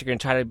mismatch, you're going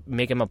to try to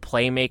make him a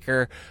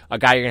playmaker, a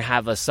guy you're going to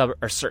have a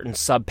certain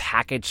sub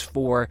package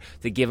for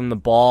to give him the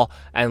ball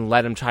and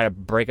let him try to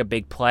break a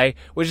big play,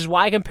 which is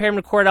why I compare him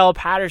to Cordell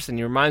Patterson.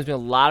 He reminds me a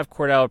lot of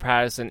Cordell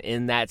Patterson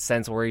in that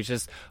sense where he's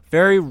just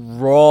very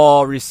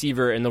raw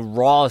receiver in the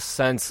raw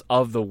sense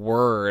of the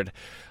word,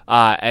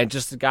 and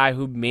just a guy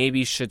who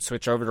maybe should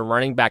switch over to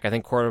running back. I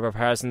think Cordell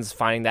Patterson's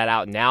finding that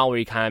out now where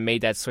he kind of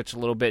made that switch a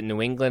little bit in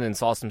New England and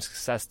saw some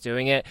success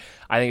doing it.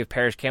 I think if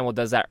Paris Campbell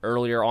does that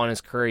earlier on in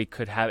his career, he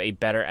could have a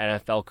better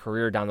NFL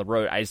career down the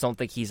road. I just don't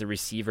think he's a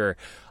receiver,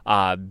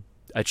 a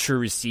true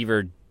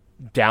receiver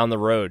down the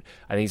road.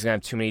 I think he's going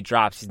to have too many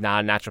drops. He's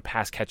not a natural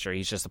pass catcher.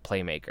 He's just a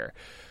playmaker.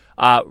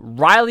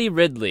 Riley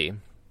Ridley,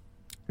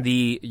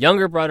 the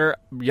younger brother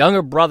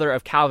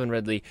of Calvin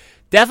Ridley,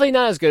 definitely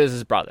not as good as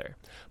his brother.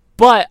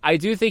 But I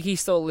do think he's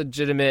still a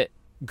legitimate,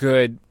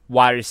 good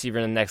wide receiver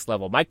in the next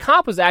level. My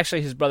comp was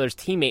actually his brother's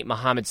teammate,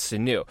 Mohamed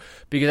Sanu,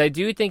 because I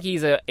do think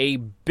he's a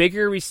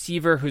bigger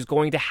receiver who's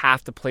going to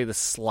have to play the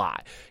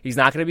slot. He's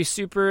not going to be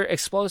super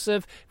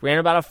explosive. He ran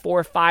about a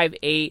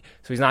 4.58,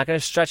 so he's not going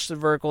to stretch the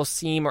vertical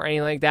seam or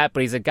anything like that,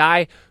 but he's a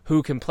guy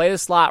who can play the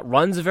slot,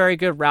 runs very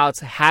good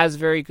routes, has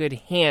very good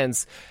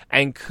hands,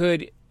 and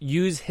could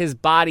use his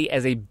body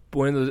as a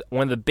one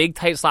of the big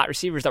type slot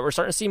receivers that we're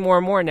starting to see more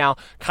and more now,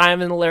 kind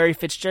of in the Larry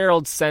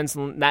Fitzgerald sense,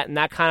 and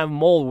that kind of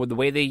mold with the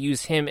way they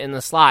use him in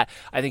the slot.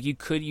 I think you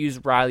could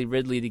use Riley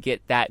Ridley to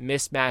get that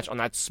mismatch on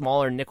that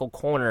smaller nickel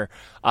corner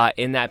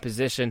in that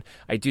position.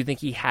 I do think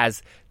he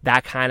has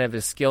that kind of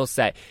a skill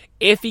set.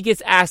 If he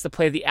gets asked to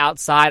play the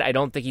outside, I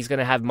don't think he's going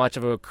to have much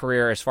of a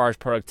career as far as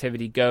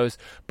productivity goes.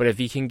 But if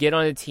he can get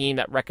on a team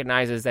that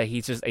recognizes that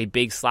he's just a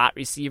big slot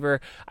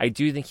receiver, I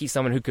do think he's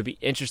someone who could be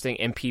interesting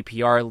in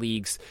PPR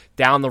leagues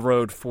down the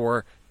road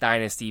for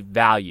dynasty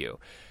value.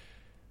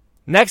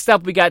 Next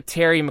up, we got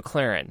Terry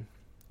McLaurin.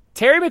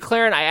 Terry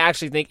McLaurin, I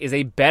actually think, is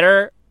a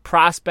better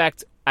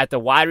prospect at the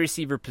wide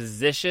receiver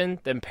position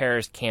than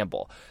Paris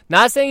Campbell.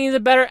 Not saying he's a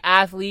better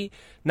athlete,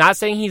 not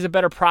saying he's a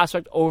better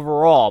prospect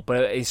overall,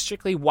 but a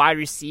strictly wide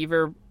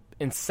receiver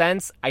in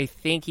sense, I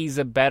think he's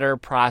a better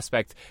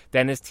prospect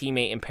than his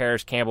teammate in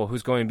Paris Campbell,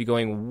 who's going to be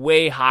going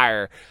way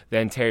higher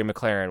than Terry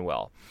McLaurin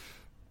will.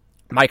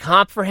 My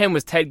comp for him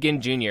was Ted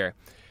Ginn Jr.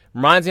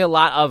 Reminds me a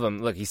lot of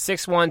him. Look, he's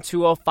 6'1",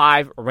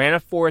 205, ran a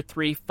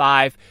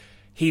 4.35.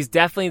 He's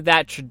definitely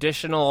that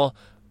traditional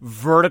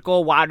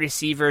vertical wide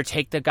receiver,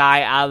 take the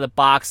guy out of the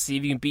box, see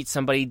if you can beat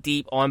somebody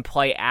deep on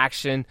play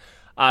action.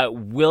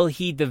 Will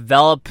he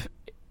develop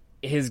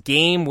his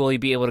game? Will he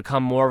be able to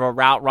become more of a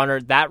route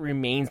runner? That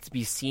remains to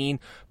be seen.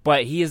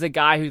 But he is a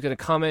guy who's going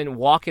to come in,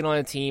 walk in on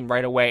a team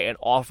right away, and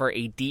offer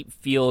a deep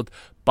field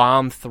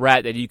bomb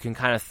threat that you can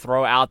kind of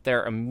throw out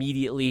there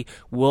immediately.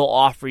 Will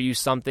offer you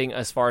something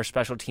as far as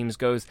special teams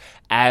goes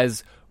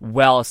as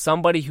well.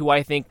 Somebody who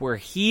I think where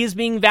he is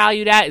being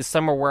valued at is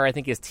somewhere where I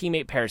think his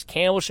teammate Paris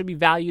Campbell should be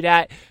valued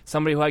at.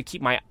 Somebody who I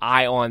keep my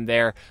eye on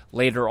there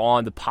later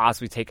on to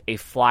possibly take a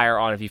flyer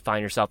on if you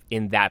find yourself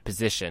in that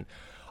position.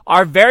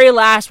 Our very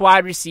last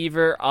wide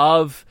receiver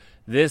of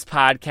this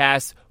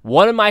podcast,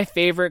 one of my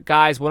favorite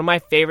guys, one of my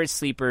favorite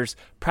sleepers,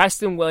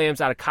 Preston Williams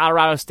out of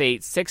Colorado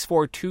State,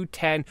 6'4",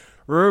 210,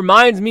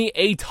 reminds me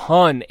a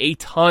ton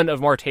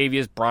of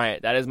Martavius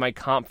Bryant. That is my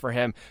comp for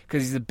him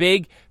because he's a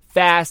big,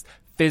 fast,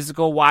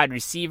 physical wide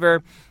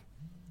receiver.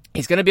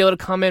 He's going to be able to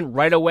come in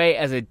right away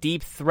as a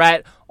deep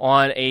threat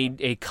on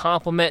a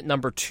complement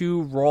number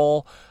 2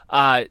 role.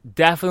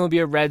 Definitely will be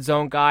a red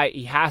zone guy.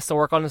 He has to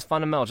work on his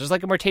fundamentals, just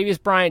like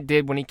Martavius Bryant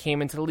did when he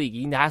came into the league.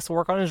 He has to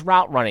work on his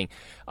route running.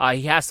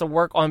 He has to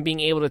work on being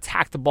able to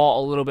attack the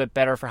ball a little bit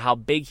better for how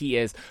big he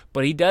is.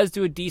 But he does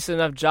do a decent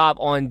enough job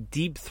on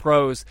deep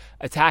throws,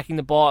 attacking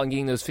the ball and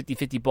getting those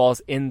 50-50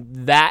 balls in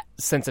that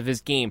sense of his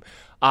game.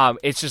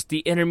 It's just the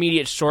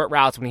intermediate short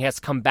routes when he has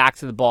to come back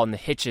to the ball and the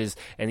hitches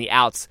and the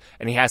outs,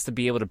 and he has to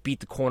be able to beat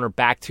the corner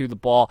back to the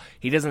ball.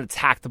 He doesn't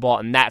attack the ball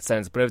in that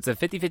sense. But if it's a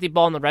 50-50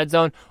 ball in the red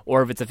zone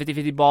or if it's a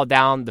 50-50 ball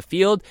down the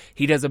field,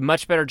 he does a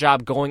much better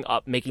job going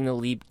up, making the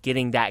leap,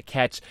 getting that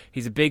catch.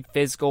 He's a big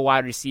physical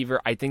wide receiver.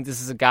 I think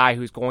this is a guy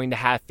who's going to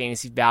have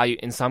fantasy value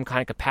in some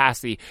kind of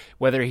capacity,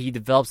 whether he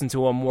develops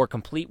into a more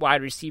complete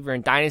wide receiver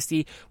in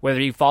Dynasty, whether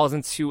he falls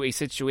into a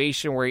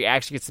situation where he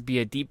actually gets to be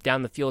a deep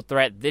down the field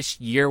threat this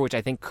year, which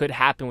I think could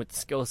happen with the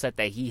skill set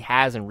that he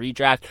has in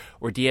redraft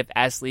or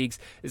DFS leagues.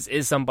 This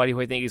is somebody who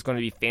I think is going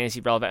to be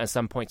fantasy relevant at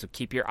some point, so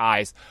keep your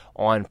eyes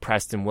on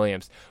Preston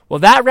Williams.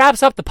 Well, that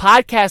wraps up the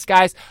podcast,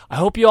 guys. I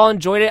hope you all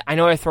enjoyed it. I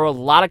know I throw a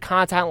lot of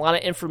content, a lot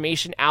of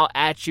information out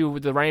at you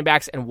with the running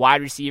backs and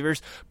wide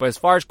receivers, but as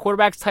far as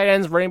quarterbacks, tight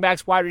ends, running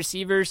backs, wide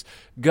receivers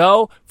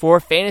go, for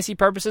fantasy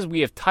purposes,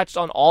 we have touched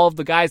on all of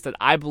the guys that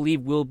I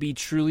believe will be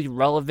truly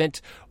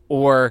relevant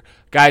or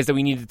guys that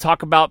we need to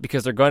talk about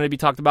because they're going to be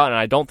talked about and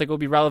I don't think will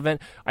be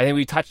relevant. I think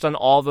we touched on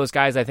all of those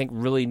guys I think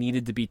really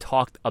needed to be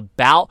talked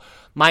about.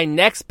 My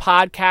next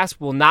podcast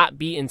will not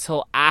be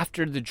until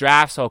after the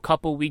draft, so a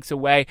couple weeks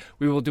away.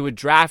 We will do a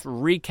draft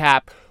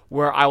recap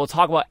where I will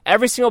talk about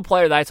every single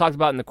player that I talked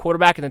about in the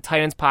quarterback and the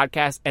tight ends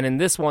podcast, and in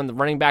this one, the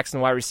running backs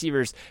and wide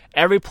receivers.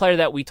 Every player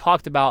that we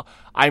talked about,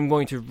 I'm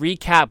going to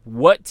recap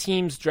what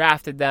teams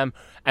drafted them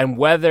and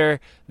whether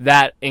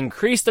that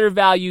increased their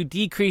value,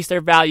 decreased their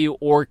value,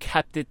 or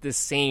kept it the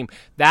same.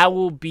 That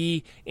will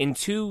be in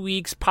 2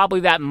 weeks,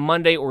 probably that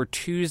Monday or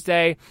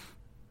Tuesday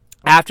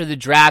after the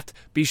draft.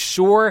 Be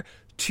sure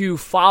to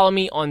follow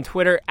me on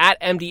Twitter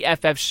at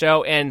MDFF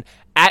Show and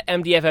at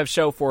MDFF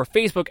Show for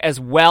Facebook as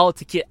well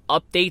to get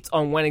updates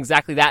on when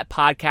exactly that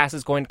podcast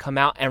is going to come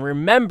out. And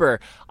remember,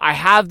 I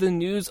have the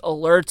news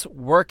alerts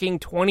working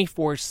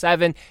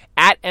 24/7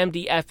 at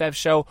MDFF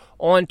Show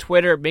on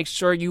Twitter. Make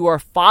sure you are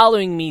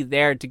following me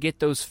there to get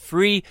those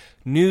free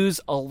news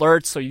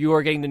alerts so you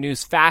are getting the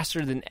news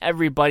faster than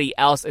everybody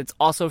else. It's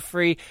also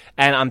free,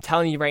 and I'm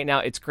telling you right now,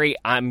 it's great.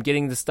 I'm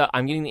getting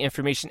the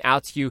information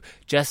out to you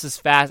just as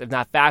fast, if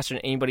not faster,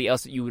 than anybody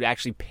else that you would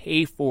actually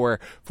pay for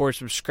a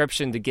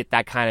subscription to get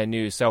that kind of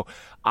news. So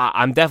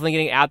I'm definitely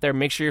getting it out there.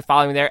 Make sure you're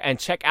following me there, and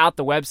check out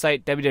the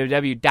website,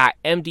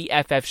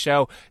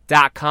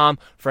 www.mdffshow.com,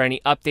 for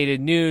any updated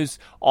news,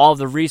 all of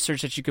the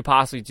research that you could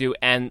possibly do,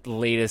 and the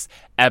latest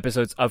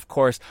episodes, of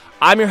course.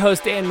 I'm your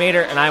host, Dan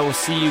Mader, and I will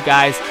see you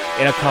guys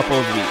in a couple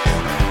of weeks.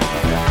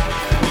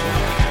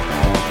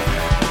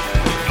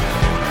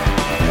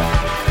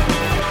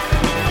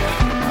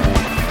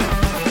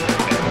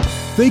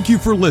 Thank you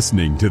for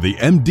listening to the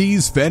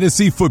MD's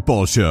Fantasy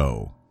Football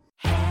Show.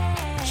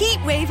 Heat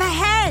wave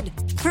ahead!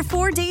 For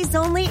 4 days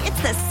only,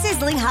 it's the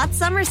sizzling hot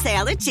summer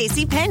sale at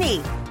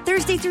JCPenney.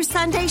 Thursday through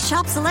Sunday,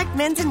 shop select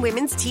men's and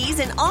women's tees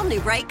in all new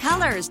bright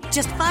colors.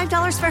 Just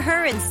 $5 for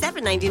her and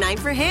 $7.99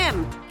 for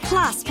him.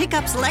 Plus, pick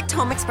up select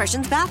Home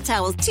Expressions bath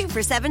towels, 2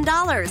 for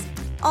 $7.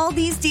 All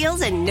these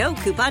deals and no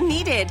coupon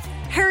needed.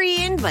 Hurry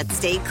in, but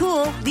stay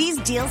cool. These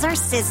deals are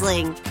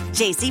sizzling.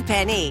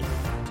 JCPenney.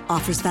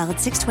 Offers valid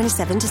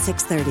 6/27 to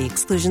 6/30.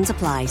 Exclusions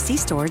apply. See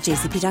store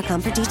jcp.com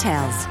for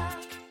details.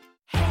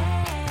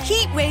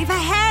 Heat wave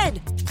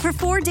ahead! For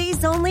 4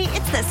 days only,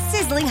 it's the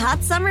sizzling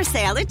hot summer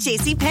sale at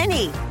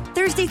JCPenney.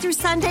 Thursday through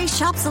Sunday,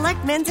 shop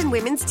select men's and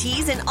women's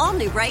tees in all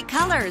new bright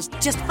colors.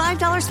 Just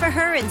 $5 for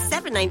her and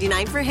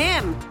 $7.99 for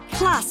him.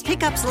 Plus,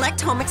 pick up select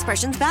Home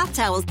Expressions bath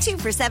towels, 2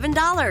 for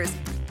 $7.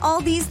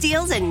 All these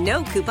deals and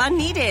no coupon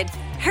needed.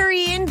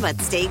 Hurry in,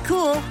 but stay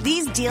cool.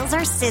 These deals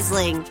are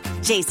sizzling.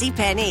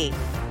 JCPenney.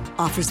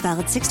 Offers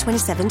valid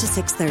 6/27 to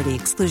 6/30.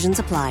 Exclusions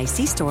apply.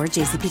 See store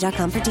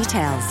jcp.com for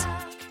details.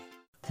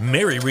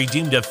 Mary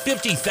redeemed a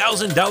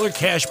 $50,000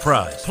 cash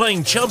prize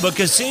playing Chumba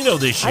Casino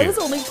this year. I was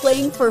only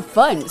playing for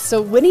fun,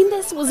 so winning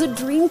this was a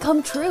dream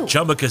come true.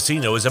 Chumba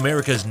Casino is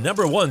America's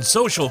 #1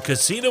 social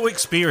casino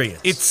experience.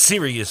 It's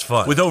serious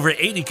fun. With over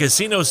 80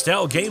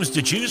 casino-style games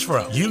to choose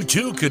from, you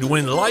too could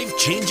win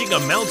life-changing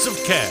amounts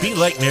of cash. Be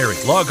like Mary.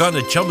 Log on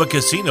to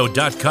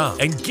ChumbaCasino.com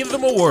and give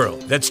them a whirl.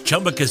 That's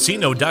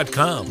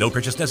ChumbaCasino.com. No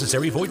purchase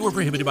necessary. Void or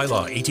prohibited by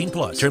law.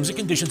 18+. Terms and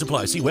conditions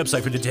apply. See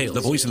website for details.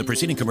 The voice in the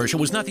preceding commercial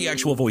was not the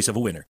actual voice of a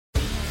winner.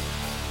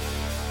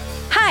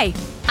 Hi,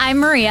 I'm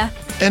Maria.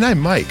 And I'm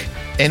Mike.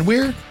 And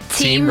we're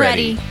Team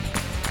Ready.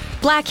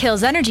 Black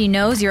Hills Energy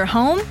knows your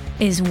home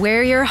is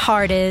where your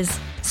heart is,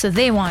 so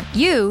they want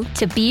you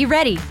to be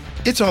ready.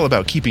 It's all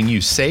about keeping you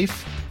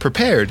safe,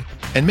 prepared,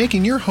 and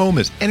making your home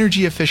as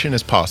energy efficient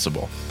as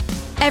possible.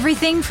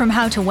 Everything from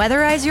how to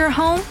weatherize your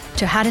home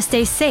to how to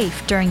stay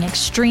safe during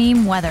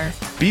extreme weather.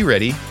 Be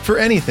ready for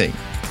anything.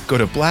 Go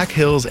to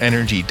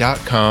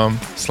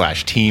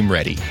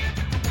blackhillsenergy.com/teamready.